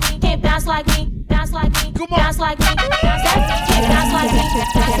 bounce that can't bounce like me, bounce like me, Come on. bounce like me, bounce that can't bounce like me,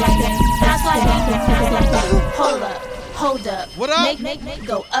 bounce like me, bounce like me, bounce like me. Hold up. Hold up. What up? Make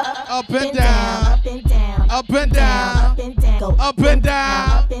go up and down. up and down, Up and down. up and down, go Up and down.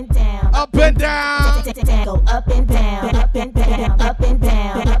 up and down, Up and down. go up and down, up and down, up and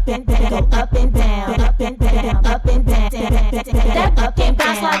down, up and down, go up and down, up and down, up and down. That up and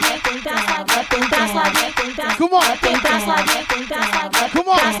bounce like me, bounce like up and bounce like me, Come on. up and bounce like me, bounce like up, Come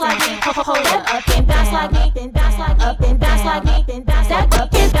on. bounce like me. Hold up and bounce like me, bounce like up and bounce like me, bounce that up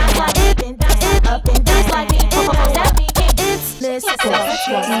and bounce like me, bounce up and bounce like me. That Miss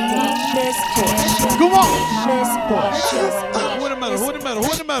Porsche. Come on. Miss Porsche. Who in the middle? Who in the middle? Who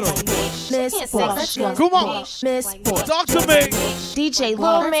in the middle? Miss Porsche. Come on. Miss Porsche. Talk to me. DJ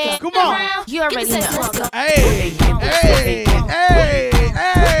Lil Man. Come on. You already know. Hey, hey, hey, hey,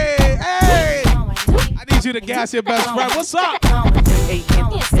 hey. I need you to gas your best friend. What's up?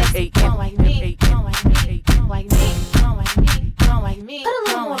 Put a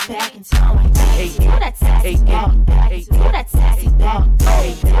little more back into that sassy back. That sassy back.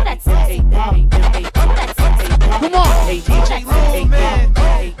 That sassy back. Come on. DJ Lil Man.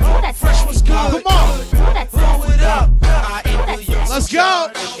 Fresh was good. Come on. Blow it up. Let's go.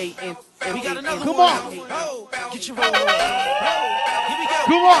 Come on. Get your roll on. Here we go.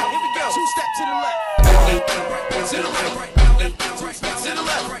 Come on. Here we go. 2 steps to the left. To the right. To the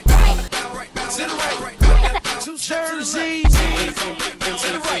left. To the right. 2 Jersey. To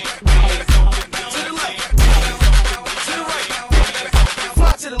the right. To the left. To the right.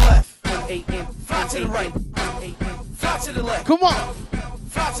 Fly to the left. Fly to the right. Fly to the left. Come on.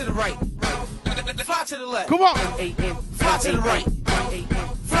 Fly to the right. Fly to the left. Come on. Fly to the right.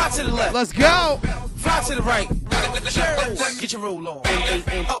 Fly to the left. Let's go. Fly to the right. Get your roll on.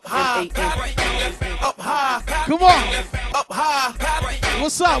 Up high. Up high. Come on. Up high.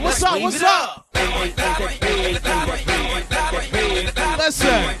 What's up? What's up? What's up?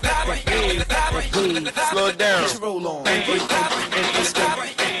 Listen. Slow it down. Get your roll on.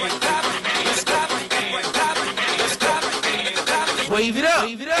 Wave it up.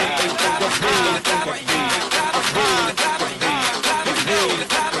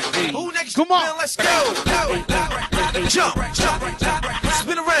 Who next? Come on. Let's go. Jump.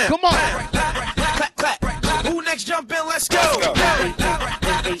 Spin around. Come on. Clap, clap. Who next? Jump in. Let's go.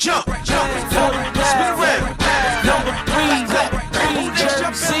 Jump. Spin around. Number 3. Clap. Who next?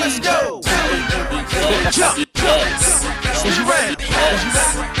 Jump in. Let's go. Jump. Is you ready?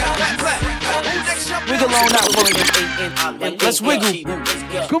 Clap, clap. Who next? Jump in. Wiggle on out for me. Let's wiggle.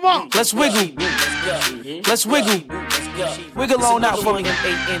 Come on. Let's wiggle. Let's wiggle. Wiggle on out for me.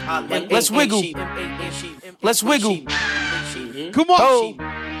 Let's wiggle. Let's wiggle. Come on. Oh.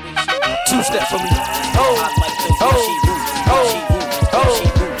 2 steps for me. Oh.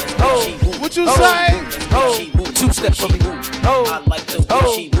 What you say? Oh. 2 steps for me. Oh.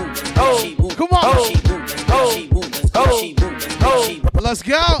 Come on. Let's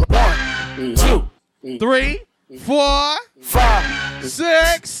go. 1, 2, 3, 4, 5,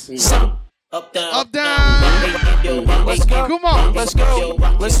 6, 7. Up, down. Up, down. Let's go. Come on. Let's go.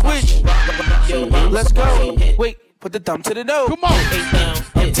 Let's switch. Let's go. Wait. Put the thumb to the nose. Come on.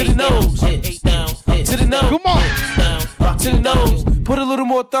 To the nose. To the nose. Come on. To the nose. Put a little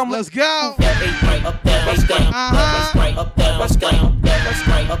more thumb. Let's go. Let's go. Let's go.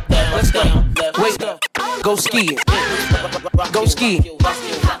 Let's go. Wait. Go skiing. Go skiing.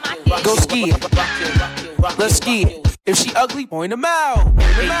 Go ski it. Let's ski it. If she ugly, point them out.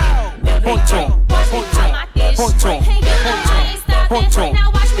 Point to him. Point to him. Point to him. Point to him.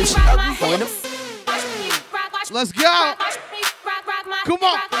 If she ugly, point them. Let's go. Come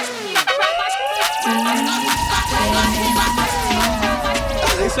on.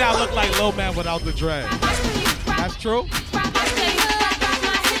 They say I look like Low Man without the dread. That's true.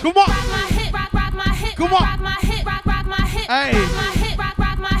 Come on. Come on. Hey.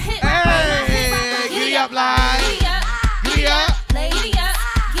 Hey. Giddy up, line. Giddy up.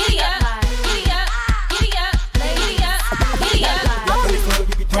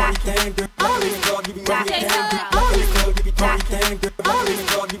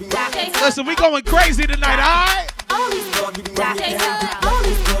 Listen, we going crazy tonight, all right?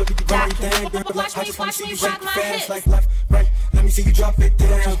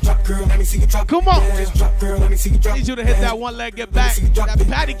 Come on. Need you to hit that one leg, get back. That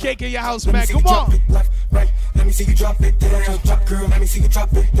patty cake in your house, man. Come on. Let me see you drop it down. Drop, girl, let me see you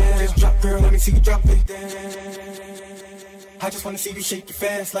drop it down. Just drop, girl, let me see you drop it down. I just wanna see you shake your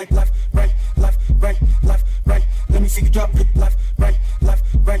fast like left, right, left, right, left, right. Let me see you drop it left, right, left,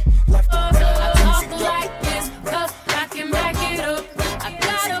 right, left, right. Let me see you drop it this, cause I can back it up. I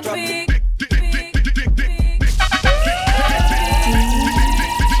got a big.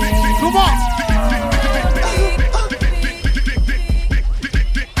 Come on.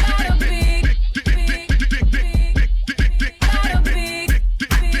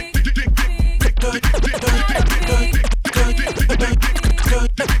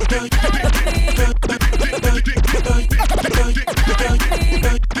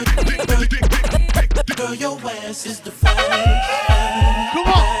 Girl, your ass is the finest. Come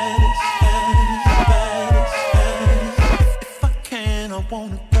on. If I can, I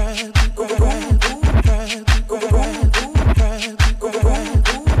wanna grab it.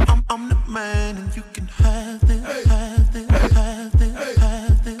 I'm the man, and you can have it.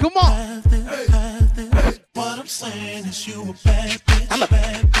 Come on. What I'm saying is you a bad bitch. I'm a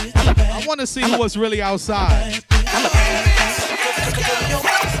bad bitch. I want to see who was really outside.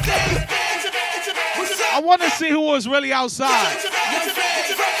 I want to see who was really outside.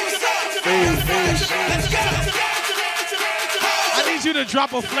 I need you to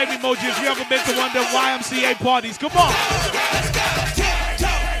drop a flame emoji if you ever been to one of the YMCA parties. Come on.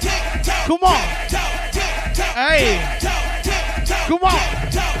 Come on. Hey. Come on.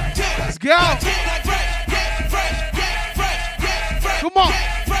 Let's go. Come on.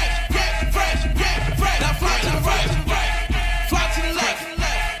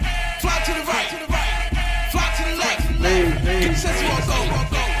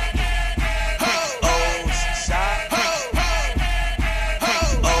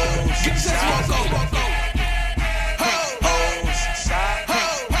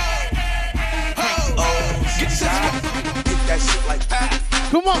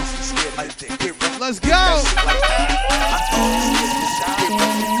 Come on. Let's go.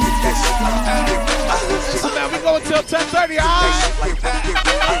 Listen, man, we going till 10:30, all right?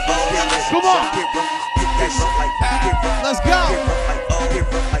 Come on. Let's go.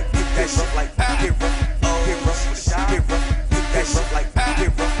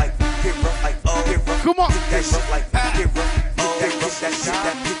 Come on. Come on.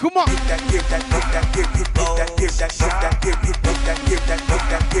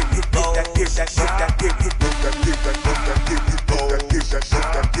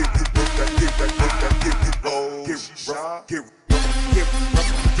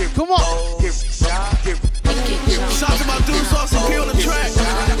 Come on. Shout to my dudes off some on the track.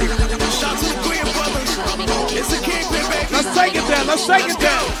 Shout to the Green brothers. It's a kingpin, baby. Let's take it there. Let's take it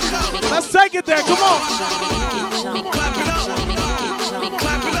there. Let's take it there. Come on. Clap it up.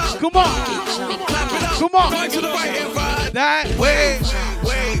 Clap it up. Come on. Clap it up. Come on. Right to the right and ride. That way.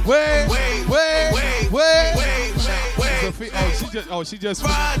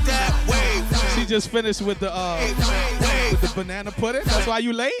 She just finished with the banana pudding. That's why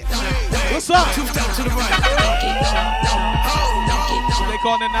you late? What's up? Two steps to the right. They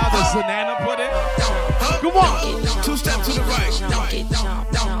calling it now the banana pudding. Come on. Two steps to the right.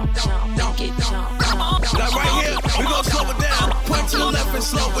 Now right here, we gonna slow it down. Point to the left and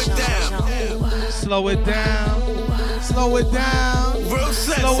slow it down. Slow it down. Slow it down. Real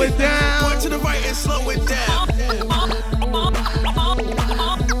sexy. Slow it down. Point to the right and slow it down.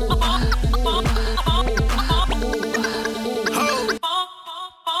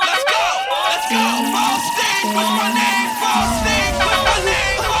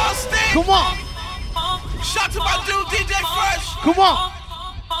 Come on. Shout to my dude, DJ Fresh. Come on.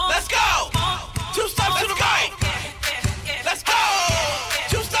 Let's go. Two steps to the right. Let's go.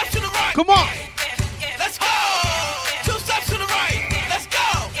 Two steps to the Come on. Let's go. 2 steps to the right. Let's go.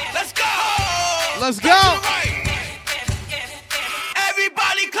 Let's go. Let's go.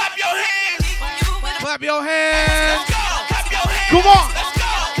 Everybody clap your hands. Clap your hands. Let's go. Clap your hands. Come on. Let's go.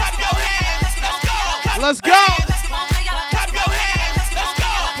 Clap your hands. Let's go. Let's go. Clap your hands. Let's go.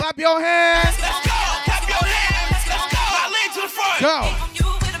 Clap your hands. Let's go. Clap your hands. Let's go. Now lean to the front. Go.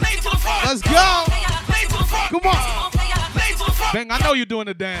 Lean to the front. Let's go. Lean to the front. Come on. Lean to the front. Bang, I know you're doing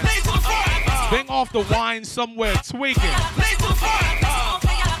the dance. Lean to the front. Bang off the wine somewhere, tweaking. Lean to the front.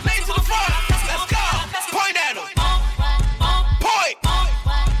 Lean to the front. Let's go. Point at him. Point. Point.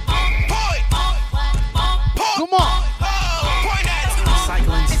 Point. Come on. Point at him.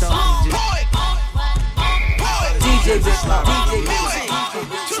 Cycling stuff. Point. Point. DJ Big Love.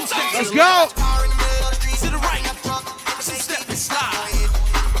 Let's go. To the right. 2 step and slide.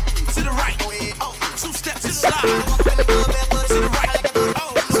 To the right. 2 steps and slide. To the right.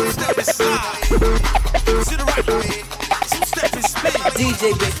 2 step and slide. To the right. 2 step and spin. DJ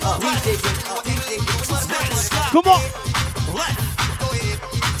Big Up. DJ Big Up. 2 step and slide. Come on. Left.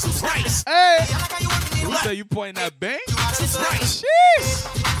 2 right. Hey. You say you pointing that bang? 2 right. Jeez.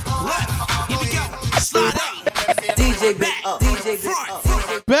 Left. Here we go. Slide out. DJ Big Up. DJ Big Front. Up.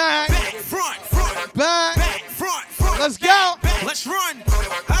 Back. Back. Front. Front. Back. Back. Front. Front. Let's go. Back. Let's run.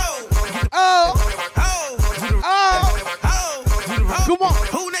 Oh. Oh. Oh. Oh. Oh. Come on.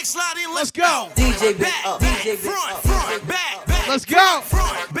 Who next slide in? Let's go. DJ Big Back. Up. Back. DJ Big Front. Up. Front. Back. Back. Let's go.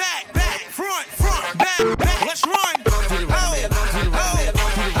 Front. Back. Back. Front. Front. Back. Back. Let's run. Oh. Oh.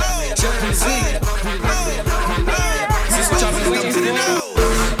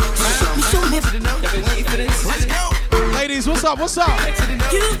 Ladies, what's up? What's up?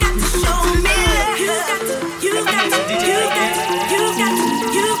 You got to show me.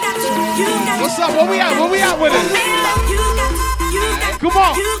 What's up? Where we at? Where we at with it? Come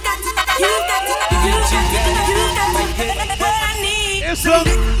on. It's a.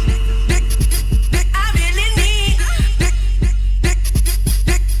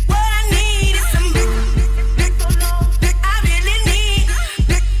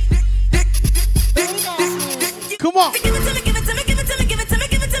 Come on.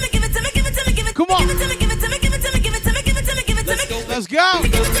 Come on. Let's go.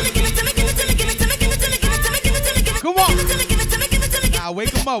 Come on. Nah,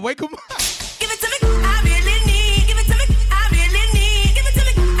 wake him up. Wake him up.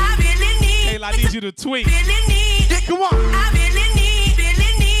 Kayla, I need you to tweet. Come on.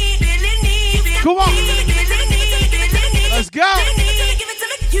 Come on. Let's go.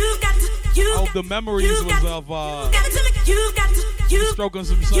 Oh, the memories was of stroking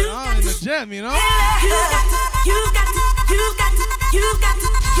some sun in the gym, you know?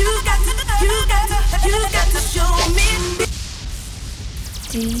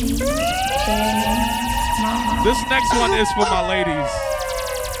 This next one is for my ladies.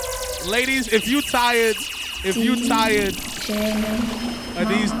 Ladies, if you tired of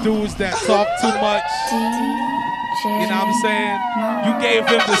these dudes that talk too much, you know what I'm saying? You gave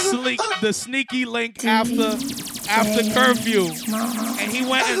him the sneaky link after curfew. And he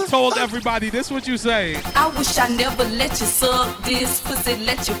went and told everybody, this what you say. I wish I never let you suck this pussy,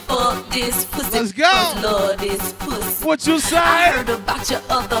 let you fuck this pussy. Let's go. Love this pussy. What you say? I heard about your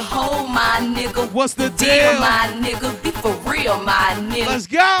other hoe, my nigga. What's the deal? My nigga, be for real, my nigga. Let's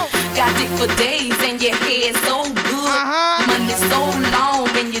go. Got dick for days and your head so good. Money so long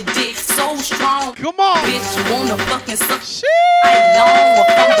and your dick so strong. Come on. Bitch, wanna fucking suck shit. I long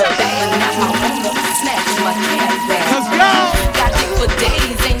from the back. Now I wanna snatch my cat back. Let's go. Got dick for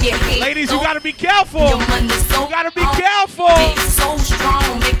days and your head. Ladies, you gotta be careful. Your money so you gotta be careful. Dick so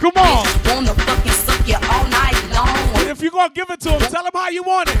strong. Come on. Bitch, wanna fucking suck you all night long. And if you gonna give it to him, tell him how you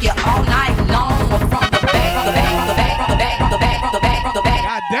want it. Yeah, all night long. From the back, the back, the back, the back, the back, the back, the back, the back.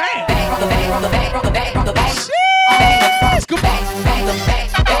 God damn. The back, the back, the back, the back. Shit. Come on.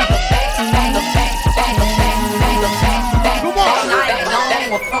 Come on. All night long.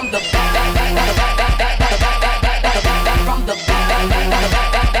 From the back, from the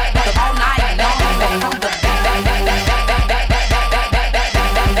back, all night long. From the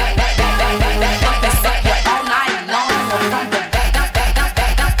fucking suck you all night long. From the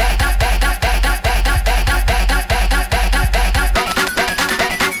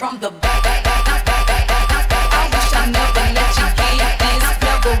from the I wish I never let you get this.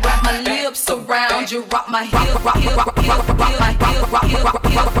 Never wrap my lips around you, rock my heel, rock my heel, rock my heel, rock my heel.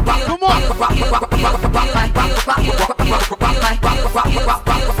 Come on.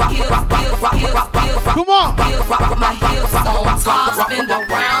 Come on. Rock my hips on top, spin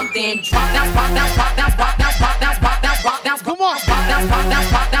around, then drop. Come on.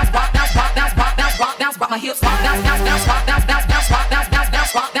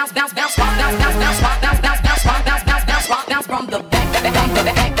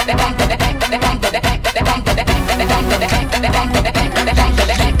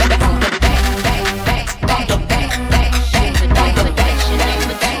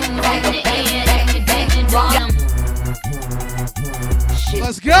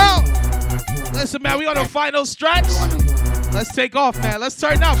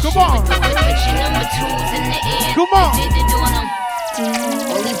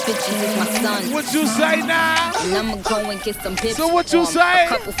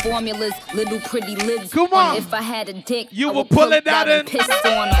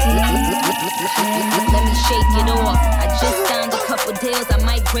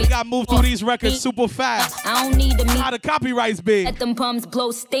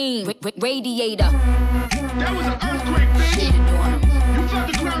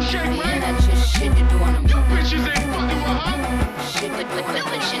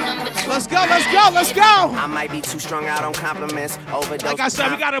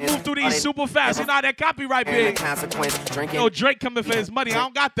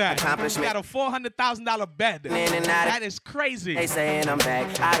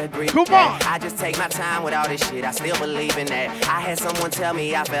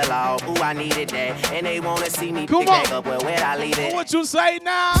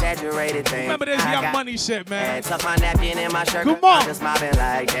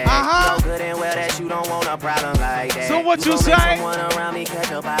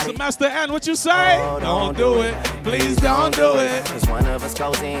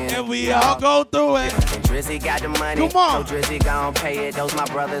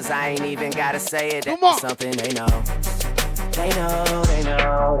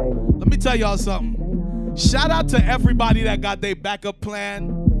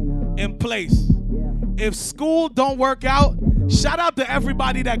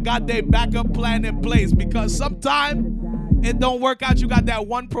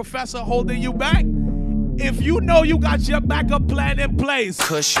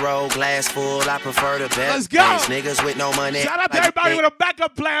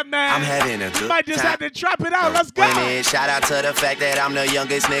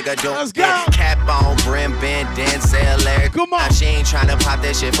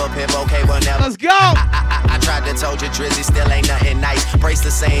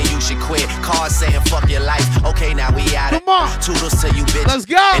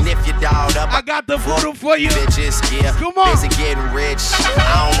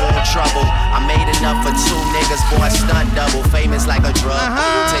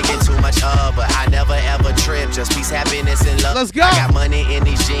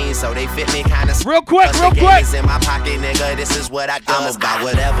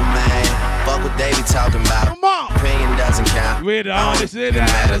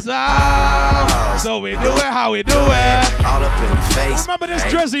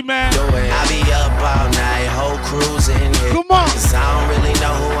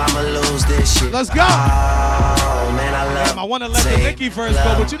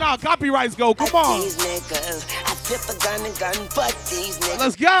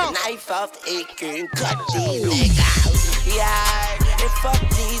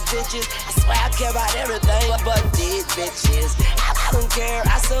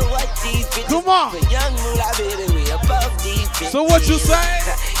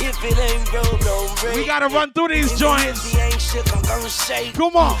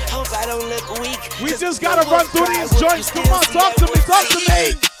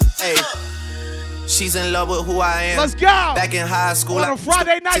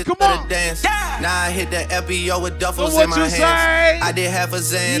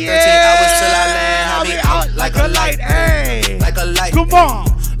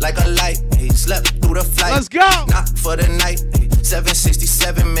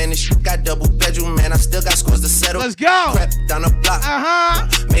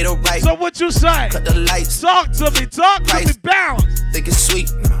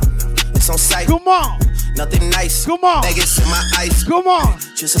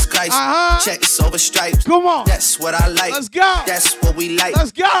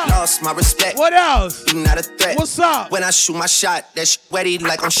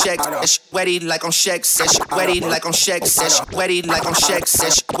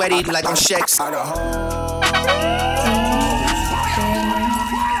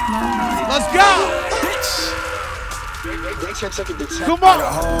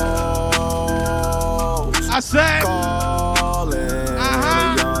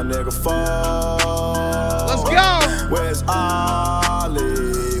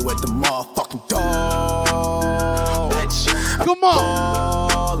 Come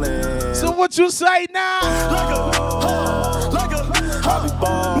on. So what you say now?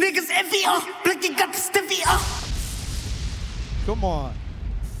 Niggas envy Blicky got the stiffy Come on.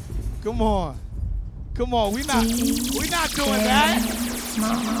 Come on. Come on. We not doing that.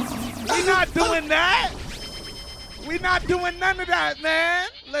 We not doing that. We not doing none of that, man.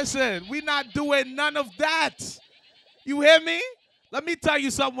 Listen, we not doing none of that. You hear me? Let me tell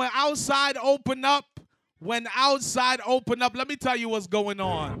you something. When outside open up, let me tell you what's going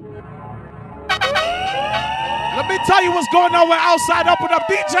on. Let me tell you what's going on when outside open up.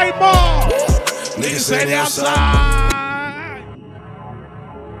 DJ Moore. Niggas say they outside.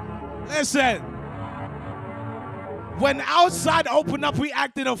 Listen. When outside open up, we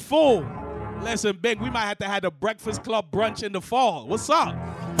acted a fool. Listen, Big, we might have to have the Breakfast Club brunch in the fall. What's up?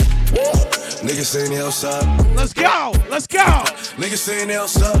 Niggas saying they outside. Let's go. Let's go. Niggas saying they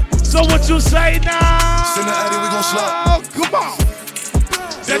outside. So what you say now? Send the Addy, we gon' slide. Come on.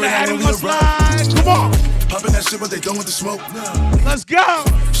 Send the Addy, we gon' slide. Come on. Popping that shit, but they done with the smoke. Let's go.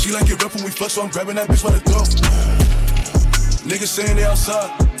 She like it rough when we fuck, so I'm grabbing that bitch by the throat. Niggas saying they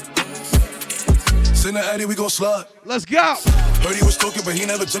outside. Send the Addy, we gon' slide. Let's go. Heard he was talking, but he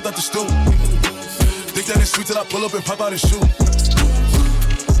never jumped out the stool. Think that it's sweet till I pull up and pop out his shoe.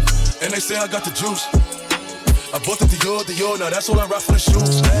 And they say I got the juice. I bought the Dior, now that's all I rock for the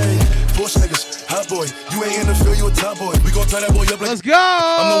shoes. Hey, Porsche niggas, hot boy. You ain't in the field, you a top boy. We gon' tie that boy up like. Let's go.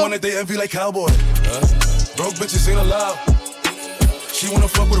 I'm the one that they envy like cowboy. Broke bitches ain't allowed. She wanna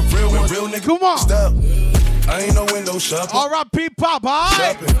fuck with a real one, real nigga. Come on. Stop. I ain't no window shopping. R.I.P. Pop,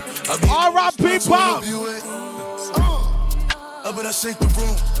 alright? R.I.P. Pop. I bet I shake the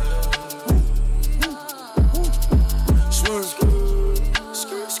room. Swerve.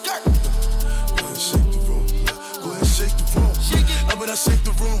 Skirt. Go ahead, shake the room. Go ahead, shake the room. I bet I shake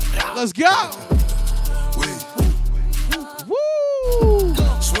the room. Let's go. Woo.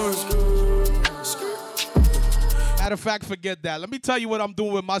 Swerve. Matter of fact, forget that. Let me tell you what I'm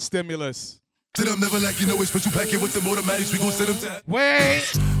doing with my stimulus. Did I'm never like, you know, a special packet with the automatics. We gon' send them to. Wait.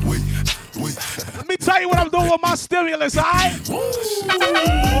 Let me tell you what I'm doing with my stimulus, alright?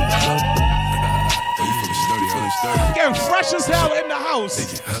 Getting fresh as hell in the house.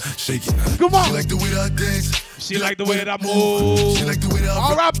 Shake it. Come on. She like the way that I dance. She like the way that I move. She like the way that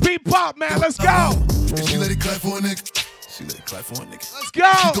I R.I.P. Pop, man. Let's go. And she let it clap for a nigga. Let's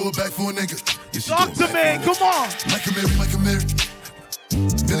go. She throw it back for a nigga. Yeah, talk to me. Come on. Mike and Mary.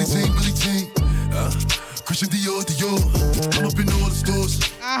 Billie Jean. Christian Dior. I'm up in all the stores.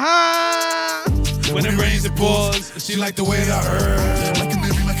 When it rains, it pours. She like the way I heard. Mike and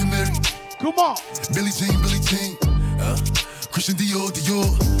Mary. Come on. Billie Jean. Christian Dior.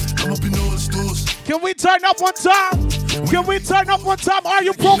 I'm up in all the stores. Can we turn up one time? Are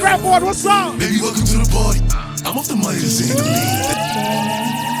you program board? What's up? Baby, welcome to the party. I'm off the money to sing the lead.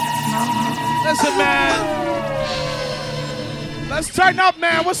 Listen, man. Let's turn up,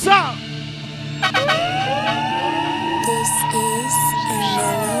 man. What's up?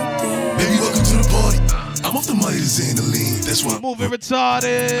 Baby, welcome to the party. I'm off the money to sing the lead. That's why I'm moving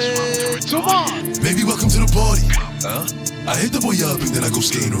retarded. Come on. Baby, welcome to the party. I hit the boy up and then I go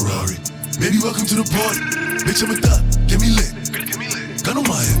skate in a Rari. Baby, welcome to the party. Bitch, I'm a thot. Get me lit. Gun on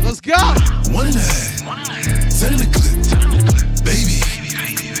my head. Let's go. 1.5. 10 in the clip.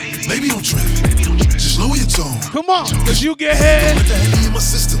 Baby, don't trip. Just lower your tone. Come on, cause you get hit. Put the Henny in my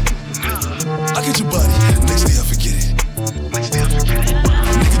system. I get your body. Next day I forget it.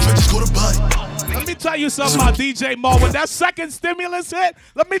 Nigga try to score the body. Let me tell you something about DJ Mo. When that second stimulus hit,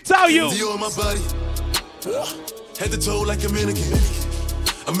 let me tell you. Dior on my body. Head to toe like a mannequin.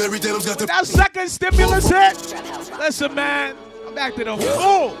 I'm every day I've got the. That second stimulus hit. Listen, man. I'm acting a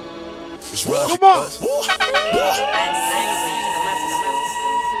fool. Come on.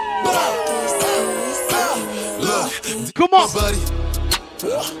 Look, come on. My body.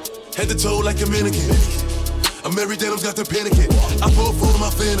 Head to toe like a mannequin. I'm every day I've got the panicking. I pull for my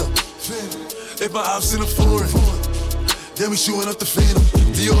phantom. If my ops in a foreign, then we shooting up the phantom.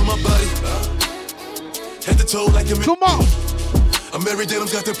 Dior on my body. Head to toe like a mannequin. Come on. I'm every day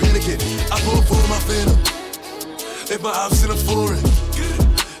I've got the panicking. I pull for my phantom. If my ops in a foreign,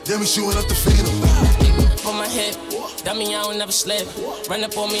 then we shooting up the phantom. On my head, that mean I don't never slip. Run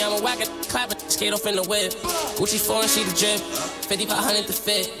up on me, I'm a whack it, clap it, skate off in the whip. Gucci foreign, she the drip. 5,500 to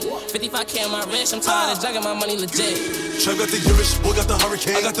fit. 55K on my wrist, I'm tired of jugging my money legit. Trap got the Irish, boy got the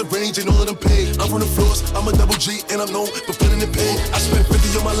hurricane. I got the range and all of them paid. I'm from the floors, I'm a double G, and I'm known for feeling the pain. I spent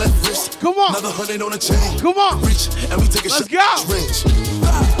 50 on my left wrist. Come on. Another 100 on the chain. Come on. Reach, and we take a Let's shot. Go. Range.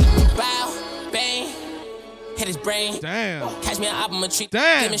 Bow, bang. hit his brain. Damn. Catch me an album, a treat.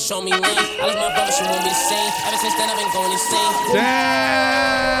 Damn. Give me, show me lean. I lost my brother, she won't be the same. Ever since then, I've been going insane.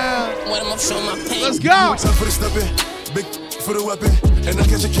 Damn. When I'm up, showing my pain. Let's go. Time for the stepping, big for the weapon, and I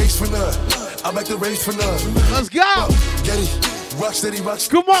catch a case for none. I back the race for none. Let's go. Get it. Rock steady, rock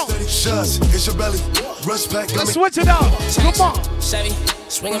steady. Come on. Shots, it's your belly. Rush back. Let's switch it up. Come on. Chevy,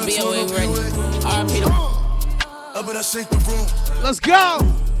 swing a BOA ready. RP the. Up and I shake the room. Let's go.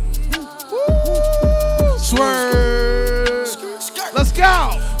 Swerve. Let's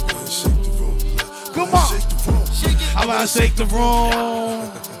go. Come on. How about I shake the room?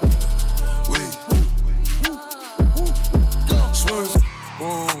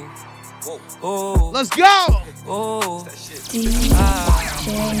 Let's go.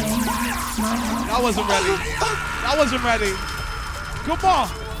 I wasn't ready. I wasn't ready. Come on.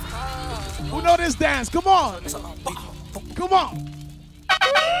 Who know this dance? Come on. Come on. Come on.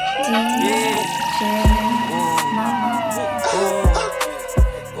 Yeah.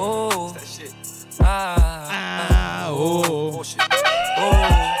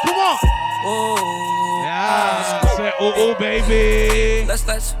 Say, oh, baby. Let's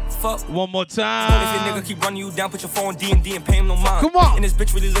fuck. One more time. If your nigga keep running you down, put your phone D&D and pay him no mind. Come on. And this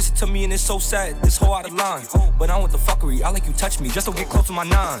bitch really listen to me and it's so sad. This whole out of line. But I want the fuckery. I like you touch me just to get close to my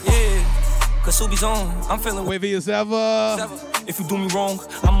nine. Yeah. Cause Subi's on. I'm feeling wavy as ever. If you do me wrong,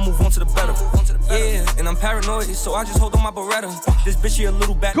 I'ma move on to the better. Yeah, and I'm paranoid, so I just hold on my Beretta. This bitch here a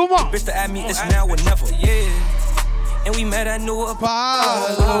little back. Come on. The bitch to add me, it's now or never. Yeah. And we met at New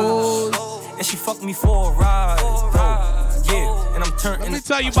Apollo. And she fucked me for a ride. Yeah, and I'm turning. Let me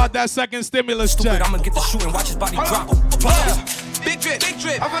tell you about that second stimulus check. I'ma get the shoe and watch his body drop. Big drip, big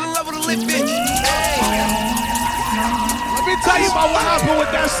drip. I fell in love with a lit bitch. Let me tell you about what happened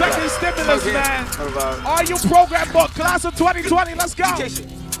with that second stimulus, man. Are you program book, class of 2020? Let's go.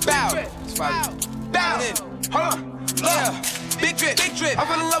 Bow, bow. Hold on, yeah. Big drip, big drip. I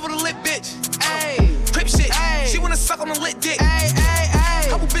fell in love with a lit bitch. Ayy, crip shit. Ay. She wanna suck on a lit dick. Ay.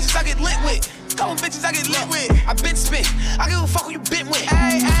 Couple bitches I get lit with. Couple bitches I get lit with. I been spit. I give a fuck who you been with.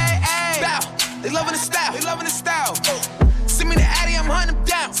 Ay. Bow. They loving the style. They loving the style. Send me the Addy, I'm hunting them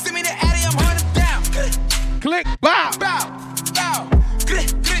down. Send me the Addy, I'm hunting them down. Click, bow. Bow.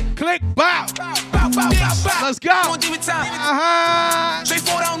 Click, bow. Let's go. Uh-huh.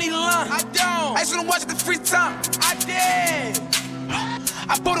 Straightforward, I don't need a line. I don't. I just wanna watch it the free time. I did.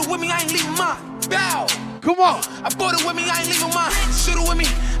 I bought it with me, I ain't leaving mine. Bow. Come on. I bought it with me, I ain't leaving mine. Shoot it with me.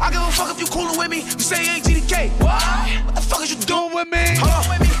 I give a fuck if you coolin' with me. You say you ain't GDK. What the fuck is you doing with me? Hold on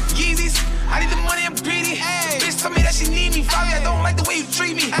with me. Yeezys. I need the money, I'm greedy. Ay. Bitch told me that she need me. Fabi, I don't like the way you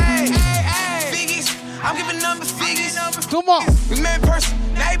treat me. Figgies. I'm giving number figures. Come on. We met in person.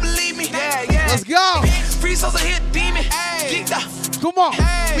 Now you believe me. Yeah. Let's go. Free souls are here, demon. Geeked up. Come on.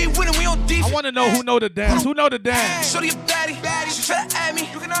 We winning, we on defense. I want to know who know the dance. Who know the dance? Shorty a baddie. She try to add me.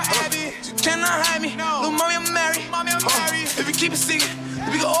 You cannot have me. She cannot hide me. No. Little mommy, I'm married. If you keep it secret,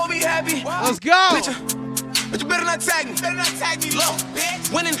 we can all be happy. Let's go. But you better not tag me. Low,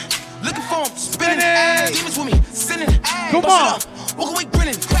 bitch. Winning. Looking for him. Spinning. Demons with me. Sinning. Come on. Walk away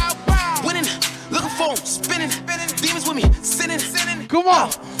grinning. Winning. Looking for him. Spinning. Demons with me. Sinning. Come on.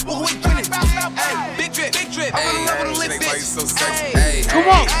 Walk away grinning. Big drip. Big drip. I'm in love with a lit bitch. Come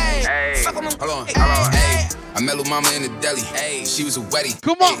on. Hold on. I met Lil Mama in the deli. She was a wetty.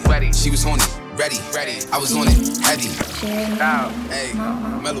 Come on. She was horny. Ready. I was on it. Heavy. Hey.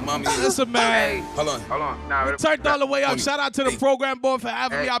 Met Lil Mama. Listen, man. Hold on. We turned all the way up. Shout out to the program board for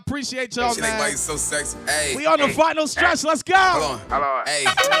having me. I appreciate y'all, She man. like, why you so sexy? Hey. We on the final stretch. Let's go. Hold on. Hey.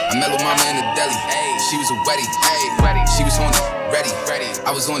 I met Lil Mama in the deli. She was a wetty. She was horny. Ready.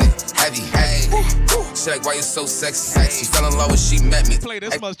 I was on it. Heavy. Hey. She like, why you so sexy? She fell in love when she met me. Play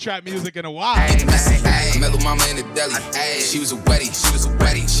this much trap music in a while. I met Lil Mama in the deli. She was a wetty.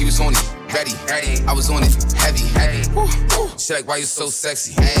 She was on it. Ready. I was on it. Heavy. She like, why you so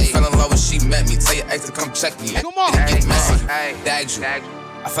sexy? Fell in love when she met me. Tell your ex to come check me. Come on. Get messy. Dagged you.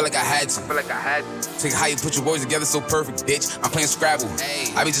 I felt like I had to. Take how you put your words together so perfect, bitch. I'm playing Scrabble.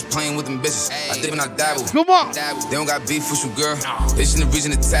 I be just playing with them bitches. I dip and I dabble. Come on. They don't got beef with you, girl. They just the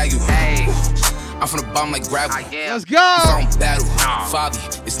reason to tag you. I'm from the bottom like gravel. Let's go. I don't battle. Fabi,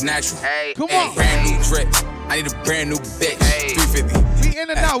 it's natural. Come on. Brand new drip. I need a brand new bitch. 350. We in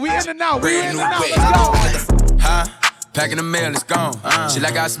and out. Let's go. Huh? Packing the mail, it's gone. She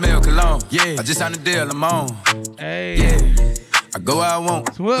like I smell cologne. Yeah. I just signed a deal, I'm on. Hey. Yeah. I go where I want.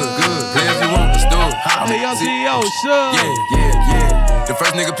 Good. Play if you want, let's do it. Hey, yo, CEO, sure. Yeah. The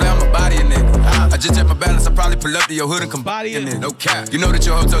first nigga play on my body, a nigga. I just check my balance, I probably pull up to your hood and come body in there. No cap. You know that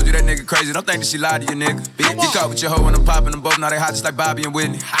your hoe told you that nigga crazy. Don't think that she lied to you, nigga. Bitch, you caught with your hoe and I'm popping them both. Now they hot just like Bobby and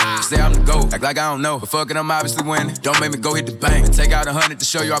Whitney. Say I'm the GOAT, act like I don't know. But fuck it, I'm obviously winning. Don't make me go hit the bank and take out 100 to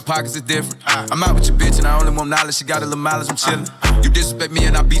show you our pockets is different. I'm out with your bitch and I only want knowledge. She got a little mileage, I'm chillin'. You disrespect me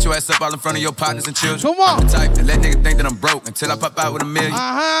and I beat your ass up all in front of your partners and children. Come on. I'm the type that let niggas think that I'm broke until I pop out with $1 million.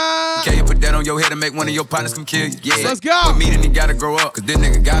 Okay, you put that on your head and make one of your partners come kill you. Yeah. Let's go. With me, then he gotta grow up, cause this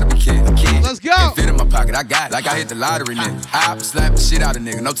nigga gotta be kid. Let's go. Can't fit in my pocket, I got it. Like I hit the lottery, nigga. I slap the shit out of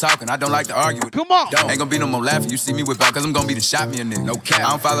nigga. No talking, I don't like to argue with. Come on. Ain't gonna be no more laughing. You see me whip out, cause I'm gonna be the shot me a nigga. No cap. I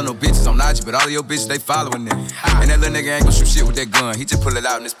don't follow no bitches on IG, but all of your bitches, they following nigga. And that little nigga ain't gonna shoot shit with that gun. He just pull it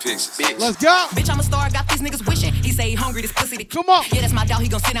out in his pictures. Let's go. Bitch, I'm a star, got these niggas wishing. He say he hungry, this pussy. Come on. Yeah, that's my dog, he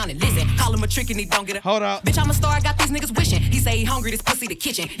gon' sit down and listen. Call him a trick and he don't get it. Hold up. Bitch, I'm a star, got these niggas wishing. He say he hungry, this pussy the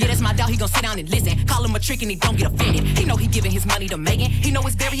kitchen. Yeah, that's my dog, he gon' sit down and listen. Call him a trick and he don't get offended. He know he giving his money to Megan. He know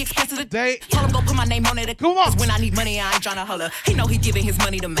it's very expensive to date. Tell him go put my name on it. Come on. When I need money, I ain't tryna holler. He know he giving his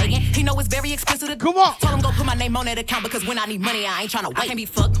money to Megan. He know it's very expensive to. Come on. Tell him go put my name on that account because when I need money, I ain't tryna wait. I can't be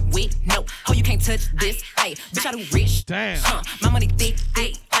fucked with, no. Oh, you can't touch this, hey. Bitch, I do rich. Damn. My money thick,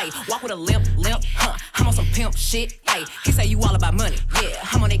 hey. Walk with a limp, I'm on some pimp shit, hey. He say you all about money, yeah.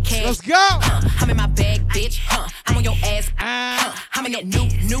 I'm on that cash. Let's go. I'm in my bag, bitch, I'm on your ass, I'm in that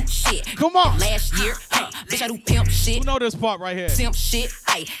new shit. Come on. Last year, bitch, I do pimp shit. Who know this part right here? Simp shit,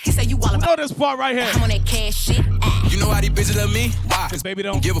 hey. He say you all about. Who know this part right here? I'm on that cash shit. You know how these bitches love me? Why? Cause baby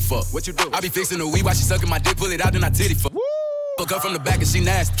don't give a fuck. What you do? I be fixing the weed while she sucking my dick, pull it out, then I titty fuck. Fuck up from the back and she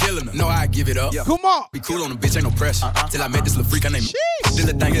nasty, killing her. No, I give it up. Yeah. Come on. Be cool on the bitch, ain't no pressure. Till I met this little freak, her name. This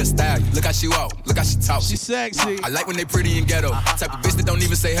little thing here style. Look how she walk, look how she talk. She sexy. I like when they pretty and ghetto. Type of bitch that don't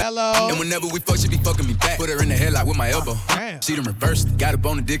even say hello. And whenever we fuck, she be fucking me back. Put her in the headlock with my elbow. Damn. She done reversed. Got a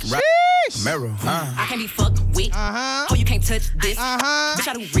bone and dick and right. Marrow. I can't be fucked with. Oh, you can't touch this. Bitch,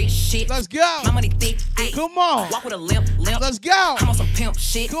 I do rich shit. Let's go. My money thick. Come on. Walk with a limp. Let's go. I'm on some pimp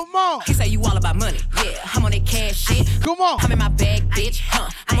shit. Come on. He say you all about money. Yeah, I'm on that cash shit. Come on. I'm in my bag, bitch.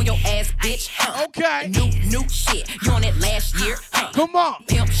 I'm on your ass, bitch. Okay. New shit. You on that last year. Come on.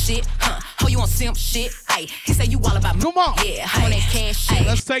 Pimp shit. Oh, you on simp shit. Ay, he say you all about money. Come on. Yeah, I'm on that cash shit.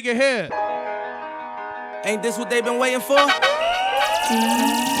 Let's take it here. Ain't this what they been waiting for?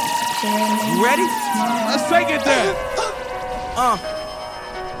 You ready? Let's take it there.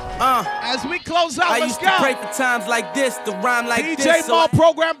 As we close out, I let's used go. to pray for times like this, to rhyme like DJ this. Ball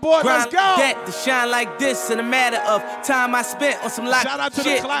program boy, let's go. That to shine like this in a matter of time I spent on some lock Shout out to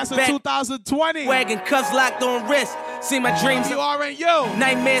shit. the class of Back 2020. Wagon cuffs locked on wrist. See my dreams. You already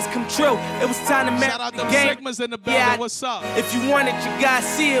nightmares come true. It was time to match Shout out the to game. Sigmas in the building. Yeah, What's up? If you want it, you gotta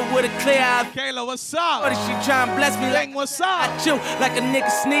see it with a clear eye. Kayla, what's up? What is she trying to bless me? Ling, what's up? I chew like a nigga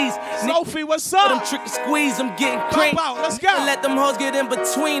sneeze. Sophie, what's up? Them trick and squeeze, I'm getting cream. Out, let's go. Let them hoes get in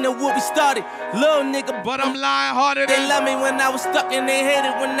between of what we started. Little nigga, but I'm lying harder they than. love me when I was stuck and they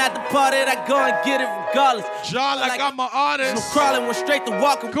hated when I departed. I go and get it regardless. Jaw like I'm an artist. No crawling, went straight to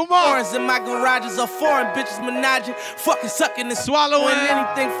walking. Come on. Foreigns in my garages are foreign bitches menaging. Fucking sucking and swallowing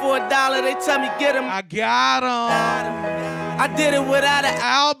anything for $1. They tell me get them. I got them. I did it without an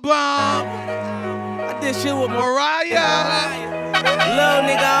album. I did shit with Mariah. Little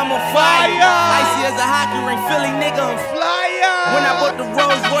nigga, I'm on fire. Icy as a hockey ring, Philly nigga, I'm flyer. When I bought the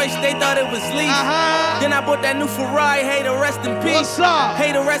Rolls Royce, they thought it was lease. Then I bought that new Ferrari, hey to rest in peace. What's up?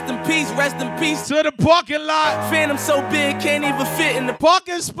 Hey to rest in peace, rest in peace. To the parking lot. Phantom so big, can't even fit in the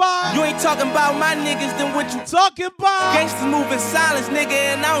parking spot. You ain't talking about my niggas, then what you talking about? Gangsters move in silence,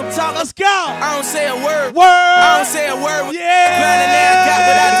 nigga, and I don't talk. Let's go. I don't say a word. I don't say a word. Yeah. Grinding ass got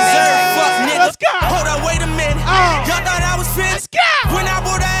what I deserve. Fuck nigga. Let's go. Hold up, wait a minute. Y'all thought I was finished. Let's go. When I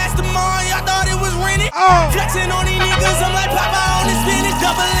bought ass tomorrow, y'all thought it was rented. Flexing on these niggas, I'm like Papa on this finish.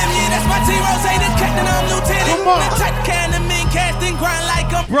 Double M, yeah, that's my T-Rose, say the captain, I'm lieutenant. The type of can of men casting grind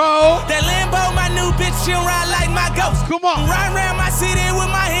like a bro. That Lambo, my new bitch, she'll ride like my ghost. Come on. Ride around my city with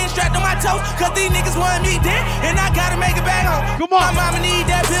my hands strapped on my toes. Cause these niggas want me dead, and I gotta make it back home. Come on. My mama need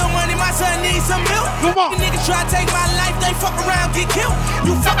that bill money, my son needs some milk. Come on. These niggas try to take my life, they fuck around, get killed.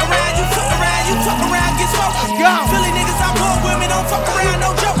 You fuck around, you fuck around, you fuck around, get smoked. Philly niggas, I poor women, don't fuck around,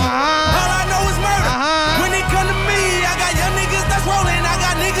 no joke. All I know is murder. When it come to me, I got young niggas that's rolling. I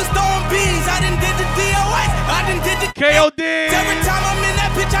got niggas throwing bees. I done did the DOS. I done did the KOD. Every time I'm in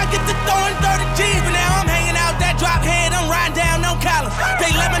that bitch, I get to throwing 30 G's. But now I'm hanging out that drop head. I'm riding down no collar.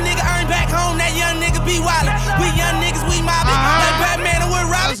 They let my nigga earn back home. That young nigga be wildin'. We young niggas, we mobbing. Like Batman and Wood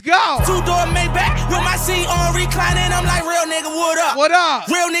Robin. Let's go. 2-door Maybach with my seat on reclining. I'm like, real nigga, what up? What up?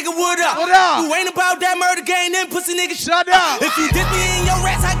 Real nigga, what up? What up? You ain't about that murder game, then pussy nigga. Shut up. If you dip me in your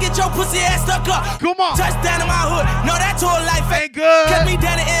rats, I get your pussy ass stuck up. Come on. Touchdown in my hood. No, that tour life ain't good. Kept me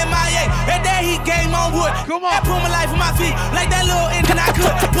down in MIA. That day he gave Come on. I put my life on my feet like that little engine I could.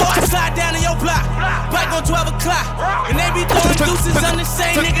 Boy, I slide down in your block. Bike on 12 o'clock. And they be throwing deuces on the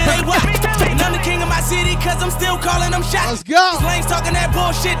same nigga they watch. And I'm the king of my city cause I'm still calling them shots. Let's go. Lanes talking that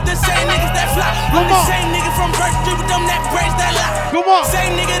bullshit, the same niggas that fly. I'm the same nigga from Birch Street with them that braids that lie. Come on.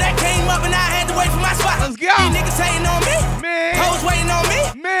 Same nigga that came up and I had to wait for my spot. Let's go. These niggas hating on me. Man. Hoes waiting on me.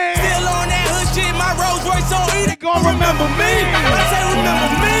 Man. Still on that hood shit, my Rolls Royce on E. They gon' remember me. I say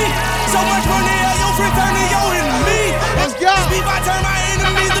remember me. So much money, your friend turning your enemy. Let's go. Beef, I turn my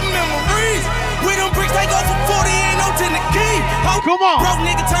enemies to memories. With them bricks, they go for 40, ain't no 10 the key. Come on. Broke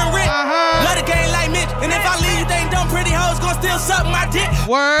nigga turn rich. Love the game like Mitch. And if I leave you, they ain't dumb pretty hoes gon' still suck my dick.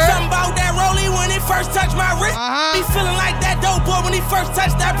 Word. Something about that rollie when it first touched my wrist. Be feeling like that dope boy when he first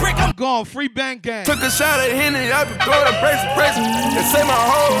touched that brick. I'm going free bank gang. Took a shot at Henny, I been going to brace it. They say my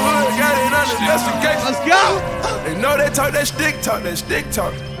whole hood got it under investigation. Let's go. They know they talk that stick talk.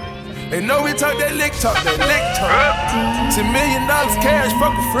 They know we talk that lick talk. $10 million cash,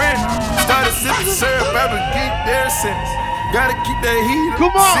 fuck a friend. Started sipping syrup, I been geek there since. Gotta keep that heat.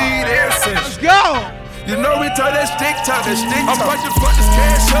 Come on. See there since. Let's go. You know we talk that stick talk. I'm about to fuck this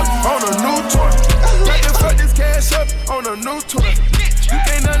cash up on a new toy. About to fuck this cash up on a new toy. You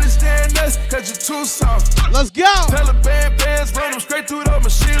can't understand us cause you're too soft. Let's go. Taliban bands run them straight through the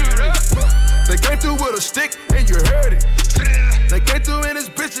machinery. They came through with a stick and you heard it. They came through in this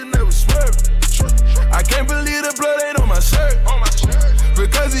bitch and they was swerving. I can't believe the blood ain't on my shirt.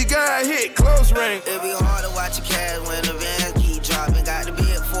 Because he got hit close range. It be hard to watch your cash when the vans keep dropping. Got to be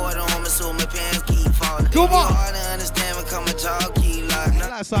at 40 on me so my pants keep falling. Come on. It be hard to understand when come a jaw keep locking.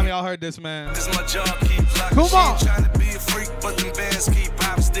 Last time y'all heard this, man. Cause my jaw keep locking. Come on. Trying to be a freak, but them bands keep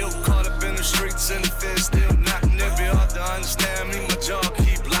popping. Still caught up in the streets and the feds still knocking. It be hard to understand me, my jaw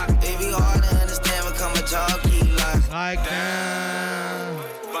keep locking. It be hard to understand when come a jaw keep locking. Like that.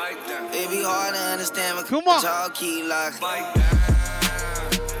 It be hard to understand when come on. jaw keep locking.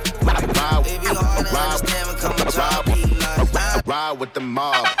 It be hard to understand when come a jaw keep locking. Ride with the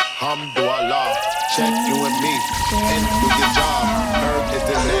mob, Alhamdulillah. Check you and me, and do your job. Herb is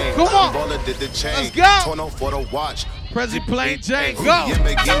the name. Come on. Roller did the chain. Let's go. Torn on for the watch. Prezi Plain Jane, go.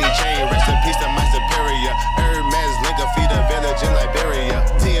 Yamagini chain, rest in peace to my superior. Hermes Linga feed a village in Liberia.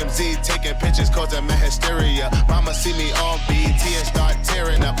 TMZ taking pictures causing my hysteria. Mama see me on BT and start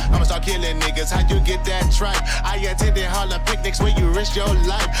tearing up. I'ma start killing niggas. How you get that tripe? I attended Harlem picnics where you risk your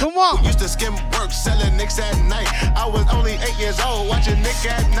life. Come on. Who used to skim work, selling nicks at night. I was only 8 years old, watching Nick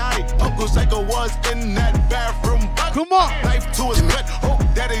at night. Uncle Psycho was in that bathroom. Come on. Knife to his gut, hope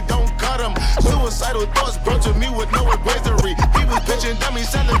daddy don't cut him. Suicidal thoughts brought to me with no advisory. He was bitching dummies,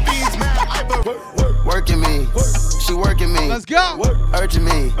 selling bees, man. I Working me, she working me. Let's go. Urging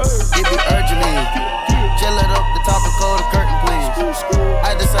me, it be urging me. Chill it up, the top and close the curtain, please.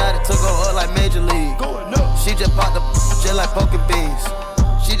 I decided to go up like Major League. She just popped the just like poking beans.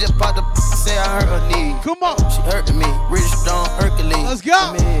 She just popped the say I hurt her knee. Come on. She hurting me, Rich Stone Hercules. Let's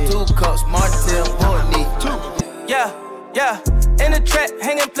go. 2 cups, Martell, Courtney. Yeah. In the trap,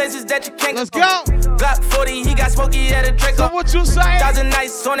 hanging places that you can't. Let's go. Glock 40, he got smoky at a Draco. So what you say? 1,000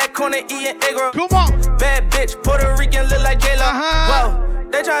 nights on that corner eating egg roll. Come on. Bad bitch, Puerto Rican, look like J-Lo. Whoa,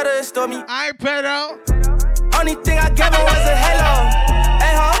 they try to extort me. I ain't pedo. Only thing I gave her was a halo.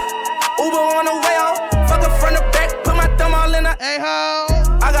 Hey ho, Uber on the way home. Fuck her front to back, put my thumb all in her. Hey ho.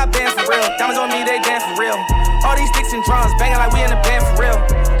 I got bands for real. Diamonds on me, they dance for real. All these sticks and drums banging like we in the band for real.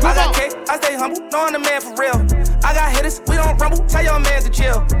 I got cake, I stay humble, no I'm the man for real. I got hitters, we don't rumble, tell your mans to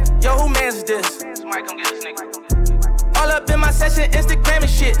chill. Yo, who mans is this? Somebody come get this nigga. All up in my session, Instagram and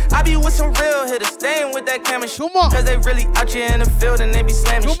shit. I be with some real hitters, staying with that camera shit. Come on. Cause they really out here in the field and they be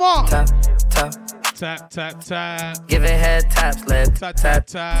slamming shit. Come on. Tap. Giving head taps, let tap.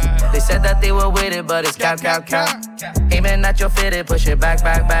 They said that they were with it, but it's cap. Aiming at your fitted, push it back.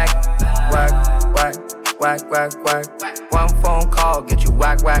 Whack. One phone call, get you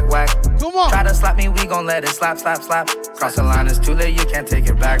whack. Come on. Try to slap me, we gon' let it slap. Cross the line, it's too late, you can't take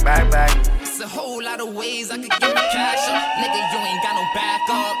it back. It's a whole lot of ways I could get my cash up. Nigga, you ain't got no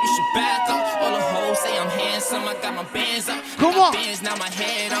backup, you should back up. All the hoes say I'm handsome, I got my bands up. Come on. Bands, now my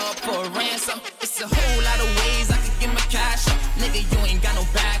head up for a ransom. It's a whole lot of ways I could get my cash up. Nigga, you ain't got no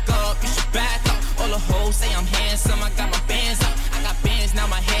backup, you should back up. All the hoes say I'm handsome, I got my bands up. I got bands, now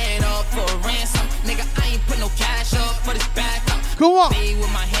my head up for a ransom. Nigga, I ain't put no cash up for this backup. Come on. Stay with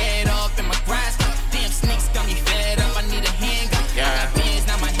my head up and my grass cut. Damn snakes got me fed up, I need a handgun. Yeah. I got bands,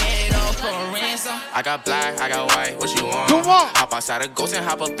 now my head up for a ransom. I got black, I got white, what you want? Come on. Hop outside a ghost and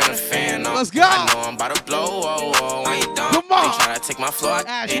hop up in a fan. Let's go. I know I'm about to blow, I ain't dumb. Come on. They tryna take my floor.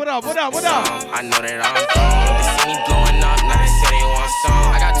 Ash, what up? I know that I'm gone. They see me blowing up, now they say they want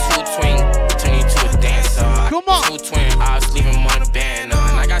some. I got 2 twin, turn you to a dancer.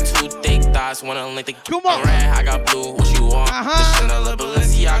 wanna link the come on. Red, I got blue, what you want? The Chanel,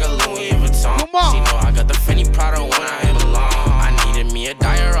 Balenciaga, Louis Vuitton. Come on. She know I got the Fendi Prada when I ain't belong. I needed me a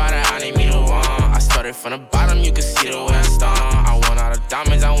diet rider, I need me the one. I started from the bottom, you can see the way I stung. I want all the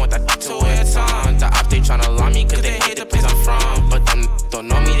diamonds, I want that to wear a ton. The op, they tryna lie me, cause they hate the place I'm from. But them don't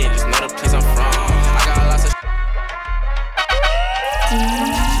know me, they just know the place I'm from. I got lots of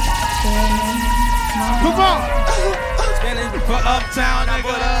come on! For uptown,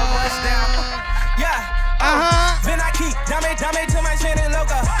 nigga. Yeah. Then I keep dame to my Shannon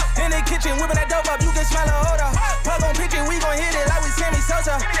loca. In the kitchen, whipping that dope up, you can smell a odor. Plug on pitching, we gon' hit it like we Sammy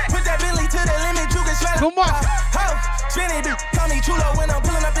Sosa. Put that Billy to the limit, you can smell it. Come on. Spinning, call me Chulo when I'm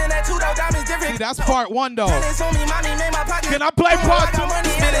pulling up in that two-door diamonds different. See, that's part one, though. Can I play part two?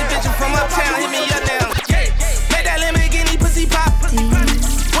 Spinning bitches from uptown, hit me up now. Make that Lamborghini pussy pop.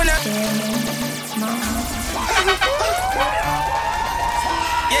 When I...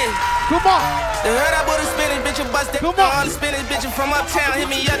 Come on. The heard I bought a spinning bitch and bust that. Come on. All the spinning bitches from uptown, hit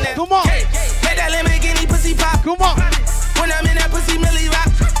me up now. Come on. Make that Lamborghini pussy pop. Come on. When I'm in that pussy, Millie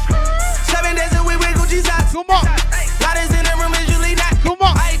rock. 7 days a week with Gucci socks. Come on. Lotters in the room is usually not. Come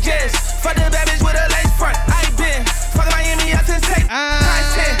on. I just fuck the bad bitch with a lace front. I been fucking Miami out since tape.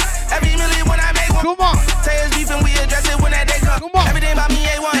 Every milli when I make one. Come on. Say it's beef and we address it when that day come. Come on. Everything about me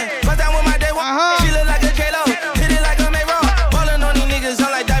A1. Bust down with my day one. She look like a J-Lo. Hit it like a May-Ro. Ballin' on these niggas,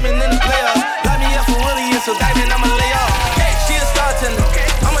 I'm like diamond in the player. Lock me up for Willie, so diamond, I'ma lay off. She a star tender.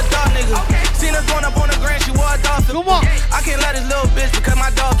 I'm a dog nigga. Seen her going up on the grand, she wore a dolphin. Come on. I can't let this little bitch because my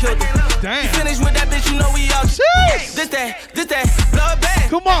dog killed her. Damn. You finish with that bitch, you know we out. This that, blow it back.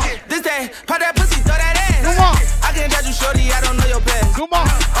 Come on. This that, pop that pussy, throw that ass. Come on. I can't judge you, shorty, I don't know your past. Come on.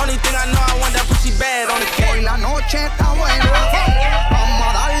 Only thing I know, I want that pussy bad on the cat. Hoy la noche está buena. Vamos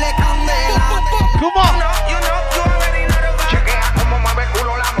a darle candela. Come on. You already know the vibe. Chequea cómo mueve el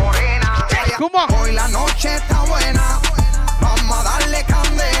culo la morena. Come on. Hoy la noche está buena. Vamos a darle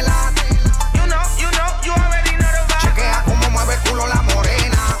candela. You already know the vibe. Chequea cómo mueve el culo la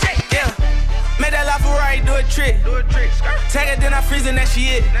morena. Yeah, make that life right, do a trick. Tag it, then I freeze and that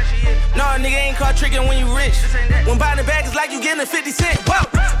she it. No, nigga ain't caught tricking when you rich. When buying the bag, it's like you getting a 50 cent. Whoa,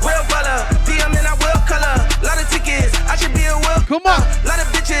 real color, DM and I will color. Lot of tickets, I should be a will. Come on. Lot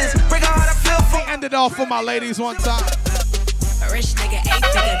of bitches, break out how I feel for. End it off for my ladies one time. A rich nigga,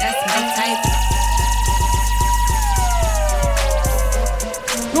 8-figure, that's my type.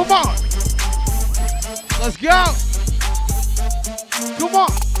 Come on. Let's go. Come on.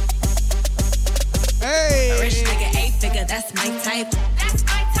 Hey. A rich nigga, 8-figure, that's my type. That's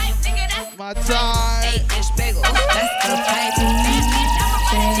my type, nigga, that's my type. 8-inch bagel, that's the type.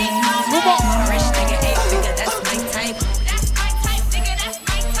 Come on. A rich nigga, 8-figure, that's my type. That's my type, nigga, that's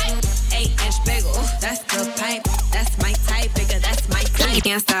my type. 8-inch bagel, that's the pipe. That's my type, nigga, that's my type.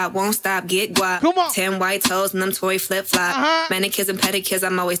 Can't stop, won't stop, get guap. Come on. 10 white toes and them toy flip-flop. Manicures and pedicures,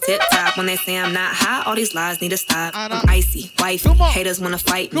 I'm always tip-top. When they say I'm not hot, all these lies need to stop. I'm icy, wifey, haters wanna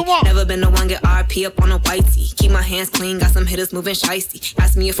fight me. Never been the one get RP up on a whitey. Keep my hands clean, got some hitters moving shicey.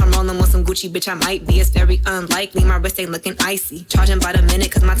 Ask me if I'm rolling with some Gucci, bitch, I might be. It's very unlikely, my wrist ain't looking icy. Charging by the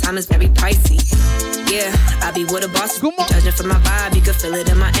minute, cause my time is very pricey. Yeah, I be with a boss. Judging from my vibe, you can feel it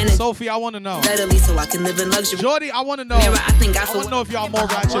in my energy. Sophie, I wanna know. Steadily so I can live in luxury. Jordy, I wanna know. Mirror, I think I wanna know if y'all more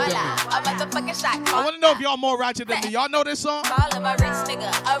ratchet than me. I wanna know if y'all more ratchet than me. Y'all know this song?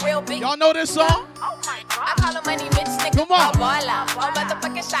 Y'all know this song? Come on. I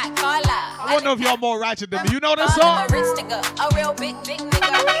wanna know if y'all more ratchet than me. You know this song?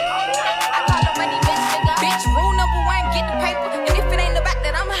 Bitch, rule number 1, get the paper. And if it ain't the back,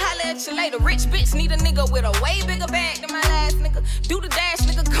 then I'ma holler at you later. Rich bitch need a nigga with a way bigger bag than my last nigga. Do the dash,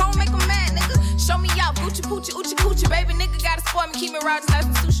 nigga, come make a mad, nigga. Show me out, Gucci, Poochie, Oochie, Coochie, baby. Nigga gotta spoil me, keep me riding like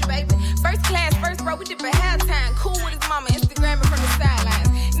some sushi, baby. First class, first row, we dip at halftime. Cool with his mama, Instagramming from the sidelines.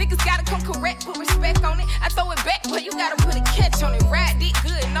 Niggas gotta come correct, put respect on it. I throw it back, but you gotta put a catch on it. Ride dick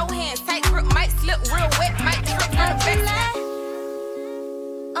good, no hands, tight grip, might slip real wet, might trip on the back.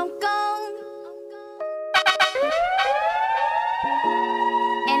 I'm gone.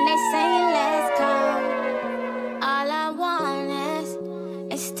 And they saying let's go. All I want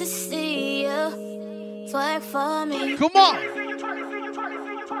is to see you twerk for me. Come on.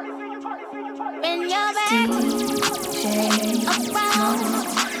 When you're back around.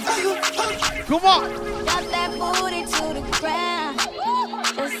 Come on. Got that booty to the ground.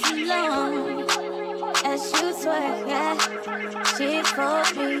 Just as long as you twerk, yeah. She for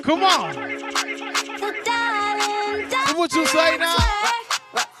me. Come on. So darling, See what you say now?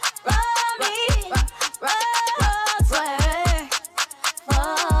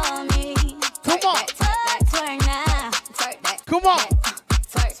 Come on. Come on.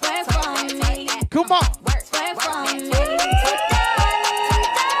 Twerk for me.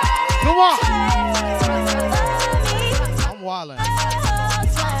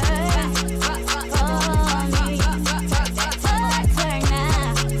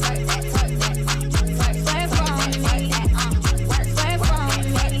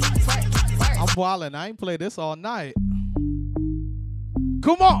 I'm wildin'. I ain't played this all night.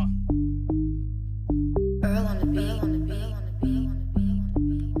 Come on.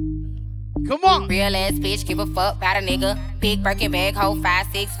 Come on. Real ass bitch, give a fuck about a nigga. Big Birkin bag, hold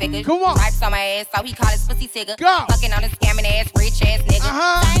 5-6 figures. Come on. Stripes on my ass, so he call his pussy tigger. Go. Fucking on a scamming ass, rich ass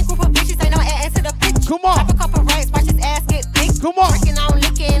nigga. Same group of bitches, ain't no ass to the picture. Come on. Drop a couple racks, watch his ass get big. Come on. Working on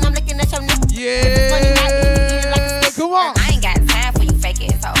licking, I'm looking at your nigga. Yeah. Come on. I ain't got time for you fake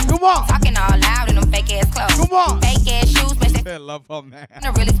ass hoes. Come on. Talking all loud in them fake ass clothes. Come on. Fake ass shoes, man. I love her, man.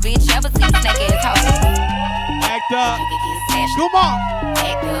 The realest bitch ever seen, snake ass hoe. Act up. Come on.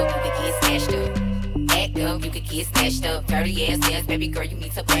 Act up, you could get snatched up. Act up, you could get snatched up. Dirty ass ass, baby girl, you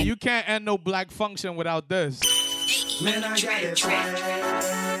need to Man, you can't end no black function without this. Man, I got it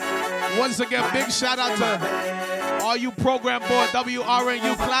right. Once again, big shout out to all you program board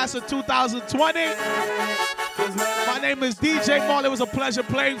WRNU class of 2020. My name is DJ Mall. It was a pleasure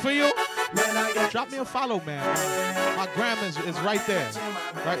playing for you. Drop me a follow, man. My gram is right there.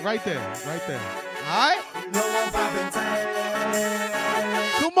 Right there. All right?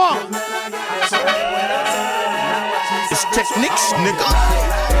 Come on. It's techniques, nigga.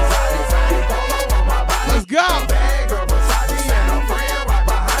 Let's go.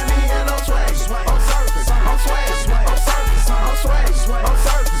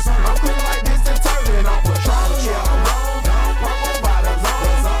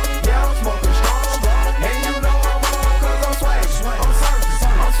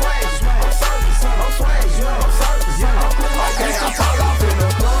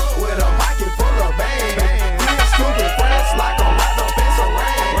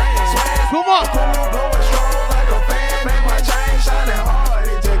 Come on.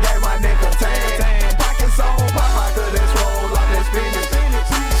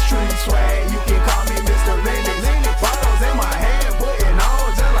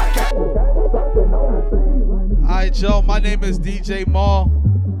 Alright, Joe, my name is DJ Mall.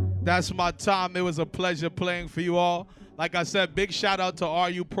 That's my time. It was a pleasure playing for you all. Like I said, big shout out to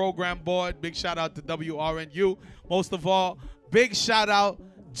RU Program Board. Big shout out to WRNU. Most of all, big shout out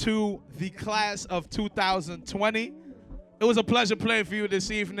to the class of 2020. It was a pleasure playing for you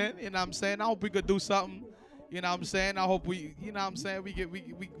this evening. You know what I'm saying? I hope we could do something. You know what I'm saying? I hope we, you know what I'm saying, we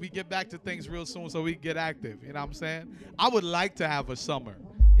get back to things real soon so we can get active. You know what I'm saying? I would like to have a summer.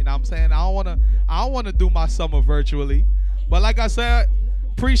 You know what I'm saying? I don't wanna do my summer virtually. But like I said,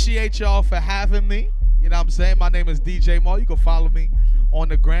 appreciate y'all for having me. You know what I'm saying? My name is DJ Mall. You can follow me on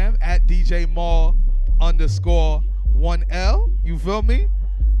the gram at DJ Mall_1L. You feel me?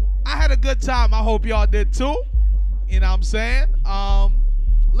 I had a good time. I hope y'all did too. You know what I'm saying?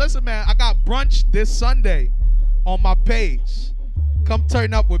 Listen, man, I got brunch this Sunday on my page. Come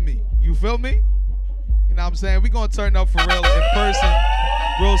turn up with me. You feel me? You know what I'm saying? We gonna turn up for real in person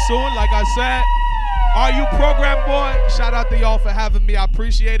real soon. Like I said, RU Program Board, shout out to y'all for having me. I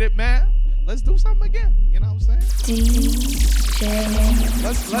appreciate it, man. Let's do something again. You know what I'm saying?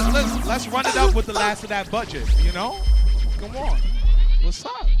 Let's run it up with the last of that budget, you know? Come on. What's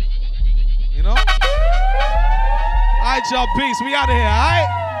up? You know? All right, y'all. Peace. We out of here, all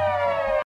right?